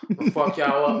 I'll fuck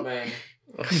y'all up, man.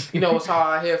 It's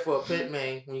hard here for a pimp,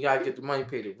 man. When you gotta get the money,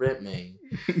 pay the rent, man.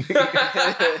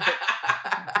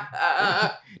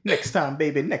 Next time,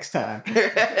 baby. Next time.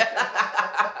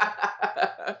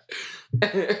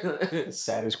 The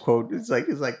saddest quote. It's like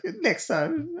next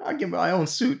time I'll get my own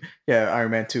suit. Yeah,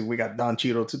 Iron Man 2. We got Don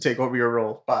Cheadle to take over your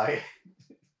role. Bye.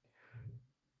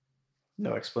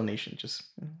 No explanation, just...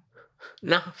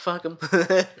 No, fuck him.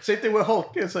 Same thing with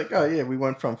Hulk. It's like, oh yeah, we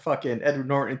went from fucking Edward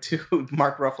Norton to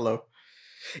Mark Ruffalo.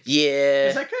 Yeah.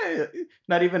 It's like, hey,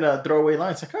 not even a throwaway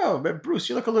line. It's like, oh, Bruce,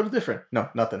 you look a little different. No,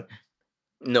 nothing.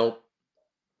 Nope.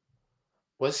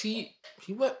 Was he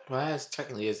what? Well, as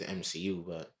technically is the MCU,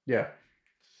 but... Yeah.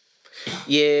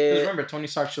 Yeah. Because remember, Tony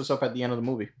Stark shows up at the end of the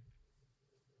movie.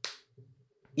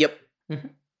 Yep. Mm-hmm.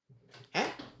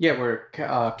 Yeah, where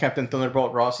Captain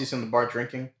Thunderbolt Ross, he's in the bar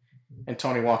drinking, and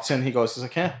Tony walks in. He goes, he's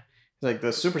like, he's like,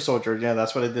 the super soldier,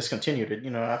 that's why they discontinued it.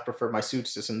 I prefer my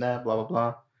suits, this and that, blah, blah,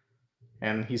 blah.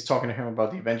 And he's talking to him about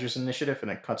the Avengers Initiative,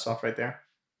 and it cuts off right there.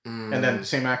 Mm. And then the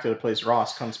same actor that plays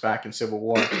Ross comes back in Civil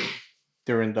War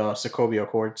during the Sokovia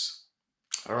Accords.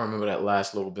 I don't remember that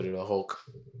last little bit of the Hulk.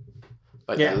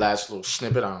 That last little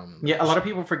snippet on... Yeah, a lot of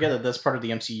people forget that that's part of the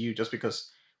MCU just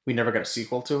because we never got a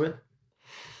sequel to it.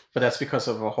 But that's because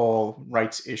of a whole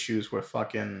rights issues with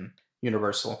fucking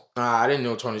Universal. I didn't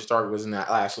know Tony Stark was in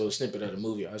that last little snippet of the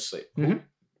movie. I was like,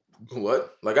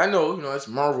 what? Like, I know, it's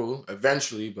Marvel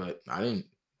eventually, but I didn't.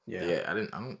 Yeah, I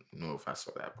don't know if I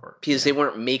saw that part. Because they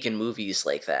weren't making movies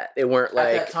like that. They weren't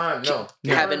like at that time, no.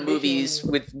 Having movies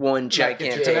with one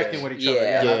gigantic connecting with each other.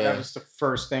 Yeah. That was the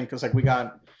first thing because like we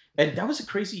got, and that was a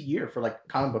crazy year for like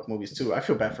comic book movies too. I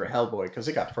feel bad for Hellboy because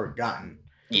it got forgotten.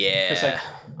 Yeah. Because like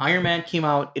Iron Man came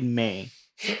out in May,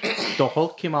 the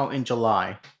Hulk came out in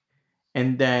July,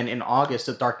 and then in August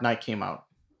the Dark Knight came out,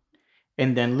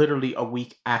 and then literally a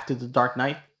week after the Dark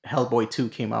Knight, Hellboy 2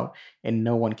 came out, and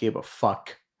no one gave a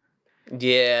fuck.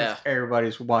 Yeah.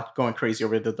 Everybody's going crazy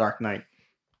over the Dark Knight.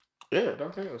 Yeah,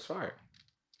 Dark Knight was fire.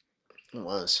 It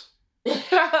was.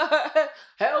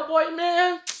 Hellboy,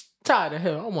 man. Tired of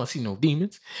hell. I don't want to see no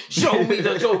demons. Show me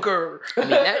the Joker. I mean,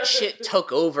 that shit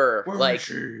took over.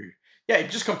 Yeah, it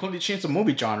just completely changed the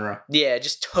movie genre. Yeah, it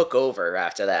just took over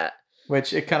after that.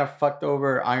 Which it kind of fucked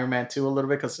over Iron Man 2 a little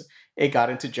bit because it got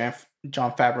into Jon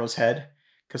Favreau's head.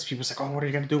 because people's like, oh, what are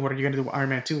you gonna do? What are you gonna do with Iron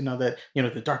Man 2 now that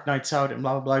the Dark Knight's out and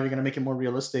blah blah blah? You're gonna make it more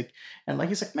realistic. And like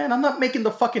he's like, man, I'm not making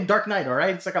the fucking Dark Knight, all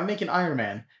right? It's like I'm making Iron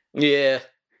Man. Yeah.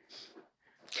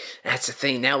 That's the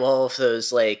thing. Now all of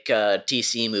those like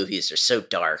DC movies are so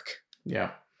dark.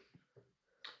 Yeah.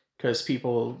 Because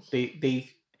people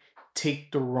they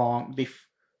take the wrong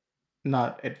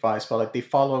not advice, but like they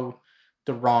follow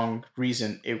the wrong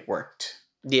reason it worked.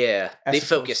 Yeah, they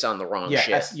focus on the wrong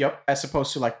shit. As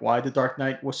opposed to like why The Dark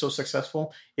Knight was so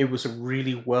successful. It was a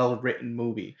really well written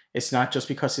movie. It's not just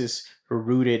because it's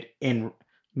rooted in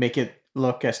make it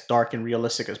look as dark and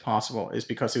realistic as possible. It's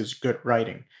because it was good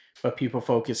writing. But people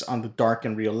focus on the dark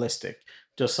and realistic.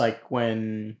 Just like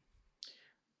when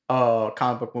a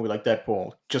comic book movie like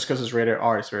Deadpool, just because it's rated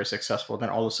R, is very successful. Then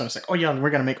all of a sudden it's like, oh yeah,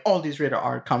 we're gonna make all these rated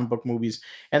R comic book movies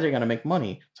and they're gonna make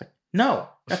money. It's like, no,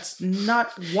 that's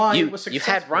not why it was successful. You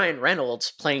had Ryan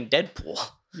Reynolds playing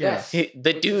Deadpool. Yes.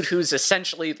 The dude who's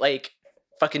essentially like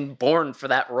fucking born for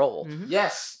that role. Mm-hmm.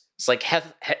 Yes. It's like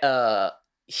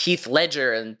Heath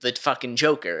Ledger and the fucking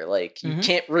Joker. Like, you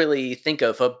can't really think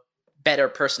of a better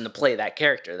person to play that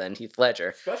character than Heath Ledger.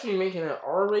 Especially making it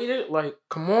R-rated. Like,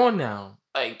 come on now.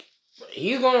 Like,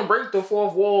 he's gonna break the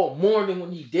fourth wall more than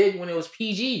when he did when it was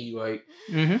PG. Like,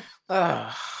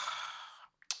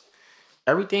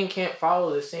 everything can't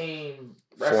follow the same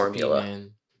formula, recipe,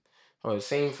 man. Or the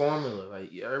same formula.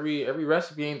 Like, every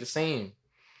recipe ain't the same.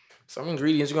 Some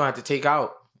ingredients you're gonna have to take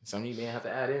out. Some you may have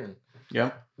to add in.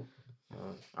 Yep.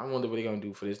 I wonder what they're gonna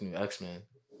do for this new X-Men.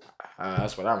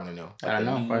 That's what I want to know. Like, I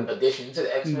don't know. Addition to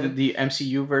the X-Men, the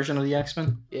MCU version of the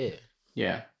X-Men.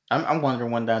 Yeah. I'm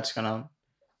wondering when they're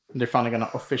finally gonna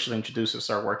officially introduce it,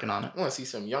 start working on it. I want to see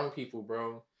some young people,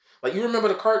 bro. Like, you remember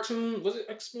the cartoon? Was it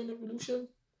X-Men Evolution?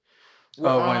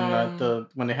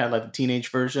 When they had like the teenage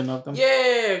version of them.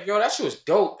 Yeah, yo, that shit was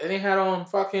dope. And they had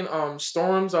fucking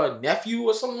Storm's nephew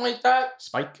or something like that.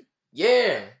 Spike.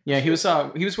 Yeah. Yeah, he was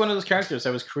one of those characters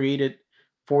that was created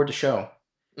for the show.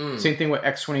 Same thing with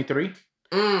X-23.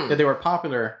 That they were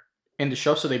popular in the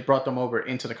show, so they brought them over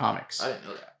into the comics. I didn't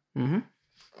know that. Mm-hmm.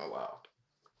 Oh wow.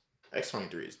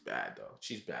 X-23 is bad though.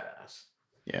 She's badass.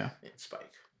 Yeah. And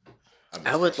Spike.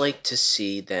 I would like to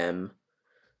see them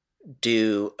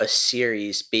do a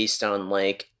series based on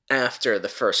like after the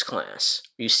First Class.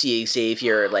 You see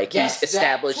Xavier like he's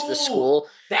established the school,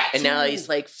 and now he's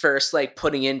like first like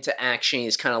putting into action.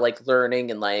 He's kind of like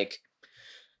learning, and like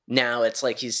now it's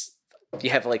like you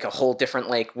have like a whole different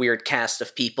like weird cast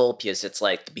of people because it's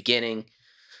like the beginning.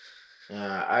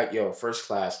 First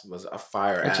Class was a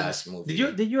fire ass movie.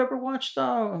 Did you ever watch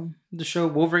the show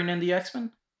Wolverine and the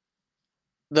X-Men?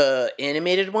 The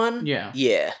animated one? Yeah.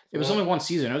 Yeah. It was only one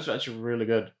season. It was actually really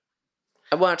good.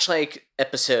 I watched like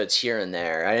episodes here and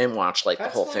there. I didn't watch like the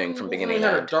whole thing from beginning to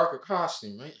end. He had a darker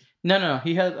costume, right? No.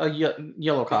 He had a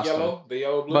yellow costume. The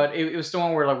yellow blue? But it was the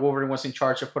one where like Wolverine was in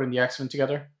charge of putting the X-Men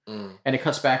together. And it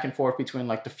cuts back and forth between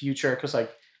like the future, because like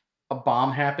a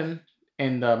bomb happened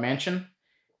in the mansion.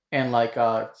 And like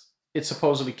it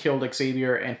supposedly killed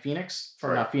Xavier and Phoenix.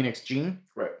 Or not Phoenix, Jean.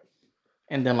 Right.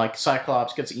 And then like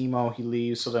Cyclops gets emo, he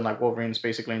leaves. So then like Wolverine's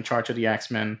basically in charge of the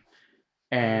X-Men.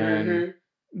 And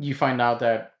you find out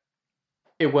that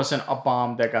it wasn't a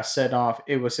bomb that got set off.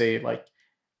 It was a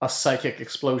psychic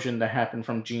explosion that happened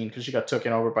from Jean, because she got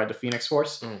taken over by the Phoenix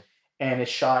Force. And it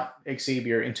shot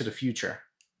Xavier into the future.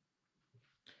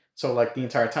 So like the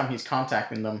entire time he's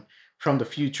contacting them from the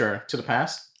future to the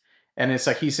past. And it's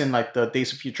like he's in like the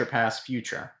Days of Future Past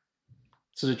future.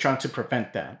 So they're trying to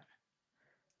prevent that.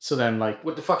 So then like...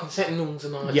 with the fucking Sentinels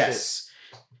and all that shit.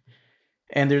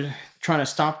 And they're trying to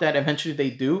stop that. Eventually they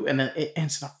do. And then it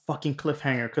ends in a fucking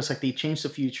cliffhanger. Because like they change the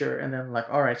future. And then like,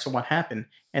 all right, so what happened?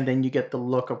 And then you get the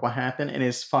look of what happened. And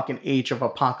it's fucking Age of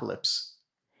Apocalypse.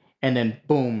 And then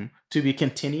boom, to be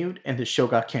continued. And the show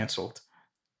got canceled.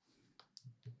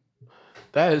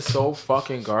 That is so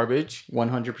fucking garbage.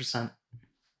 100%.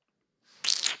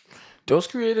 Those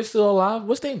creators still alive?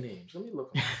 What's their names? Let me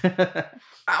look.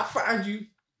 I'll find you.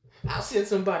 I'll send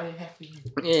somebody after you.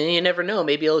 Yeah, you never know.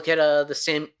 Maybe you'll get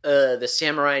the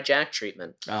Samurai Jack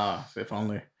treatment. If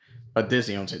only. But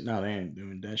Disney owns it. No, they ain't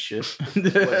doing that shit.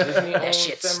 That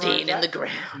shit's staying in the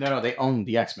ground. No, they own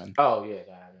the X-Men. Oh, yeah.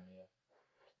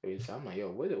 I'm like, yo,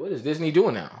 what is Disney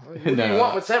doing now? What do you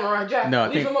want with Samurai Jack? No,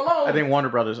 Leave him alone. I think Warner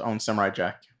Brothers owns Samurai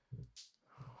Jack.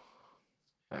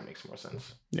 That makes more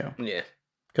sense. Yeah. Yeah.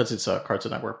 Because it's a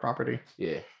Cartoon Network property.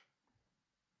 Yeah.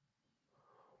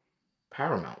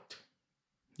 Paramount.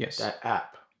 Yes. That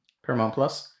app. Paramount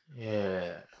Plus?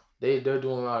 Yeah. They're doing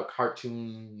a lot of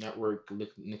Cartoon Network,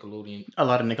 Nickelodeon. A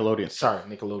lot of Nickelodeon stuff.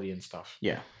 Sorry, Nickelodeon stuff.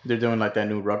 Yeah. They're doing like that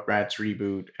new Rugrats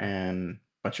reboot and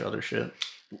a bunch of other shit.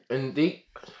 And they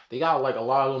got like a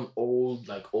lot of them old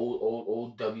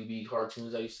WB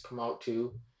cartoons that used to come out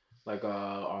too, like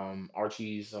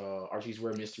Archie's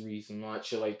Weird Mysteries and all that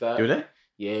shit like that. Do they?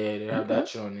 Yeah, they have that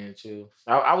shit on there too.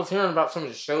 I was hearing about some of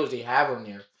the shows they have on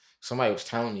there. Somebody was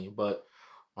telling me, but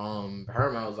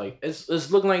Paramount was like,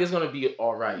 it's looking like it's gonna be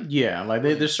all right. Yeah, like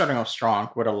they're starting off strong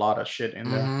with a lot of shit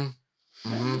in there.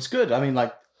 Mm-hmm. It's good. I mean,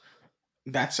 like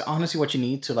that's honestly what you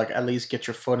need to like at least get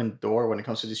your foot in the door when it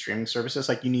comes to these streaming services.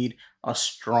 Like you need a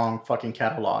strong fucking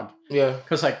catalog. Yeah,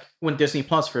 because like when Disney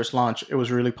Plus first launched, it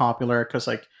was really popular because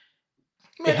like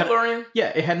Mandalorian.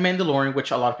 It had Mandalorian,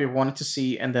 which a lot of people wanted to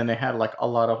see, and then they had like a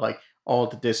lot of like all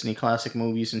the Disney classic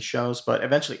movies and shows. But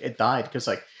eventually, it died because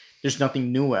like there's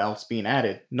nothing new else being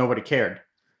added. Nobody cared.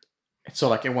 So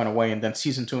like it went away, and then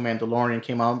season 2 of Mandalorian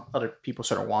came out. Other people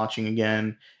started watching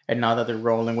again, and now that they're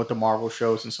rolling with the Marvel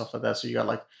shows and stuff like that, so you got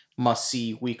like must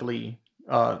see weekly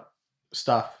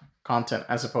content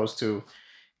as opposed to,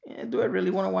 do I really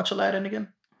want to watch Aladdin again?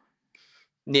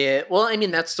 Yeah, well, I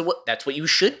mean that's what you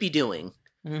should be doing.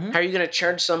 Mm-hmm. How are you going to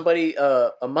charge somebody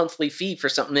a monthly fee for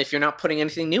something if you're not putting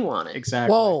anything new on it?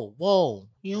 Exactly. Whoa!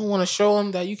 You don't want to show them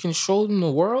that you can show them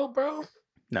the world, bro?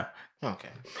 No. Okay.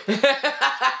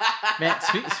 Man,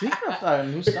 speaking of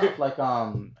new stuff, like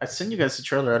I sent you guys the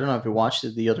trailer. I don't know if you watched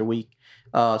it the other week.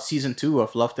 Season 2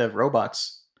 of Love, Death,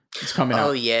 Robots. It's coming out.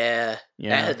 Oh yeah.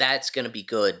 That's gonna be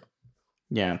good.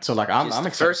 Yeah. So like I'm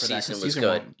excited first for that. Season was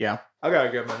good. 1, yeah. I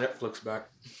gotta get my Netflix back.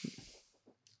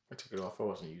 I took it off. I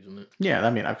wasn't using it. Yeah.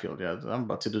 I mean, I feel I'm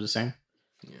about to do the same.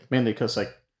 Yeah. Mainly because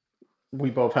like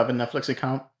we both have a Netflix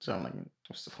account, so I'm like,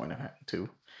 what's the point of having 2?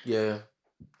 Yeah.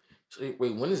 So,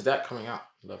 wait, when is that coming out?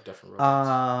 Love, Death, and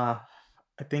Robots.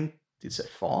 I think it said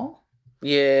fall.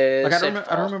 Yeah, like I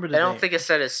don't remember. I don't think it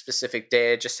said a specific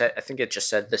day. I think it just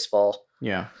said this fall.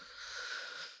 Yeah.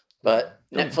 But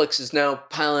Netflix is now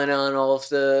piling on all of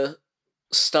the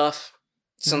stuff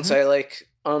since I like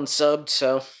unsubbed.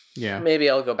 So yeah, maybe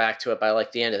I'll go back to it by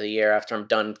like the end of the year after I'm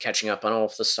done catching up on all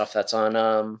of the stuff that's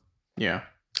on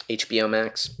HBO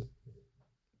Max.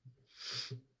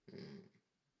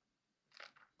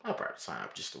 I'll probably sign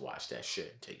up just to watch that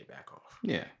shit and take it back off.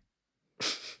 Yeah.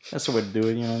 That's the way to do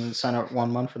it, sign up 1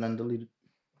 month and then delete it.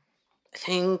 I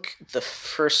think the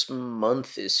first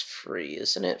month is free,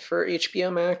 isn't it, for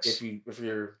HBO Max? If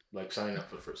you're like signing up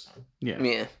for the first time. Yeah.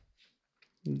 Yeah.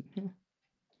 Mm-hmm.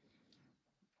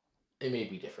 It may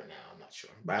be different now, I'm not sure.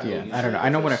 But I don't know. I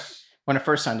know when I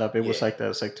first signed up, it was like that. It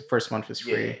was like the first month is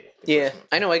free. Yeah.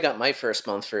 I know I got my first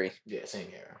month free. Yeah, same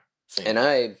here. And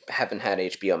I haven't had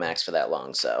HBO Max for that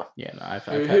long, so. Yeah, no, I've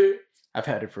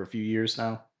had it for a few years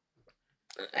now.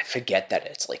 I forget that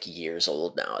it's like years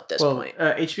old now at this point.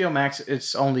 HBO Max,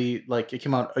 it's only like it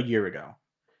came out a year ago.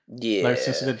 Yeah. Like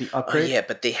since they did the upgrade. Oh, yeah,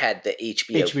 but they had the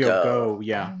HBO Go,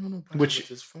 yeah. Which,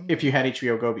 if you had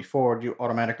HBO Go before, you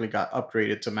automatically got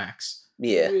upgraded to Max.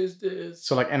 Yeah. Who is this?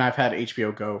 So and I've had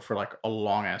HBO Go for like a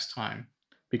long ass time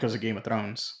because of Game of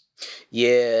Thrones.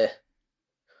 Yeah.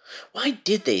 Why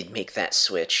did they make that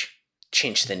switch?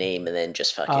 Change the name and then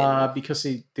just fucking... because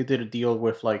they did a deal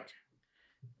with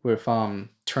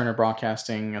Turner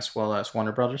Broadcasting as well as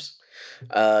Warner Brothers.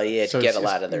 Yeah, so to get a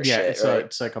lot of their shit, right?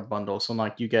 It's like a bundle. So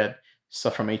like you get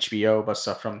stuff from HBO, but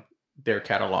stuff from their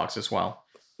catalogs as well.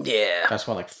 Yeah. That's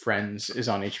why like Friends is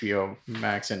on HBO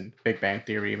Max and Big Bang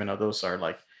Theory, even though those are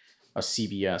like a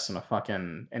CBS and a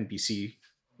fucking NBC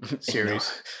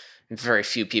series. Very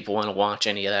few people want to watch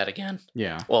any of that again.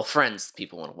 Yeah. Well, Friends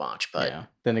people want to watch, but... Yeah.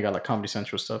 Then they got like Comedy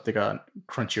Central stuff. They got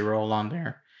Crunchyroll on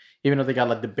there. Even though they got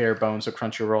like the bare bones of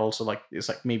Crunchyroll, so like it's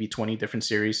like maybe 20 different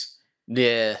series.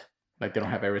 Yeah. Like they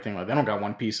don't have everything. Like they don't got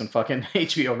One Piece and fucking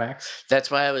HBO Max.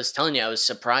 That's why I was telling you I was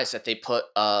surprised that they put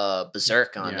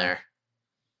Berserk on there.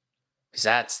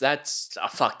 Because that's a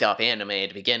fucked up anime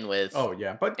to begin with. Oh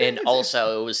yeah, but it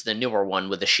was the newer one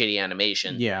with the shitty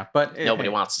animation. Yeah, but nobody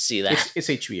wants to see that. It's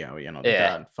HBO, They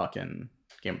got fucking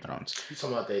Game of Thrones. You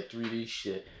talking about that 3D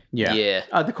shit? Yeah.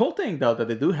 Yeah. The cool thing though that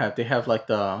they do have, they have like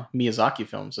the Miyazaki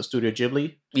films, the Studio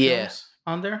Ghibli films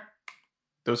on there.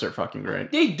 Those are fucking great.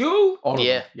 They do? All of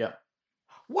them. Yeah.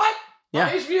 What? Yeah.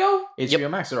 On HBO? HBO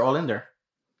Max, they're all in there.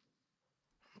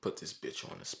 Put this bitch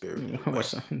on the spirit.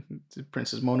 What's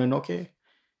Princess Mononoke?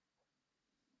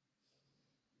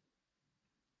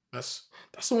 That's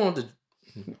the one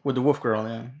with the wolf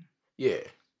girl, yeah.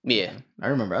 Yeah. I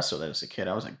remember I saw that as a kid.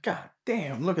 I was like, God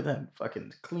damn, look at that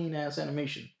fucking clean ass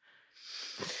animation.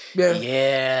 Yeah.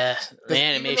 Yeah. The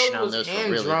animation on those were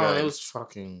really good. It was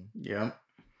fucking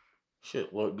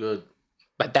shit looked good.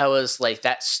 But that was like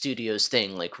that studio's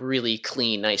thing, like really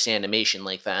clean, nice animation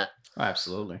like that. Oh,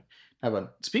 absolutely. How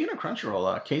about speaking of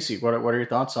Crunchyroll, Casey? What are your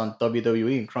thoughts on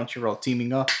WWE and Crunchyroll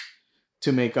teaming up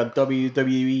to make a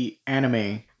WWE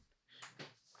anime?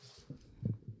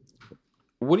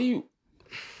 What do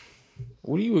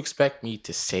you expect me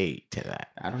to say to that?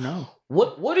 I don't know.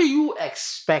 What are you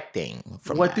expecting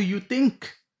from What that? do you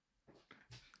think?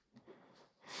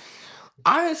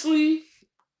 Honestly,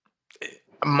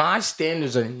 my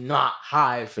standards are not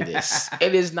high for this.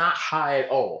 It is not high at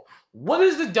all. What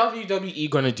is the WWE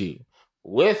going to do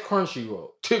with Crunchyroll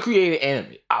to create an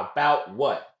anime? About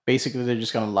what? Basically, they're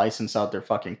just gonna license out their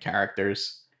fucking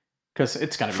characters because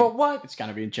it's gonna be For what? It's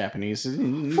gonna be in Japanese.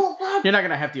 For what? You're not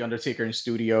gonna have the Undertaker in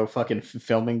studio fucking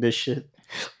filming this shit.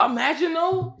 Imagine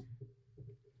though.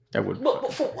 That would.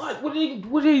 But for what? What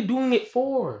are they doing it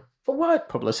for? For what?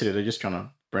 Publicity. They're just trying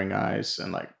to bring eyes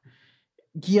and like.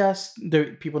 Yes,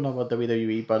 people know about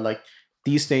WWE, but like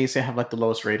these days they have like the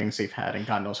lowest ratings they've had in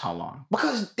God knows how long.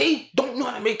 Because they don't know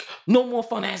how to make no more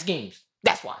fun ass games.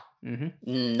 That's why.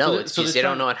 Mm-hmm. No, it's because they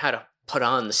don't know how to put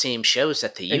on the same shows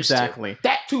that they used Exactly.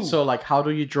 That too. So like, how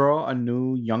do you draw a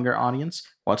new younger audience?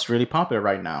 What's really popular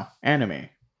right now? Anime.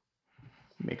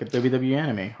 Make a WWE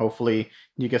anime. Hopefully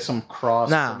you get some cross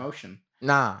promotion.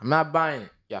 Nah, I'm not buying it.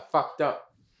 Yeah, fucked up.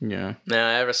 Yeah. to. No,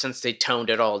 ever since they toned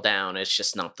it all down, it's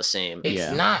just not the same. It's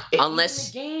Yeah. not.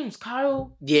 Unless- Even the games,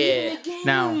 Kyle. Yeah. Even the games.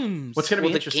 Now, what's gonna be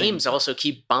Well, the interesting? games also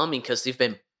keep bombing because they've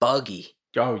been buggy.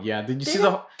 Oh yeah, did you They see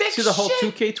don't fix the whole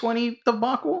shit. 2K20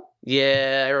 debacle?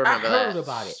 Yeah, I I remember heard that.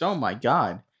 about it. Oh my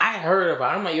god, I heard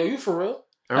about it. I'm like, yo, you for real?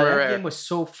 I remember that game was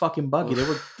so fucking buggy. They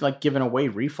were like giving away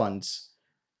refunds.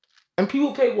 And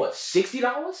people pay what,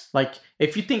 $60? Like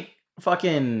if you think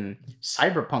fucking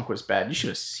Cyberpunk was bad, you should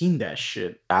have seen that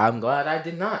shit. I'm glad I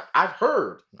did not. I've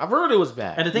heard it was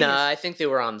bad. And the thing Nah, I think they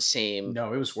were on the same.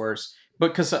 no, it was worse. But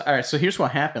because all right, so here's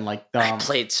what happened. Like I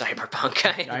played Cyberpunk.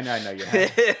 I know you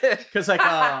have. Because like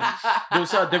those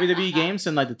WWE games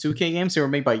and like the 2K games, they were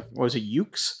made by what was it,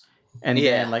 Ukes? And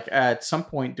Yeah. then like at some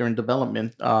point during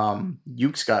development,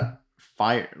 Ukes got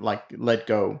fired, like let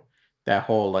go. That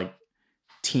whole like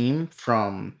team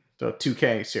from the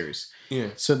 2K series. Yeah.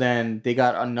 So then they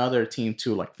got another team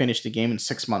to like finish the game in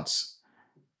 6 months.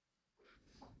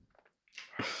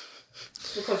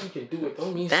 Because you can do it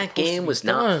don't mean it's that supposed to game be was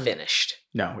done. not finished.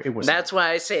 No, it was. That's why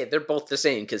I say they're both the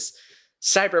same, because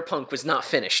Cyberpunk was not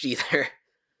finished either.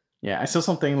 Yeah, I saw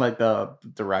something like the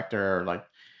director or like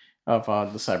of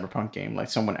the Cyberpunk game. Like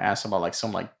someone asked about like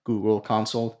some like Google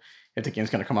console if the game's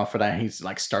gonna come out for that. And he's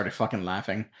like started fucking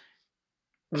laughing.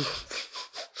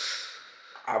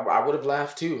 I would have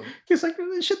laughed too. He's like,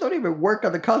 this shit don't even work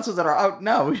on the consoles that are out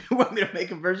now. You want me to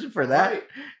make a version for that? Right.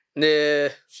 Nah.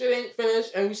 Shit ain't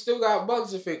finished, and we still got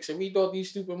bugs to fix, and we thought these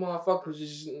stupid motherfuckers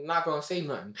is not gonna say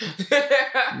nothing.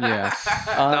 Yeah.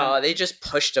 No, they just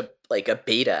pushed a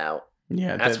beta out.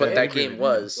 Yeah, That's what that game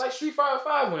was. Like Street Fighter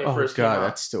 5 when it Oh first god, came out.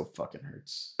 that still fucking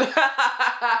hurts.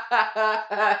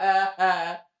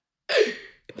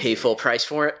 Pay full price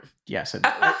for it. Yes,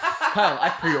 Kyle, I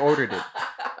pre-ordered it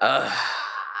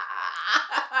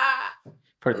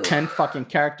for 10 fucking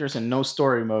characters and no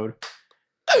story mode.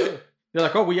 They're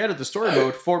like, oh, we added the story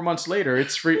mode 4 months later.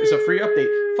 It's free. It's a free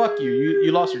update. Fuck you.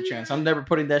 You lost your chance. I'm never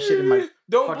putting that shit in my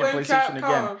Don't fucking blame PlayStation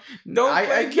Capcom. again. Don't I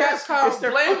blame guess Capcom. it's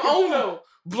their Blame fucking Ono.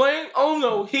 Blame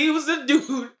Ono. He was the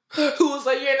dude who was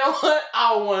like, you know what?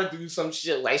 I want to do some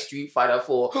shit like Street Fighter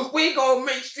 4. We gonna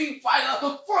make Street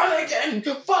Fighter fun again.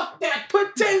 Fuck that.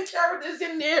 Put 10 characters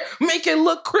in there. Make it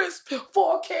look crisp.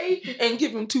 4K. And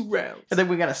give him 2 rounds. And then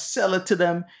we gotta sell it to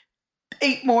them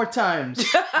 8 more times.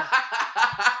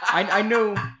 I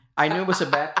knew it was a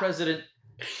bad precedent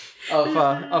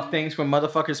of things when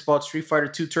motherfuckers bought Street Fighter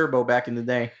 2 Turbo back in the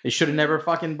day. They should have never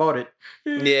fucking bought it.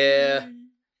 Yeah.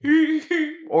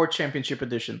 Or Championship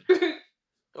Edition.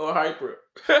 Or Hyper.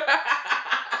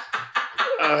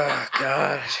 Oh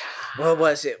god. What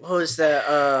was it? What was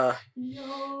the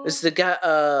it was the guy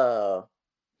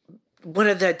one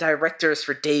of the directors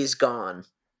for Days Gone.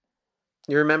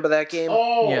 You remember that game?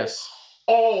 Oh. Yes.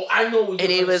 Oh, I know what you're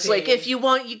And he gonna was say. like, if you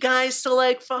want you guys to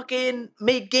like fucking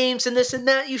make games and this and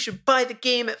that, you should buy the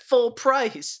game at full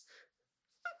price.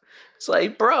 It's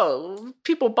like, bro,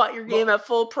 people bought your game at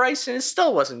full price and it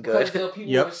still wasn't Because good. the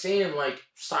people Yep. were saying, like,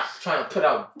 stop trying to put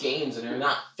out games and they're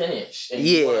not finished. And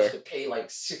Yeah. you want us to pay like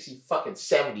 $60, fucking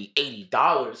 $70,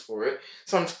 $80 for it.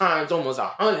 Sometimes almost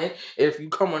 $100 if you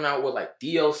coming out with like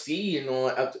DLC and all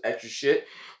that extra shit.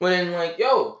 When like,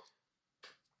 yo,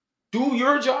 do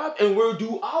your job and we'll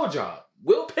do our job.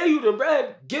 We'll pay you the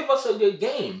bread. Give us a good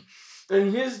game.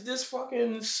 And this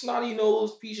fucking snotty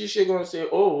nosed piece of shit gonna say,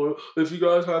 oh, if you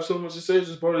guys have so much to say,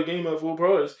 just buy the game at full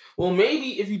price. Well,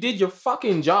 maybe if you did your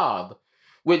fucking job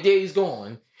with Days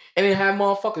Gone and then have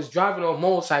motherfuckers driving on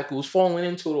motorcycles falling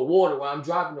into the water while I'm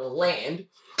driving on land,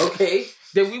 okay,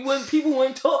 then people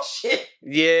wouldn't talk shit.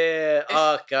 Yeah.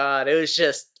 Oh God, it was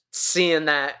just seeing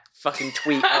that fucking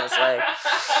tweet. I was like,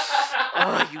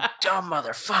 oh, you dumb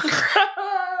motherfucker.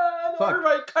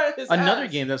 Another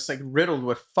game that's like riddled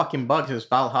with fucking bugs is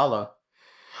Valhalla.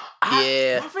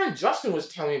 Yeah. My friend Justin was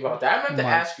telling me about that. I meant to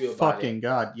ask you about fucking it.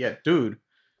 God, yeah, dude.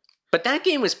 But that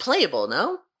game was playable,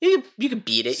 no? You could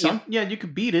beat it. You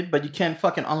could beat it, but you can't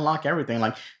fucking unlock everything.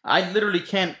 Like, I literally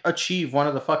can't achieve one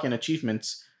of the fucking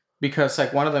achievements because,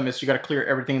 like, one of them is you gotta clear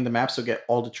everything in the map, so get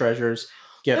all the treasures,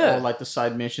 get all, like, the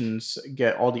side missions,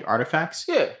 get all the artifacts.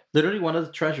 Yeah. Literally, one of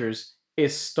the treasures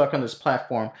is stuck on this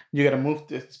platform. You gotta move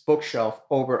this bookshelf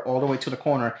over all the way to the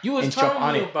corner and jump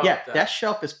on it. Yeah, that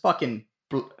shelf is fucking...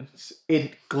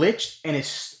 It glitched and it's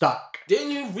stuck.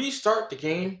 Didn't you restart the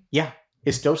game? Yeah,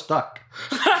 it's still stuck.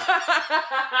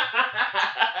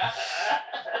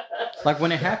 Like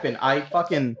when it happened, I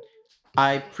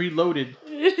preloaded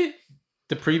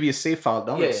the previous save file.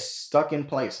 No, it's stuck in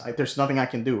place. There's nothing I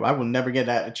can do. I will never get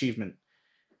that achievement.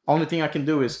 Only thing I can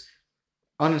do is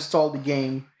uninstall the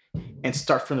game and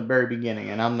start from the very beginning,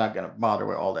 and I'm not gonna bother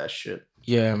with all that shit.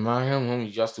 Yeah, my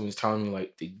homie Justin was telling me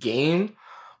like the game,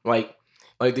 like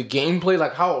the gameplay,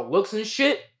 like how it looks and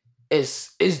shit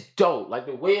is dope. Like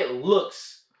the way it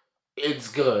looks, it's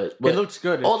good. But it looks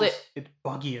good. It's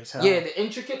buggy as hell. Yeah, the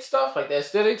intricate stuff, like the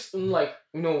aesthetics, and like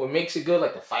what makes it good,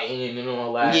 like the fighting and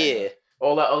all that. Yeah,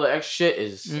 all that other extra shit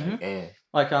is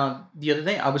like the other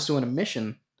day I was doing a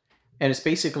mission. And it's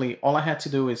basically, all I had to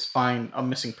do is find a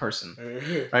missing person,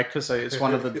 right? Because it's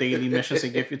one of the daily missions they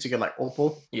give you to get, like,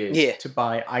 opal. Yeah. To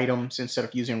buy items instead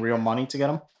of using real money to get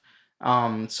them.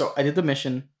 So I did the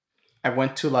mission. I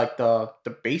went to, like, the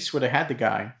base where they had the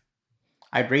guy.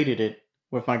 I raided it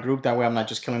with my group. That way I'm not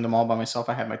just killing them all by myself.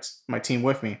 I had my team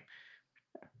with me.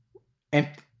 And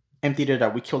emptied it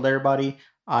out. We killed everybody.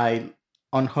 I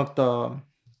unhooked the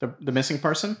missing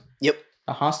person. Yep.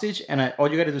 A hostage, and all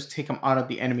you gotta do is take them out of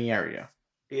the enemy area.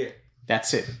 Yeah.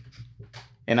 That's it.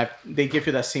 And they give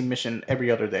you that same mission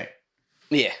every other day.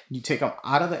 Yeah. You take them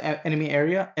out of the enemy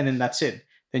area, and then that's it.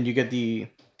 Then you get the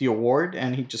award,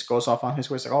 and he just goes off on his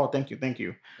way. It's like, oh, thank you.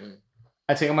 Mm.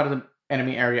 I take him out of the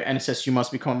enemy area, and it says you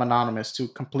must become anonymous to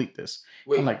complete this.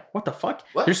 Wait. I'm like, what the fuck?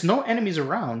 What? There's no enemies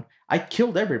around. I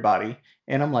killed everybody,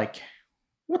 and I'm like,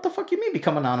 what the fuck you mean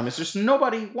become anonymous? There's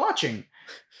nobody watching.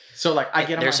 So, like, I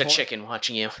get on There's my a chicken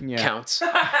watching you. Yeah. Counts.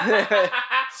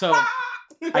 So,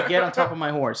 I get on top of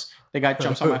my horse. The guy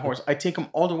jumps on my horse. I take him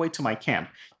all the way to my camp.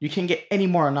 You can't get any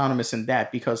more anonymous than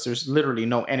that because there's literally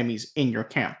no enemies in your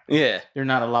camp. Yeah. They're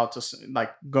not allowed to,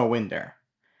 like, go in there.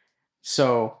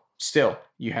 So, still,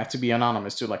 you have to be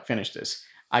anonymous to, like, finish this.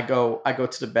 I go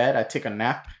to the bed. I take a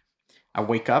nap. I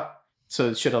wake up. So,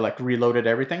 it should have, like, reloaded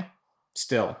everything.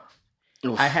 Still.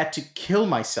 Oof. I had to kill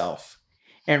myself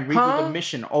and redo the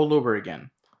mission all over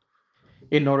again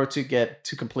in order to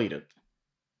complete it.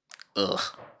 Ugh.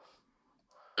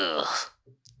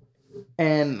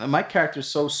 And my character's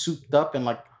so souped up and,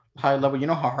 like, high level. You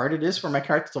know how hard it is for my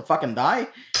character to fucking die?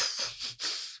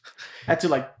 I had to,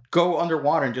 like, go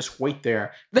underwater and just wait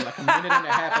there for, like, a minute and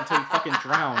a half until he fucking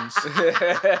drowns.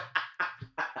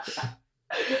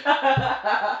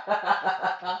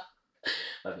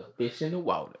 Like a fish in the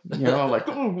water. You know, like,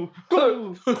 go.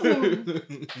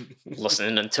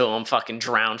 Listening until I'm fucking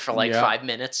drowned for like 5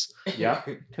 minutes. Yeah,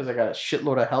 because I got a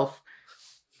shitload of health.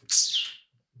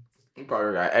 You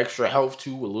probably got extra health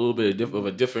too, a little bit of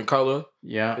a different color.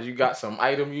 Yeah. Because you got some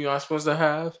item you're not supposed to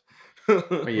have.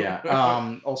 But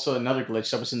yeah. Also, another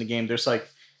glitch that was in the game, there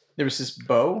was this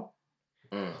bow.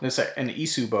 There's like an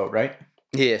Isu bow, right?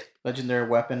 Yeah. Legendary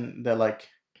weapon that, like,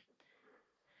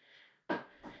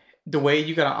 the way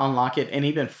you gotta unlock it and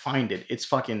even find it, it's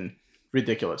fucking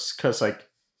ridiculous. Because, like,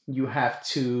 you have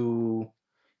to,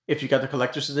 if you got the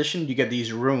collector's edition, you get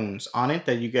these runes on it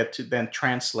that you get to then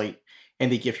translate,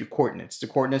 and they give you coordinates. The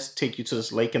coordinates take you to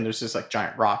this lake, and there's this, like,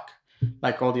 giant rock.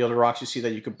 Like all the other rocks you see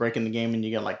that you could break in the game, and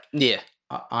you get, like,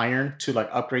 iron to, like,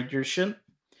 upgrade your shit.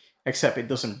 Except it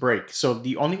doesn't break. So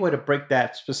the only way to break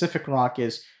that specific rock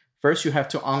is, first you have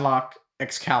to unlock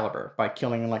Excalibur by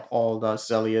killing, like, all the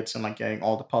Zealots and, like, getting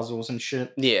all the puzzles and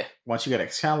shit. Yeah. Once you get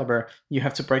Excalibur, you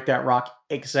have to break that rock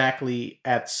exactly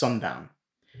at sundown.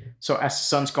 So as the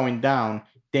sun's going down,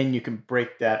 then you can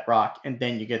break that rock, and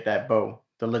then you get that bow,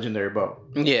 the legendary bow.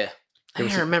 Yeah. I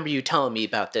remember you telling me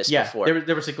about this before. Yeah,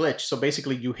 there was a glitch. So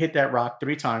basically, you hit that rock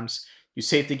 3 times, you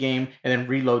save the game, and then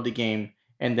reload the game,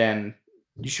 and then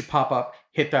you should pop up,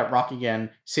 hit that rock again,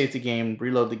 save the game,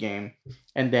 reload the game,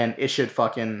 and then it should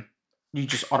fucking... You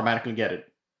just automatically get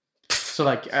it. So,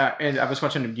 like, and I was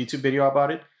watching a YouTube video about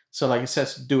it. So like it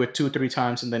says do it 2-3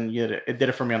 times, and then it did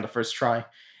it for me on the first try.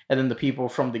 And then the people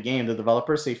from the game, the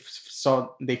developers, they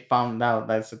found out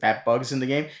that bugs in the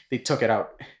game. They took it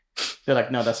out. They're like,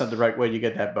 no, that's not the right way you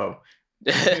get that bow.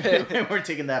 We're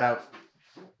taking that out.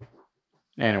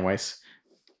 Anyways,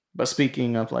 but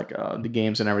speaking of like the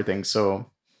games and everything,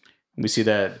 so we see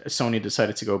that Sony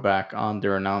decided to go back on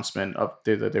their announcement of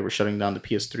that they were shutting down the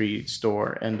PS3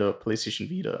 store and the PlayStation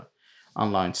Vita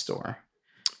online store.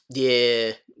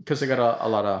 Yeah. Because they got a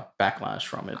lot of backlash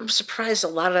from it. I'm surprised a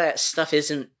lot of that stuff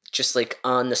isn't just like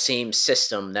on the same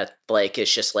system that like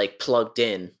is just like plugged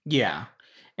in. Yeah.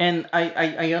 And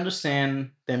I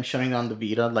understand them shutting down the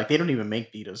Vita. Like they don't even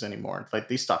make Vitas anymore. Like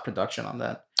they stopped production on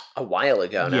that a while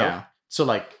ago now. Yeah. So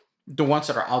like the ones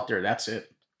that are out there, that's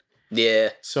it. Yeah.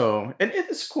 So and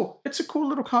it's cool. It's a cool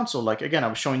little console. Like again, I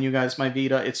was showing you guys my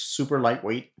Vita. It's super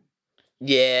lightweight.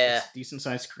 Yeah. It's a decent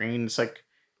sized screen. It's like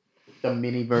the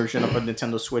mini version of a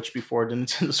Nintendo Switch before the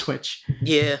Nintendo Switch.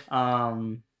 Yeah.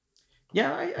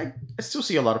 Yeah, I still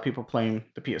see a lot of people playing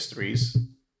the PS3s,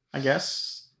 I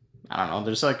guess. I don't know.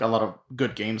 There's like a lot of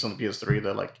good games on the PS3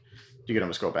 that like you can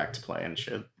always go back to play and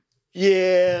shit.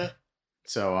 Yeah.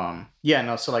 So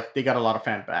so like they got a lot of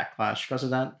fan backlash because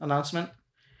of that announcement.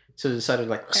 So they decided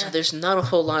like so there's not a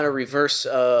whole lot of reverse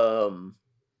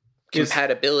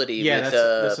compatibility with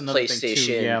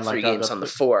PlayStation 3 games on the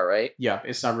 4, right? Yeah,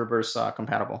 it's not reverse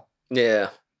compatible.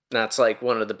 Yeah. That's like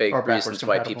one of the big reasons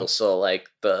why people still like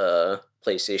the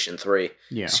PlayStation 3.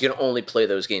 Yeah. So you can only play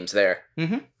those games there.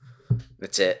 Mm-hmm.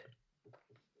 That's it.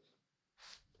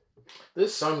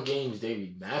 There's some games they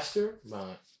remaster,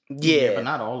 but... Yeah, but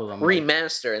not all of them.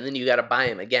 Remaster, and then you gotta buy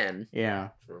them again.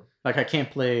 Yeah. True. Like I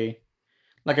can't play...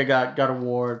 Like I got God of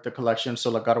War, the collection,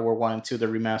 so like God of War 1 and 2, the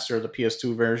remaster, the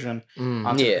PS2 version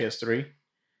onto the PS3.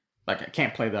 Like I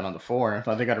can't play that on the 4.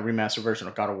 Like they got a remaster version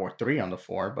of God of War 3 on the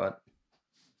 4, but...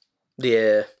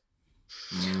 Yeah.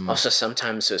 Also,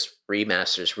 sometimes those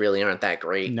remasters really aren't that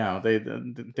great. No,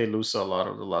 they lose a lot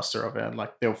of the luster of it.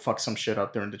 Like they'll fuck some shit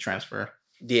up during the transfer.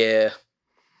 Yeah.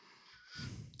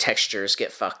 Textures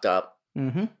get fucked up.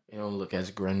 Mm-hmm. It don't look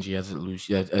as grungy as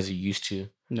it used to.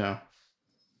 No.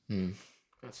 I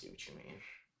see what you mean.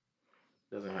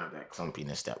 Doesn't have that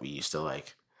clumpiness that we used to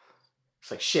like. It's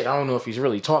like, shit, I don't know if he's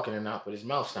really talking or not, but his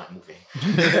mouth's not moving.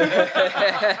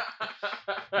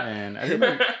 And I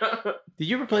remember, did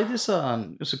you ever play this?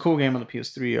 It's a cool game on the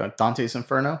PS3, Dante's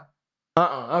Inferno.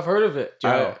 I've heard of it.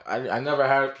 I never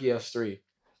had a PS3.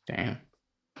 Damn.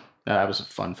 That was a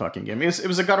fun fucking game. It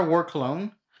was a God of War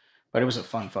clone, but it was a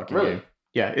fun fucking game.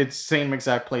 Yeah, it's same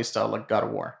exact play style like God of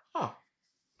War. Oh.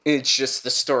 It's just the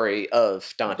story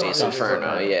of Dante's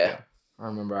Inferno, yeah. I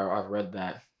remember I've read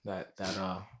that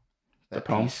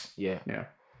poem? Piece. Yeah. Yeah.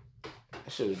 That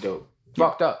shit was dope.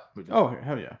 Fucked up. Oh,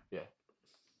 hell yeah. Yeah.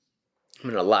 I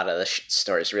mean, a lot of the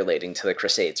stories relating to the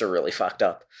Crusades are really fucked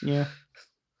up. Yeah.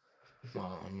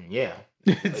 Well, I mean, yeah.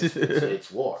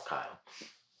 It's war, Kyle.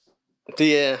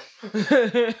 Yeah.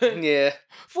 Yeah.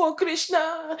 For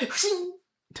Krishna.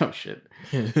 Oh, shit.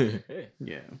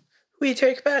 Yeah. We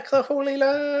take back the Holy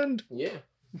Land. Yeah.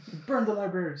 Burn the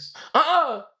libraries.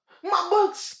 My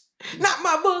books. Not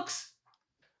my books.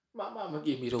 My mama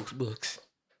gave me those books.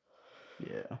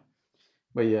 Yeah.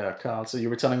 But yeah, Kyle, so you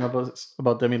were telling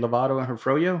about Demi Lovato and her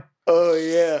froyo? Oh,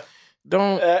 yeah. I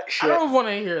don't want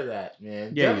to hear that,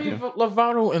 man. Yeah, Demi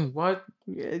Lovato and what?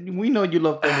 Yeah, we know you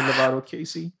love Demi Lovato,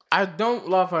 Casey. I don't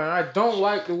love her. I don't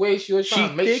like the way she was trying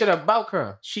to make shit about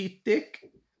her. She's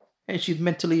thick and she's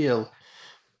mentally ill.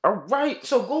 All right,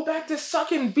 so go back to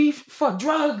sucking beef for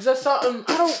drugs or something.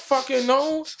 I don't fucking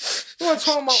know. You want to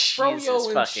talk about froyo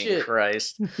and fucking shit?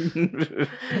 Christ.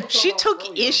 She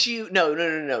took issue.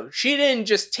 No. She didn't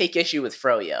just take issue with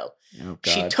froyo. Oh,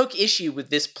 God. She took issue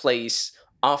with this place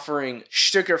offering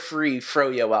sugar-free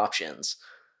froyo options.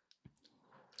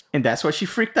 And that's why she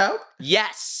freaked out?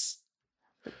 Yes.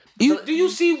 Do you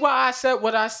see why I said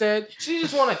what I said? She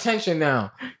just want attention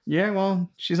now. Yeah, well,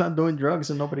 she's not doing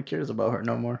drugs and nobody cares about her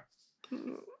no more.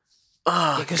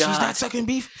 Oh, because she's not sucking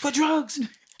beef for drugs.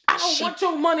 I don't want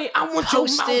your money. I want your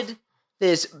mouth. Posted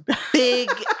this big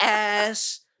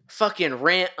ass fucking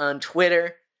rant on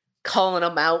Twitter, calling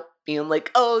them out, being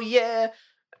like, "Oh yeah."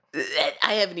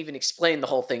 I haven't even explained the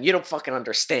whole thing. You don't fucking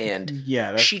understand.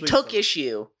 Yeah, she took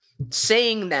issue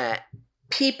saying that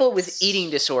people with eating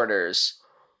disorders,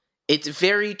 it's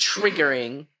very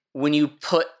triggering when you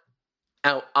put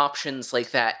out options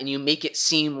like that and you make it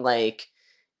seem like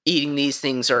eating these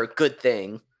things are a good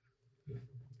thing.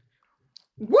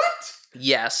 What?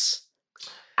 Yes.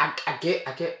 I get.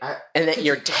 And that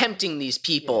you're tempting these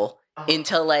people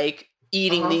into like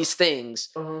eating these things.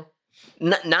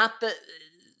 Not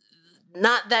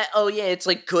not that, oh yeah, it's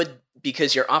like good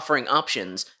because you're offering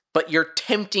options, but you're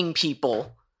tempting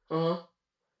people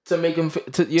to make them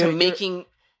making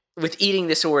with eating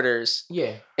disorders.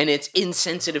 Yeah. And it's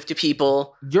insensitive to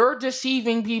people. You're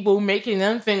deceiving people, making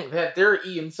them think that they're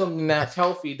eating something that's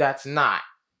healthy that's not.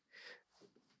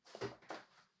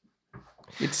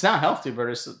 It's not healthy, but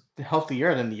it's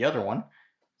healthier than the other one.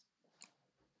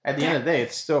 At the end of the day,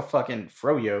 it's still fucking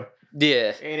froyo.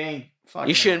 Yeah. It ain't fucking...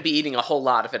 You shouldn't be eating a whole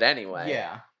lot of it anyway.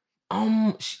 Yeah.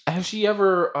 Has she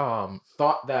ever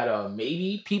thought that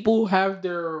maybe people have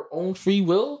their own free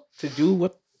will to do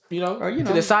what, or, to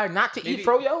decide not to eat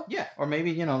froyo? Yeah. Or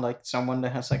maybe, like someone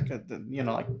that has like,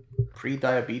 like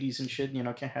pre-diabetes and shit,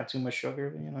 can't have too much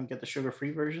sugar, get the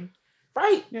sugar-free version.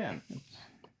 Right. Yeah.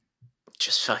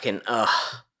 Just fucking,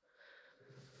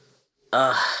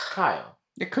 Kyle.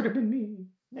 It could have been me.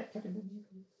 Yeah,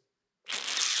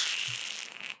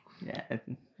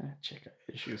 check out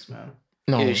issues, man.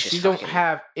 No, she don't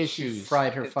have issues. She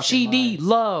fried her fucking She need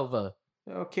love.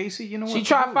 Oh, Casey, you know what she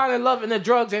tried finding love in the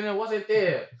drugs and it wasn't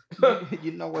there.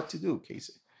 You know what to do,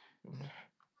 Casey.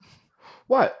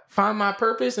 What? Find my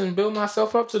purpose and build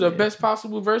myself up to the best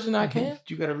possible version I can?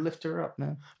 You gotta lift her up,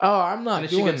 man. Oh, I'm not doing that. And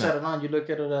if she gets settled on, you look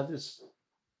at her like this.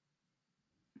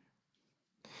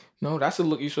 No, that's a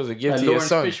look you're supposed to give to your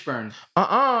son. Fishburne.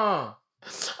 Oh,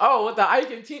 with the Ike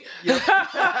and T. Yep.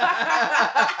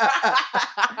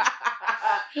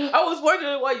 I was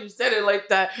wondering why you said it like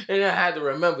that, and I had to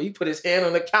remember. He put his hand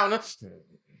on the counter.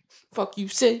 Fuck you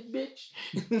said, bitch.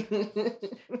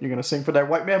 You're gonna sing for that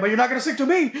white man, but you're not gonna sing to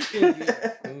me.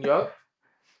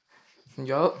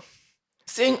 Yup.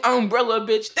 Sing Umbrella,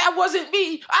 bitch. That wasn't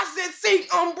me. I said sing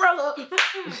Umbrella.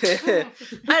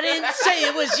 I didn't say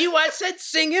it was you. I said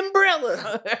sing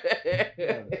Umbrella.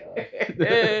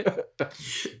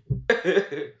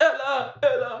 Ella.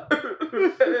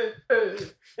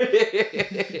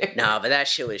 No, but that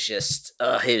shit was just,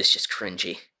 it was just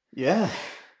cringy. Yeah.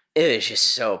 It was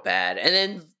just so bad. And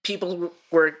then people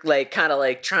were like, kind of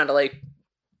like trying to like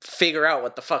figure out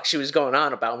what the fuck she was going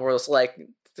on about. And we're just like,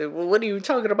 what are you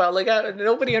talking about? Like,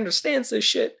 nobody understands this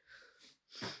shit.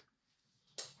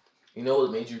 You know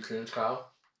what made you cringe,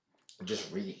 Kyle?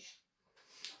 Just reading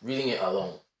it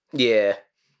alone. Yeah.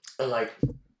 And like,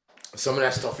 some of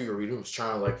that stuff you were reading was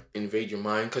trying to like invade your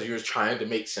mind because you were trying to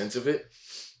make sense of it,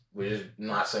 which is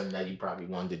not something that you probably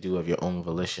wanted to do of your own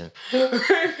volition.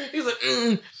 He's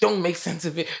like, don't make sense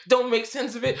of it. Don't make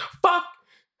sense of it. Fuck.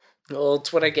 Well,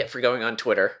 it's what I get for going on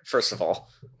Twitter, first of all.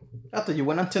 I thought you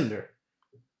went on Tinder.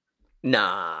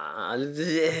 Nah, I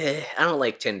don't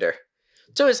like Tinder.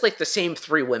 It's always like the same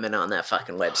 3 women on that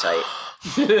fucking website.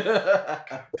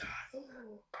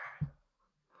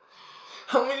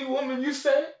 How many women you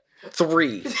said?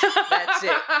 3. That's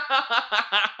it.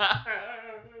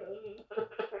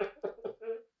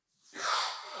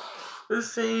 The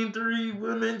same 3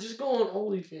 women just go on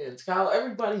OnlyFans, Kyle.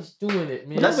 Everybody's doing it,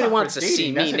 man. Nobody wants to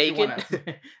see me naked.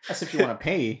 That's if you want to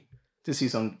pay to see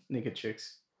some naked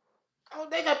chicks. Oh,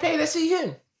 they got paid to see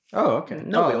him. Oh, okay.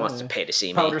 Nobody wants to pay to see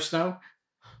me. Powder snow?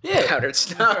 Yeah. Powdered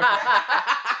snow.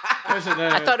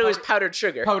 I thought it was powdered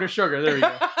sugar. Powdered sugar, there we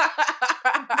go.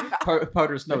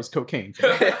 Powder snow is cocaine.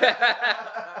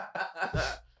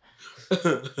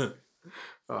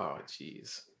 Oh,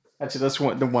 jeez. Actually, that's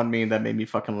the one meme that made me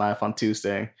fucking laugh on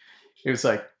Tuesday. It was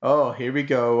like, oh, here we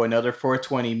go, another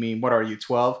 420 meme. What are you,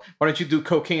 12? Why don't you do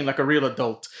cocaine like a real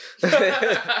adult?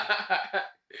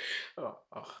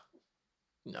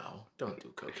 No, don't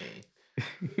do cocaine.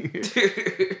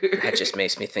 That just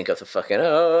makes me think of the fucking,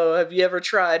 have you ever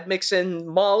tried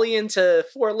mixing Molly into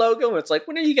Four Loko? And it's like,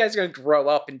 when are you guys going to grow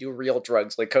up and do real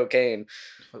drugs like cocaine?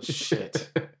 Oh, shit.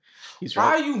 He's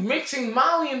Why right. are you mixing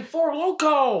Molly and Four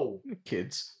Loko?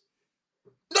 Kids.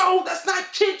 No, that's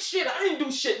not kid shit. I didn't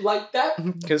do shit like that.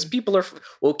 Because people are,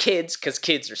 kids, because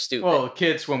kids are stupid. Well,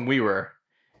 kids when we were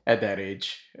at that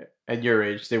age, at your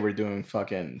age, they were doing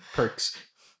fucking perks.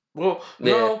 Well,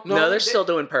 no, they're still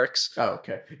doing perks. Oh,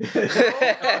 okay.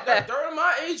 During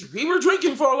my age, we were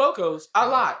drinking Four Locos a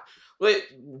lot. But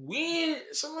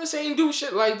some of us ain't do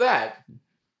shit like that.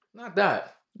 Not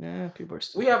that. Yeah, people are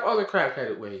still... We have other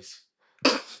crack-headed ways.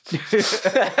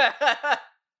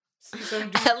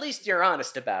 At least you're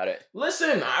honest about it.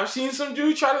 Listen, I've seen some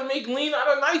dude try to make lean out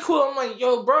of NyQuil. I'm like,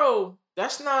 yo, bro,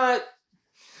 that's not...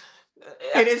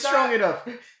 It ain't strong enough.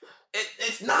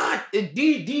 It's not.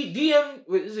 DXM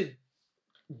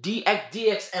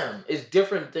is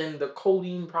different than the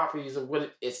codeine properties of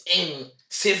what it's in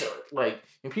scissor. Like,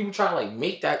 when people try to like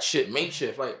make that shit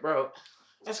makeshift, like, bro,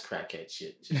 that's crackhead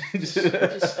shit.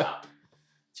 Just stop.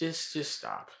 Just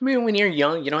stop. I mean, when you're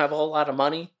young, you don't have a whole lot of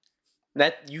money.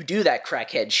 That you do that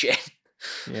crackhead shit.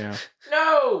 Yeah.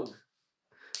 No.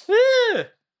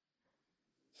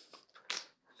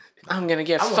 I'm gonna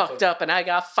get fucked up, and I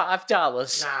got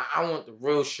 $5. Nah, I want the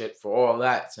real shit for all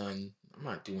that, son. I'm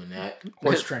not doing that.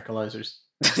 Horse tranquilizers.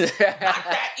 Not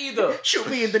that either. Shoot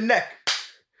me in the neck.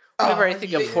 Whenever I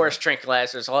think of horse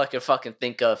tranquilizers, all I can fucking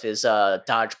think of is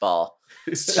Dodgeball,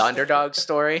 the underdog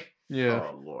story. Yeah.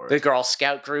 Oh Lord. The Girl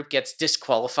Scout group gets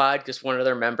disqualified because one of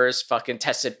their members fucking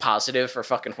tested positive for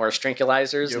fucking horse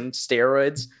tranquilizers and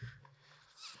steroids.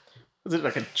 Was it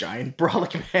like a giant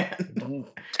brolic man?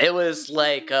 It was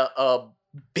like a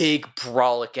big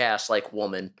brolic ass like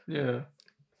woman. Yeah.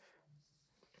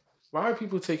 Why are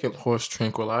people taking horse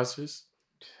tranquilizers?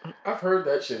 I've heard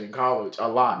that shit in college a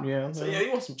lot. Yeah. So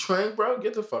you want some trank, bro?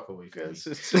 Get the fuck away from me.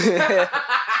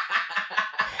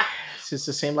 It's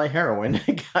the same like heroin,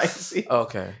 guys.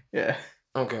 Okay. Yeah.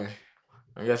 Okay.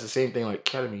 I guess the same thing like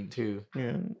ketamine too.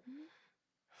 Yeah.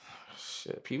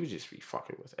 Shit, people just be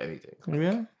fucking with anything.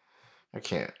 Yeah. I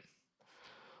can't.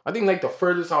 I think like the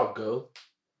furthest I'll go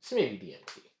is maybe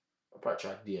DMT. I'll probably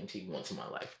try DMT once in my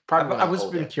life. Probably. I was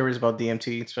been curious about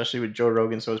DMT, especially with Joe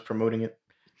Rogan, so I was promoting it.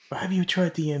 But have you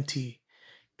tried DMT?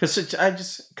 Because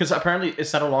apparently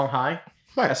it's not a long high,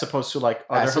 as opposed to like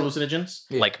other hallucinogens,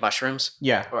 like mushrooms.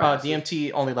 Yeah,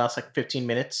 DMT only lasts like 15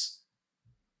 minutes.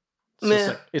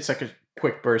 So it's like a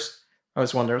quick burst. I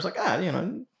was wondering, I was like,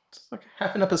 it's like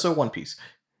half an episode One Piece.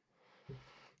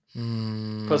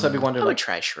 Plus, I'd be wondering, I would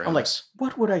try shrooms. I'm like,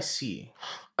 what would I see?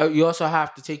 You also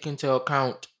have to take into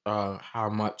account how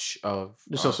much of...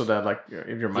 There's also that, like,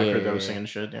 if you're microdosing and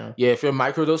shit, Yeah, if you're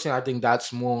microdosing, I think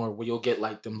that's more where you'll get,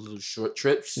 like, them little short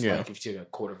trips. Yeah. Like, if you take a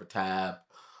quarter of a tab,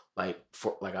 like,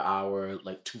 for, like, an hour,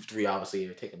 like, 2-3 hours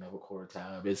later, take another quarter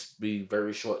tab. It's be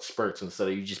very short spurts instead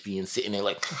of you just being sitting there,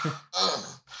 like,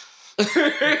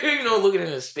 looking in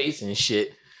his face and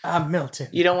shit. I'm melting.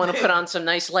 You don't want to put on some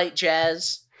nice light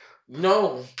jazz?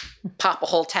 No. Pop a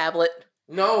whole tablet?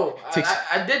 No.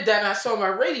 I did that and I saw my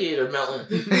radiator melting.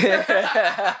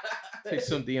 Take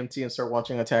some DMT and start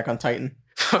watching Attack on Titan.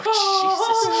 Oh,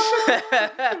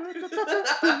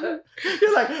 Jesus.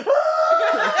 You're like,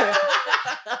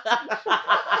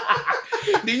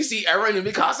 do you see Eren and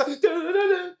Mikasa?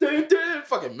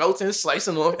 Fucking melting,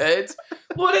 slicing off heads.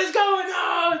 What is going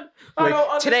on?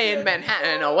 Today in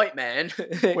Manhattan, a white man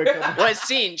was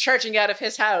seen charging out of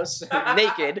his house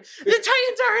naked. The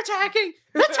Titans are attacking!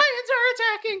 The Titans are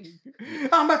attacking!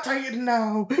 I'm a Titan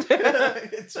now.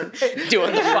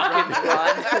 Doing the fucking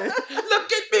run.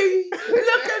 Look at me!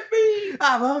 Look at me!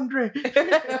 I'm hungry.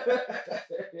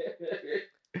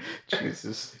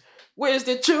 Jesus. Where's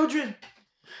the children?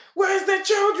 Where's the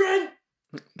children?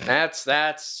 That's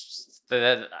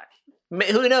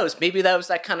who knows? Maybe that was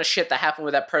that kind of shit that happened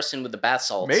with that person with the bath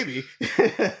salts. Maybe.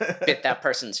 Bit that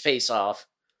person's face off.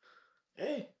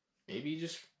 Hey, maybe you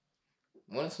just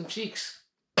wanted some cheeks.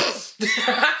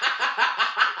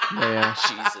 Yeah.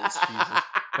 Jesus.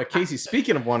 Casey,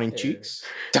 speaking of wanting cheeks.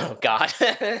 Oh God.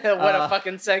 What a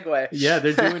fucking segue. Yeah,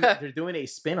 they're doing a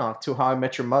spin-off to How I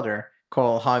Met Your Mother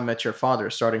called How I Met Your Father,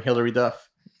 starring Hillary Duff.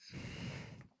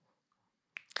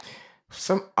 For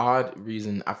some odd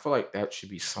reason, I feel like that should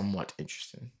be somewhat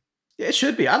interesting. Yeah, it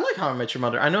should be. I like How I Met Your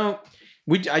Mother. I know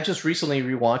I just recently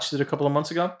rewatched it a couple of months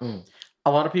ago.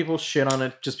 A lot of people shit on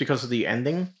it just because of the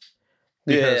ending.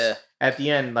 Because at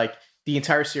the end, like, the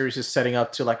entire series is setting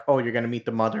up to, like, oh, you're going to meet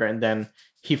the mother, and then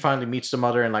he finally meets the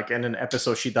mother, and, like, in an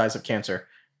episode, she dies of cancer.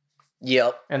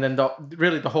 Yep. And then the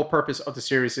whole purpose of the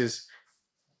series is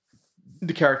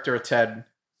the character of Ted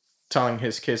telling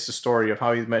his kids the story of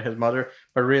how he met his mother,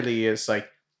 but really is, like,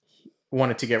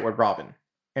 wanted to get with Robin.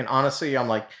 And honestly, I'm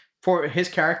like, for his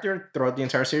character throughout the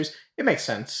entire series, it makes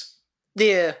sense.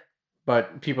 Yeah.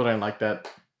 But people didn't like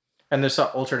that. And there's an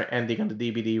alternate ending on the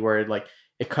DVD where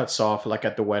it cuts off like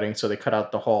at the wedding, so they cut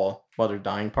out the whole mother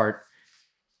dying part.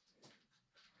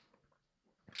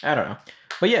 I don't know.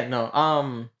 But yeah,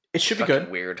 no. It should be good.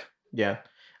 Weird. Yeah.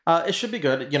 It should be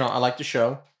good. I like the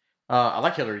show. I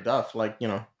like Hillary Duff. Like,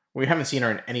 we haven't seen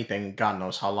her in anything, God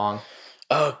knows how long.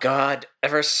 Oh God.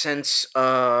 Ever since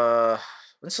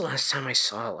when's the last time I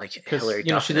saw Hillary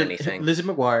Duff she in did anything? Lizzie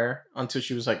McGuire until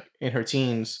she was like in her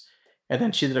teens. And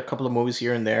then she did a couple of movies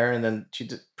here and there, and then she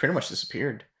pretty much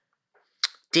disappeared.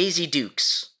 Daisy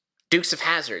Dukes. Dukes of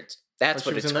Hazzard. That's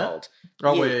what it's called.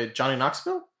 Oh, yeah. With Johnny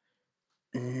Knoxville?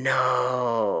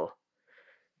 No.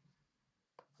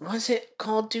 Was it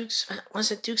called Dukes?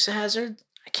 Was it Dukes of Hazzard?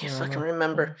 I can't fucking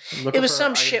remember. It was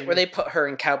some shit where they put her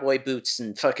in cowboy boots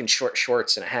and fucking short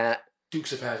shorts and a hat.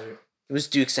 Dukes of Hazzard. It was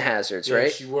Dukes of Hazzard, yeah,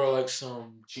 right? She wore like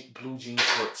some blue jean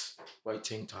shorts, white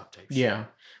tank top type. Yeah.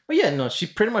 But yeah, no, she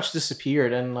pretty much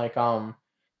disappeared, and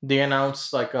they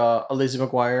announced like a Lizzie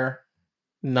McGuire,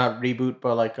 not reboot,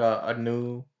 but like a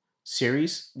new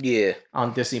series. Yeah.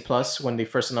 On Disney Plus when they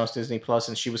first announced Disney Plus,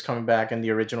 and she was coming back in the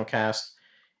original cast,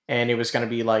 and it was gonna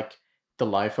be like the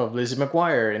life of Lizzie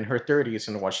McGuire in her 30s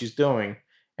and what she's doing.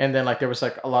 And then like there was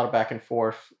like a lot of back and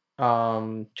forth.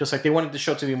 Just like they wanted the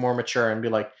show to be more mature and be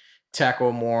like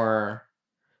tackle more,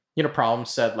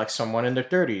 problems that like someone in their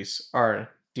 30s are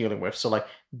dealing with. So like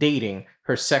dating,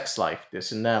 her sex life,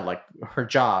 this and that, like her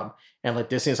job. And like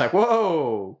Disney's like,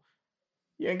 whoa,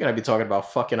 you ain't gonna be talking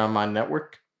about fucking on my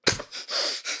network.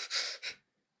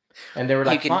 And they were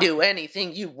like, you can do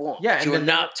anything you want. Yeah, and you're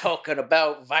not talking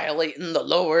about violating the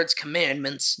Lord's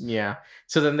commandments. Yeah.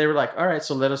 So then they were like, all right,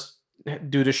 so let us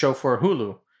do the show for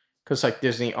Hulu. Because like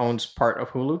Disney owns part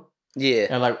of Hulu. Yeah.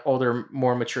 And like all their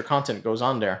more mature content goes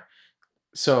on there.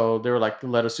 So they were like,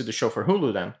 let us do the show for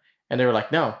Hulu then. And they were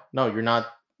like, no, you're not.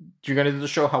 You're going to do the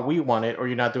show how we want it, or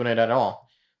you're not doing it at all.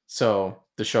 So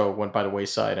the show went by the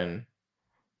wayside and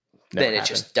then it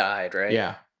just died, right?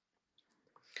 Yeah.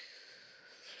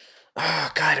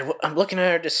 Oh God, I'm looking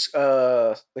at her just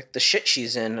like the shit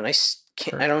she's in, and I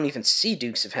can't. I don't even see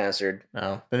Dukes of Hazzard.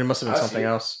 Oh, then it must have been something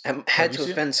else. It had to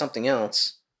have been something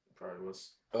else. Probably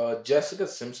was. Jessica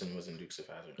Simpson was in Dukes of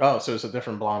Hazzard. Oh, so it's a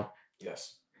different blonde.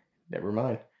 Yes. Never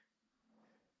mind.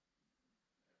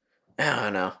 I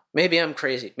don't know. Maybe I'm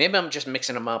crazy. Maybe I'm just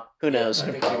mixing them up. Who knows?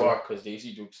 I think you are, because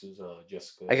Daisy Dukes is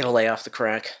Jessica. I gotta lay off the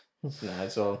crack. Nah,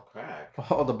 it's all crack.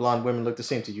 All the blonde women look the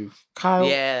same to you, Kyle.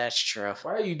 Yeah, that's true.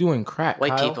 Why are you doing crack,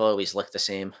 White Kyle? people always look the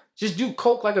same. Just do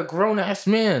coke like a grown ass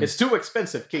man. It's too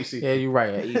expensive, Casey. Yeah, you're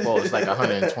right. An E-ball is like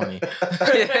 120.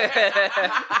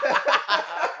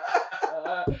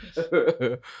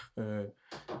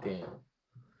 Damn.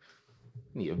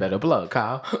 Need a better blood,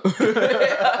 Kyle.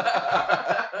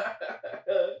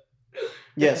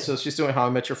 Yeah, so she's doing How I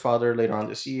Met Your Father later on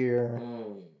this year.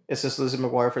 It says Lizzie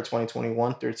McGuire for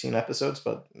 2021, 13 episodes,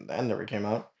 but that never came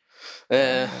out.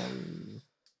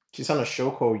 She's on a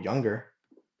show called Younger,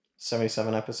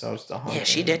 77 episodes. Yeah,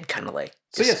 she did kind of like.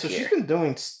 So yeah, so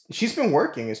she's been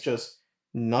working. It's just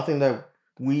nothing that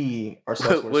we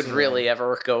ourselves would really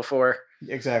ever go for.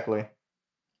 Exactly.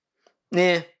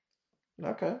 Yeah.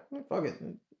 Okay, fuck it.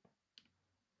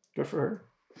 Good for her.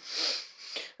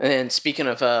 And speaking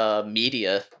of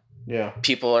media, yeah,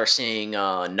 people are seeing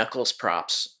Knuckles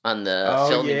props on the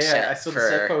filming set. I saw the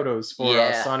set photos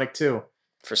for Sonic 2.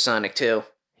 For Sonic 2.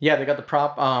 Yeah, they got the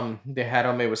prop. They had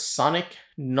them. It was Sonic,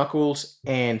 Knuckles,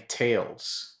 and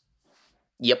Tails.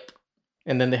 Yep.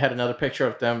 And then they had another picture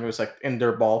of them. It was like in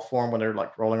their ball form when they're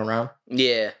like rolling around.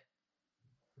 Yeah.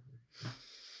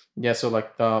 Yeah, so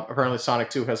like apparently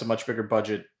Sonic 2 has a much bigger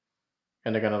budget,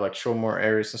 and they're gonna like show more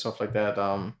areas and stuff like that.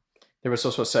 There was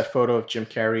also a set photo of Jim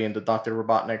Carrey in the Dr.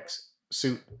 Robotnik's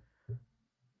suit.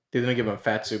 They didn't give him a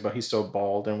fat suit, but he's still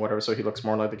bald and whatever, so he looks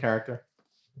more like the character.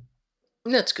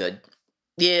 That's good.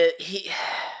 Yeah,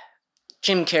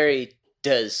 Jim Carrey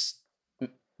does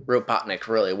Robotnik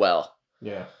really well.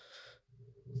 Yeah.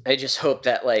 I just hope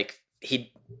that like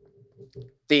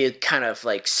they kind of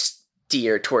like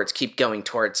keep going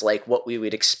towards like what we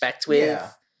would expect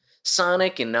with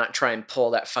Sonic, and not try and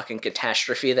pull that fucking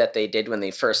catastrophe that they did when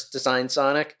they first designed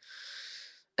Sonic.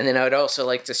 And then I would also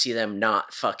like to see them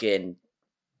not fucking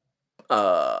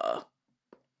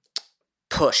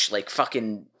push like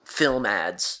fucking film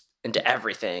ads into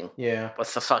everything. Yeah.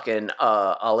 With the fucking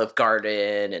Olive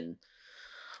Garden and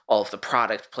all of the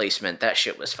product placement. That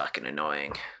shit was fucking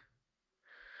annoying.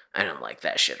 I don't like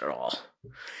that shit at all.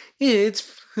 Yeah, it's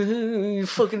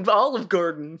fucking Olive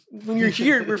Garden. When you're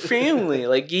here, we're family.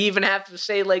 Like, you even have to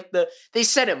say, like, they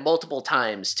said it multiple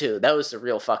times, too. That was the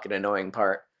real fucking annoying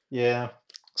part. Yeah.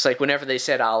 It's like, whenever they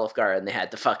said Olive Garden, they had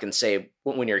to fucking say,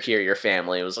 when you're here, your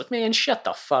family. It was like, man, shut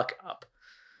the fuck up.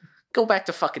 Go back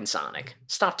to fucking Sonic.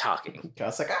 Stop talking.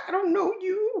 God's like, I don't know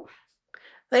you.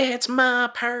 That's my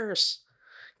purse.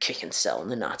 Kicking Cell in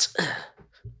the nuts.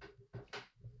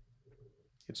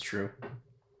 It's true.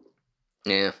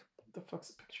 Yeah. What the fuck's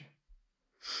the picture?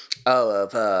 Oh,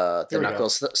 of the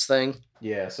Knuckles thing?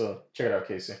 Yeah, so check it out,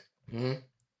 Casey. Mm-hmm.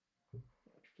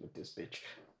 Look this bitch.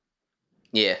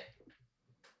 Yeah.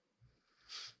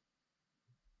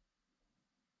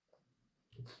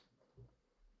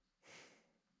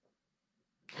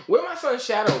 Where my son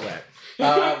Shadow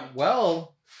at?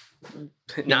 Well...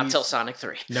 Not till Sonic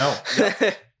 3. No.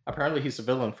 Apparently he's the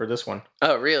villain for this one.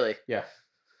 Oh, really? Yeah.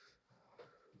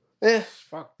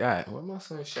 Fuck that. Where my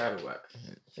son Shadow at?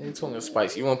 They told me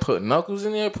spicy. You want to put Knuckles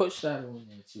in there? Put Shadow in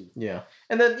there too. Yeah.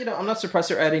 And then, I'm not surprised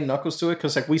they're adding Knuckles to it,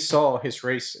 because like we saw his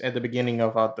race at the beginning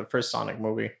of the first Sonic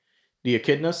movie. The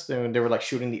Echidnas, they were like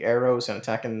shooting the arrows and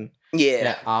attacking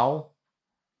that owl.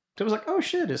 It was like, oh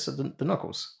shit, it's the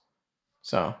Knuckles.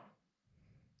 So.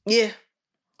 Yeah.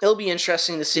 It'll be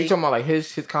interesting to see. You talking about like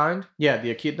his kind? Yeah,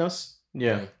 the Echidnas.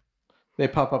 Yeah. They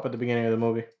pop up at the beginning of the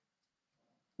movie.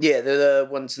 Yeah, they're the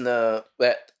ones that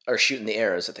are shooting the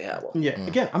arrows at the owl. Yeah,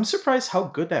 again, I'm surprised how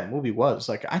good that movie was.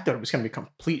 Like, I thought it was going to be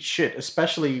complete shit,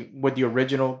 especially with the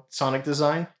original Sonic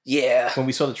design. Yeah. When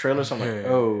we saw the trailers, I'm like,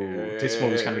 oh, this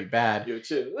movie's going to be bad. Yo,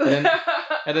 chill. And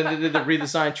then they did the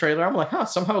redesigned trailer. I'm like,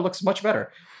 somehow it looks much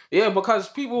better. Yeah, because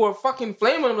people were fucking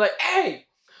flaming him like, hey,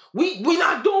 we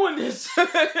not doing this.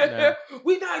 No.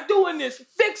 We not doing this.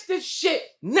 Fix this shit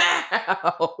now.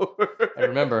 I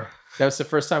remember. That was the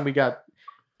first time we got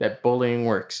that bullying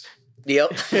works.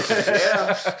 Yep.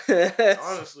 Yeah.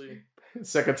 Honestly.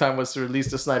 Second time was to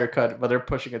release the Snyder Cut, but they're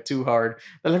pushing it too hard.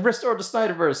 They're like, restore the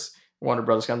Snyderverse. Warner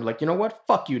Brothers kind of like, you know what?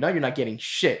 Fuck you. Now you're not getting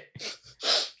shit.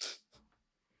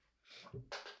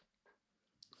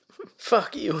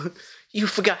 Fuck you. You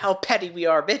forgot how petty we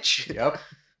are, bitch. Yep.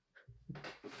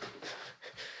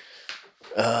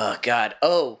 Oh, God.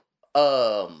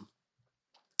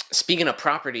 Speaking of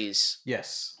properties.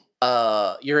 Yes.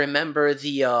 You remember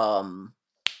the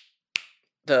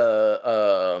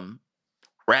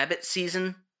Rabbit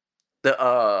season?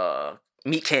 The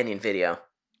Meat Canyon video.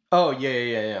 Oh,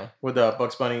 yeah. With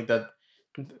Bugs Bunny, that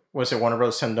was it Warner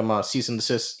Bros. Send them a cease and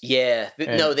desist? Yeah.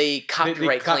 They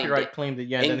copyright claimed it.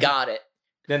 Yeah, and got it.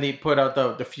 Then they put out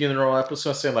the funeral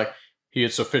episode saying like,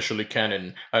 it's officially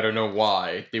canon. I don't know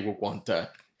why they would want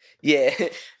that. Yeah,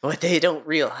 what they don't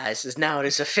realize is now it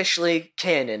is officially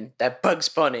canon that Bugs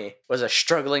Bunny was a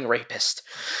struggling rapist.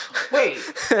 Wait,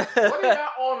 what are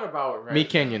y'all on about, right? Meat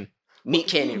Canyon. Meat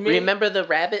Canyon. Remember the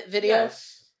rabbit video?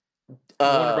 Yes.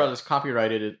 Warner Brothers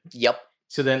copyrighted it. Yep.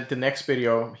 So then the next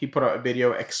video, he put out a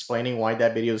video explaining why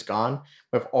that video is gone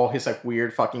with all his like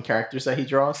weird fucking characters that he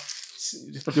draws,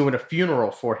 doing a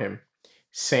funeral for him,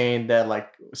 saying that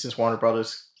like since Warner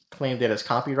Brothers claimed it as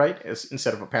copyright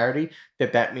instead of a parody,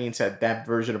 that means that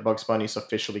version of Bugs Bunny is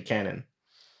officially canon.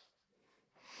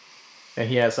 And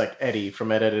he has like Eddie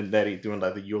from Ed, Edd and Eddy doing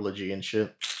like the eulogy and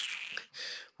shit.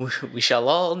 We shall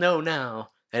all know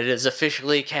now that it is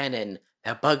officially canon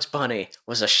that Bugs Bunny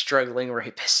was a struggling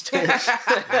rapist.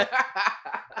 That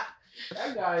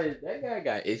guy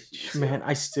got issues. Man,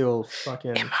 I still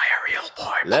fucking... Am I a real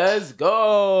boy? Let's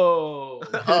go.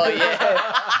 Oh, yeah.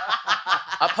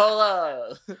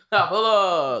 Apollo.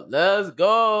 Let's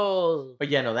go. But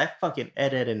yeah, no, that fucking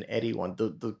Ed, Edd and Eddy one,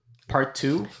 the part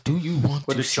 2. Do you want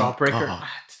with to the see Jawbreaker? God?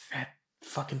 That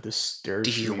fucking disturbs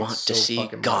me. Do you want so to see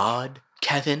fucking God,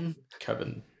 Kevin?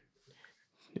 Kevin,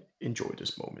 enjoy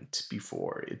this moment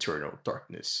before eternal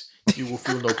darkness. You will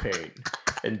feel no pain,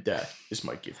 and that is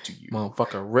my gift to you.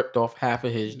 Motherfucker ripped off half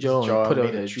of his jaw and put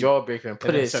it in his Jawbreaker and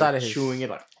put it inside of his... chewing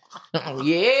it like... Oh,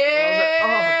 yeah! I was like, oh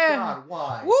my God,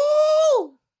 why?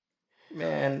 Woo!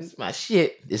 Man, My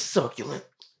shit is succulent.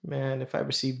 Man, if I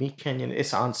ever see Meat Canyon,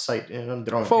 it's on site and I'm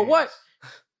throwing For hands. what?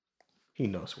 He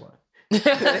knows what. You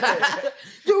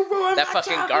ruined That my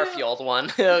fucking chocolate. Garfield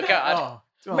one. Oh, God.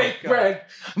 Make bread.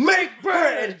 Make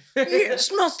bread. Yeah, it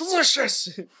smells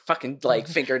delicious. Fucking like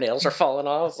fingernails are falling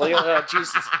off. Like, oh,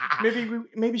 Jesus.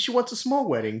 Maybe she wants a small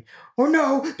wedding. Or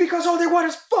no, because all they want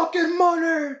is fucking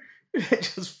money.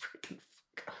 Just freaking...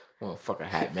 Motherfucker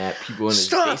had mad people in his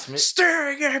Stop basement.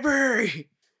 staring at me.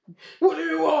 What do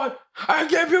you want? I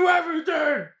give you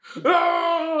everything.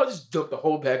 Oh, just dumped the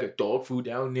whole bag of dog food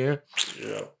down there.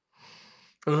 Yeah.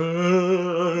 I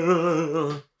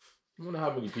wonder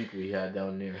how many people he had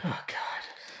down there. Oh, God.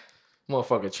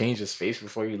 Motherfucker changed his face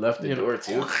before he left the door,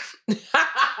 too.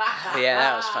 Yeah,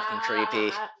 that was fucking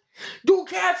creepy. Do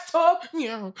cats talk?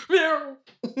 Meow, meow.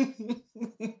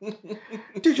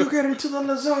 Did you get into the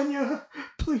lasagna?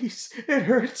 Please, it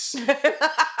hurts.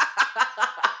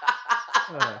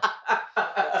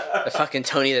 The fucking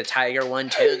Tony the Tiger one,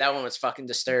 too. That one was fucking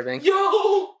disturbing.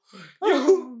 Yo!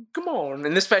 Come on.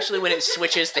 And especially when it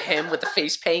switches to him with the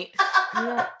face paint.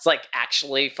 It's like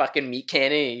actually fucking Meat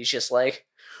Canyon. He's just like,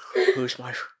 who's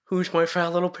my fat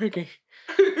little piggy?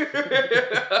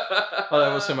 Oh,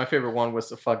 that was my favorite one was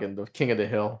the King of the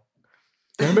Hill.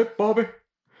 Damn it, Bobby.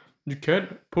 You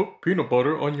can't put peanut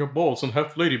butter on your balls and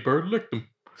have Lady Bird lick them.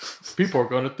 People are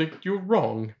gonna think you're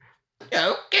wrong.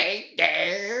 Okay,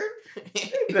 Dad.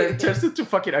 Then it turns into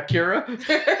fucking Akira.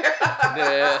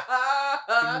 I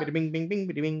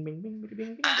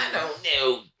don't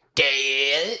know,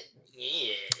 Dad.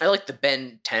 Yeah. I like the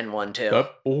Ben 10 one, too.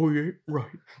 That boy ain't right.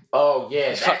 Oh, yeah,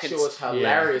 that Fucking- shit was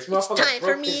hilarious. It's Motherfucker time for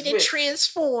broke me his to wrist.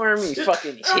 transform. He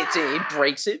fucking hits it. He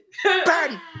breaks it.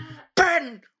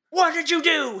 Ben, what did you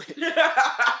do?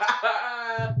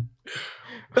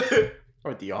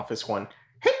 Or the Office one.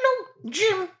 Hello,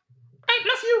 Jim.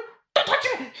 bless you. Don't touch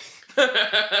me.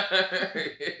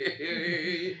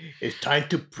 It's time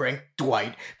to prank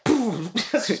Dwight.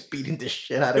 Just beating the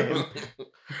shit out of him.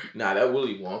 Nah, that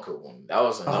Willy Wonka one. That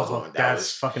was another one.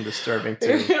 That's fucking disturbing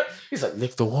too. He's like,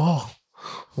 lick the wall.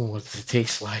 What does it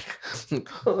taste like? I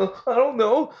don't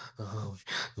know.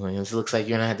 It looks like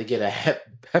you're gonna have to get a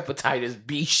hepatitis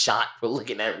B shot for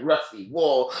looking at rusty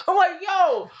wall. I'm like,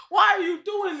 yo, why are you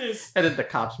doing this? And then the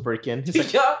cops break in. He's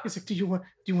like, do you want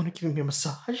to give me a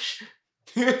massage?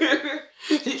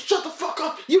 Shut the fuck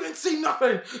up! You didn't see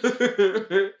nothing.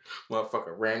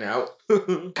 Motherfucker ran out.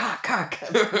 Cock.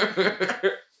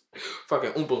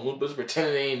 Fucking Oompa Loompas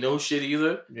pretending they ain't no shit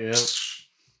either. Yeah.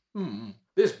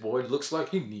 This boy looks like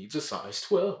he needs a size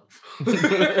 12.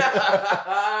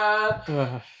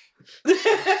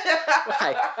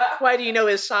 Why do you know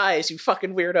his size, you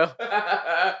fucking weirdo?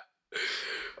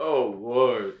 Oh,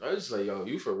 Lord. I was just like, yo,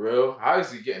 you for real? How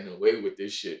is he getting away with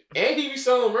this shit? And he be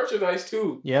selling merchandise,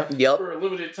 too. Yep. For a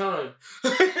limited time.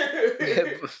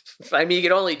 I mean, you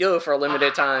can only do it for a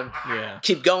limited time. Yeah.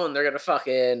 Keep going, they're gonna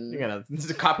fucking... This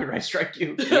is a copyright strike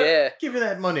you. Yeah. Give me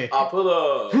that money. I'll pull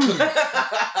up.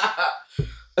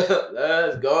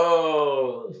 Let's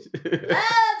go.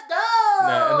 Let's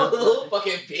go. Little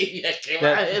fucking baby that came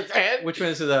out of his head. Which one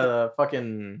is the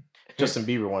fucking Justin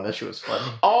Bieber one? That shit was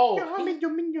funny. Oh. Yummy.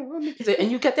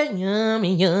 And you got that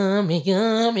yummy. And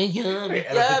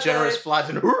the generous flies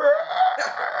in.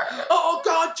 Oh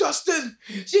God, Justin!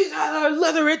 She's had her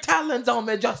leathery talons on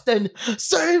me, Justin.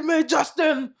 Save me,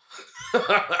 Justin.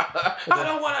 I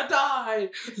don't want to die.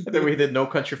 And then we did No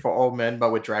Country for Old Men,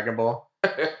 but with Dragon Ball.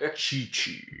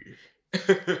 Chi-Chi.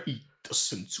 Eat the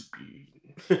sensupi.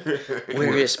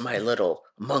 Where is my little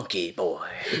monkey boy?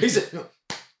 He said,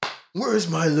 where's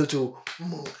my little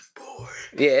monkey boy?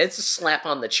 Yeah, it's a slap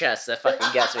on the chest that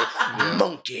fucking gets me.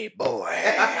 Monkey boy.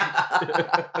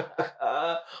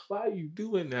 Why are you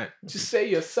doing that? Just say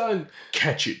your son.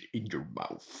 Catch it in your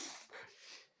mouth.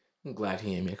 I'm glad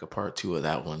he didn't make a part 2 of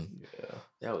that one. Yeah.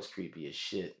 That was creepy as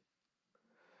shit.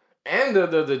 And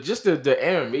the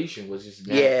animation was just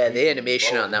mad Yeah, creepy. the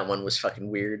animation on that one was fucking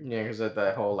weird. Yeah, because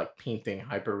that whole like painting,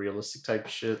 hyper realistic type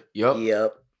shit. Yup.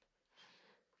 Yep.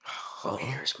 Oh,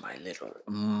 here's my little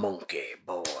monkey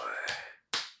boy.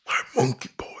 My monkey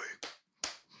boy.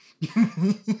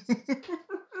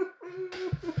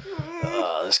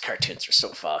 Oh, those cartoons are so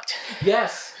fucked.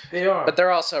 Yes, they are. But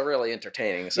they're also really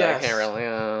entertaining, so Yes. I can't really...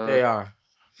 They are.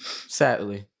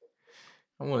 Sadly.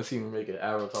 I want to see them make an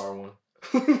Avatar one.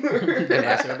 An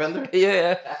Ass Bender?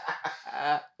 Yeah.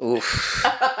 Oof.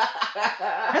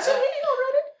 Has he made it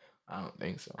already? I don't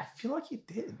think so. I feel like he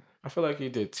did. I feel like he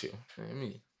did too. I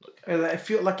mean, look. And I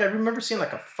feel like I remember seeing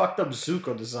like a fucked up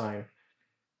Zuko design.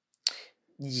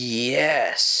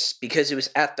 Yes, because it was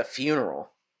at the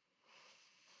funeral.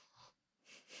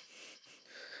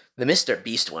 The Mr.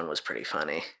 Beast one was pretty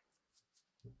funny.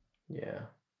 Yeah.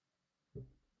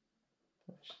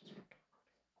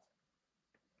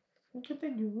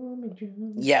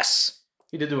 Yes.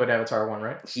 He did do an Avatar one,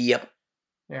 right? Yep.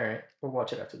 Alright. We'll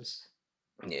watch it after this.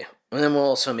 Yeah. And then we'll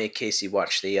also make Casey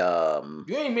watch the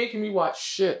You ain't making me watch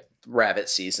shit. rabbit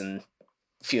season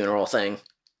funeral thing.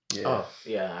 Yeah. Oh,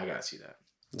 yeah, I gotta see that.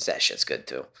 That shit's good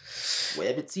too.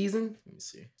 Rabbit season? Let me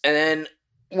see. And then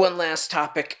one last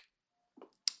topic.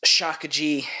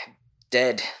 Shakaji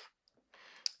dead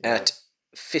at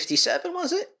 57,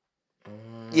 was it?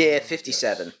 Yeah,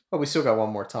 57. Yes. Oh, we still got one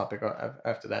more topic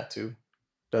after that too.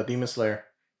 The Demon Slayer.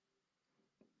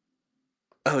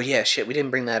 Oh yeah, shit, we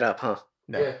didn't bring that up, huh?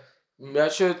 No. Yeah.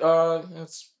 That should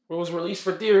that's what was released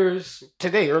for theaters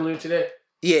earlier today.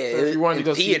 Yeah, So if you wanted to in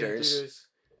go see it in theaters. theaters.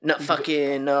 Not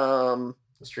fucking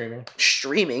Streaming.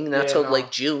 streaming, not Yeah, till no.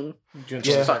 like June. June Which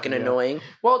is 22nd, fucking yeah. annoying.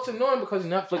 Well, it's annoying because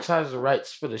Netflix has the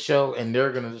rights for the show and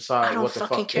they're gonna decide I don't what the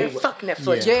fucking fuck care. they- Fuck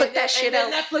Netflix. Yeah. Put that shit out.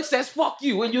 and Netflix says fuck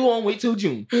you and you won't wait till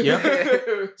June. Yeah.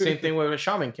 Same thing with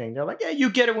Shaman King. They're like, yeah, you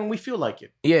get it when we feel like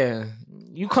it. Yeah.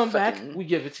 You come Fucking- back, we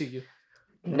give it to you.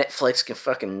 Netflix can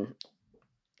fucking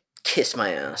kiss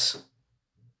my ass.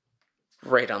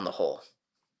 Right on the hole.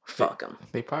 Fuck them.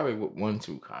 They probably would want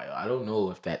to, Kyle. I don't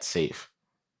know if that's safe.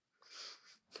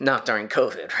 Not during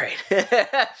COVID,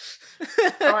 right?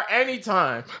 Or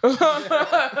anytime.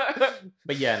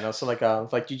 But yeah, no. So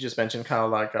like you just mentioned, kind of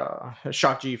like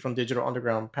Shockji from Digital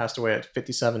Underground passed away at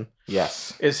 57.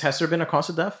 Yes. Has there been a cause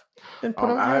of death been put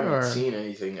on I yet, haven't or? seen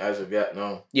anything as of yet,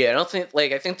 no. Yeah, I don't think,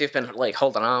 like, I think they've been, like,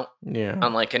 holding out Yeah.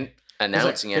 on, like,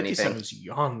 announcing anything. 57's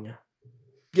young.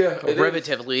 Yeah. it is.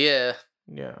 Relatively, yeah.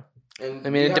 Yeah. And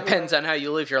I mean, we it haven't- depends on how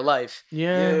you live your life.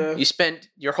 Yeah. Yeah. You spent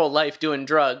your whole life doing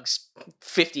drugs.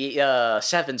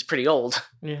 57's pretty old.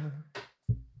 Yeah.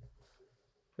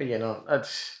 But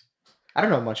I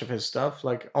don't know much of his stuff.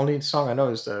 Like, only song I know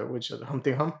is the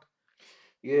Humpty Hump.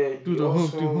 Yeah, Do the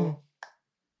Humpty Hump.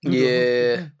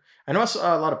 Yeah. I know I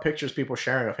saw a lot of pictures people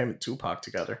sharing of him and Tupac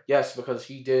together. Yes, because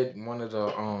he did one of the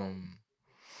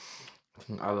I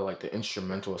think either like the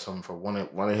instrumental or something for one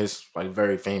of his like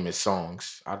very famous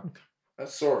songs. I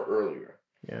saw it earlier.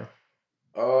 Yeah.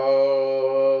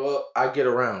 I Get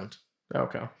Around.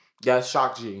 Okay. That's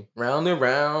Shock G. Round and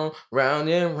round, round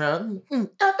and round.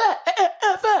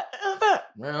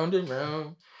 Round and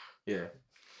round. Yeah.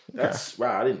 That's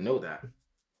wow, I didn't know that.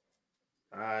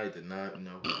 I did not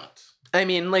know that. I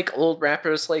mean, like, old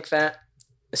rappers like that,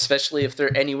 especially if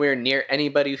they're anywhere near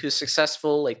anybody who's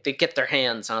successful, like, they get their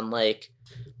hands on, like,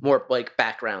 more, like,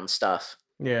 background stuff.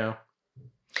 Yeah.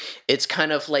 It's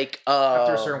kind of like...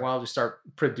 After a certain while, you start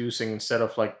producing instead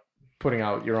of, like, putting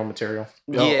out your own material.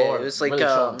 Yeah, it was like...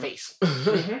 Really face.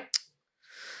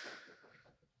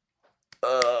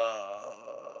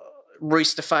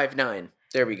 Royce the 5'9".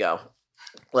 There we go.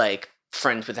 Like,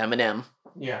 friends with Eminem.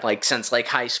 Yeah. Like, since, like,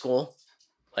 high school.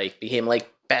 Like, became,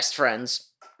 like, best friends.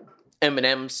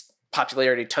 Eminem's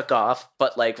popularity took off,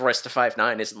 but, like, Royce the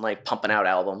 5'9" isn't, like, pumping out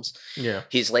albums. Yeah.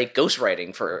 He's, like,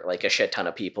 ghostwriting for, like, a shit ton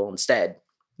of people instead.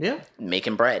 Yeah.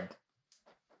 Making bread.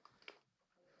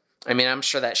 I mean, I'm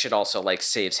sure that shit also, like,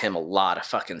 saves him a lot of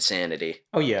fucking sanity.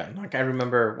 Oh, yeah. Like, I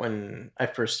remember when I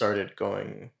first started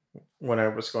when I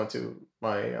was going to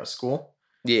my school.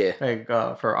 Yeah. Like,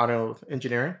 for auto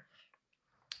engineering.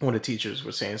 One of the teachers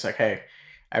was saying, it's like, hey,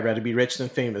 I'd rather be rich than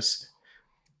famous.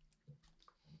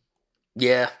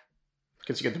 Yeah.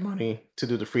 Because you get the money to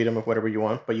do the freedom of whatever you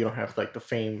want, but you don't have, like, the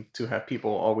fame to have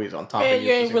people always on top of you.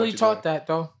 You ain't really taught that,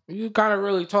 though. You kind of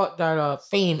really taught that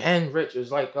fame and rich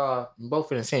is, like,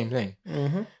 both in the same thing.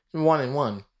 Mm-hmm. One and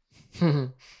one.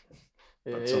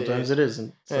 But sometimes it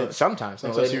isn't. Sometimes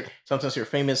you're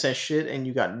famous as shit and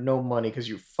you got no money because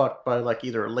you're fucked by, like,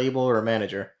 either a label or a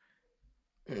manager.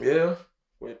 Yeah.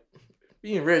 With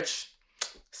being rich,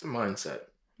 it's a mindset.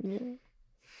 Yeah.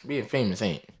 Being famous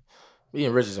ain't.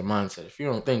 Being rich is a mindset. If you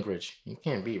don't think rich, you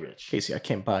can't be rich. Casey, I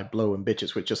can't buy blowing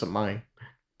bitches with just a mind.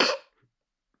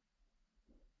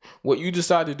 What you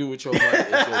decide to do with your money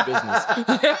is your business.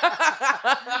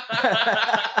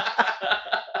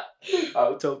 I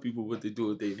would tell people what to do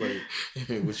with their money.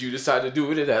 What you decide to do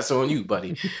with it, that's on you,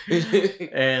 buddy.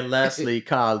 And lastly,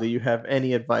 Kyle, do you have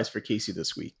any advice for Casey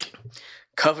this week?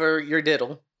 Cover your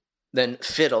diddle, then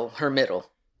fiddle her middle.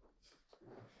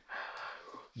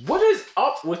 What is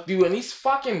up with you and these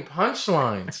fucking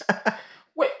punchlines?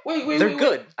 Wait. They're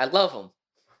good. I love them.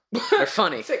 They're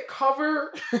funny. Say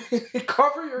cover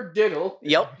your diddle.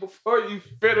 Yep. Before you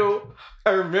fiddle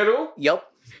her middle. Yep.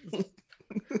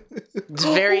 It's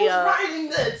very Who's writing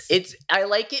this? I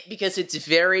like it because it's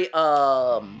very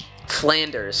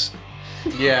Flanders.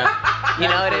 Yeah. You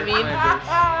know what I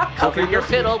mean? Cover your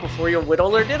fiddle before you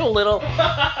whittle or diddle little.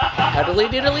 Huddly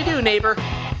diddly do, neighbor.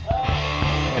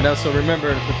 And also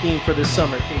remember the theme for this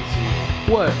summer,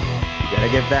 Casey. What? You gotta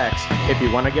get vaxxed if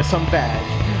you wanna get some bag.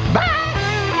 Bye!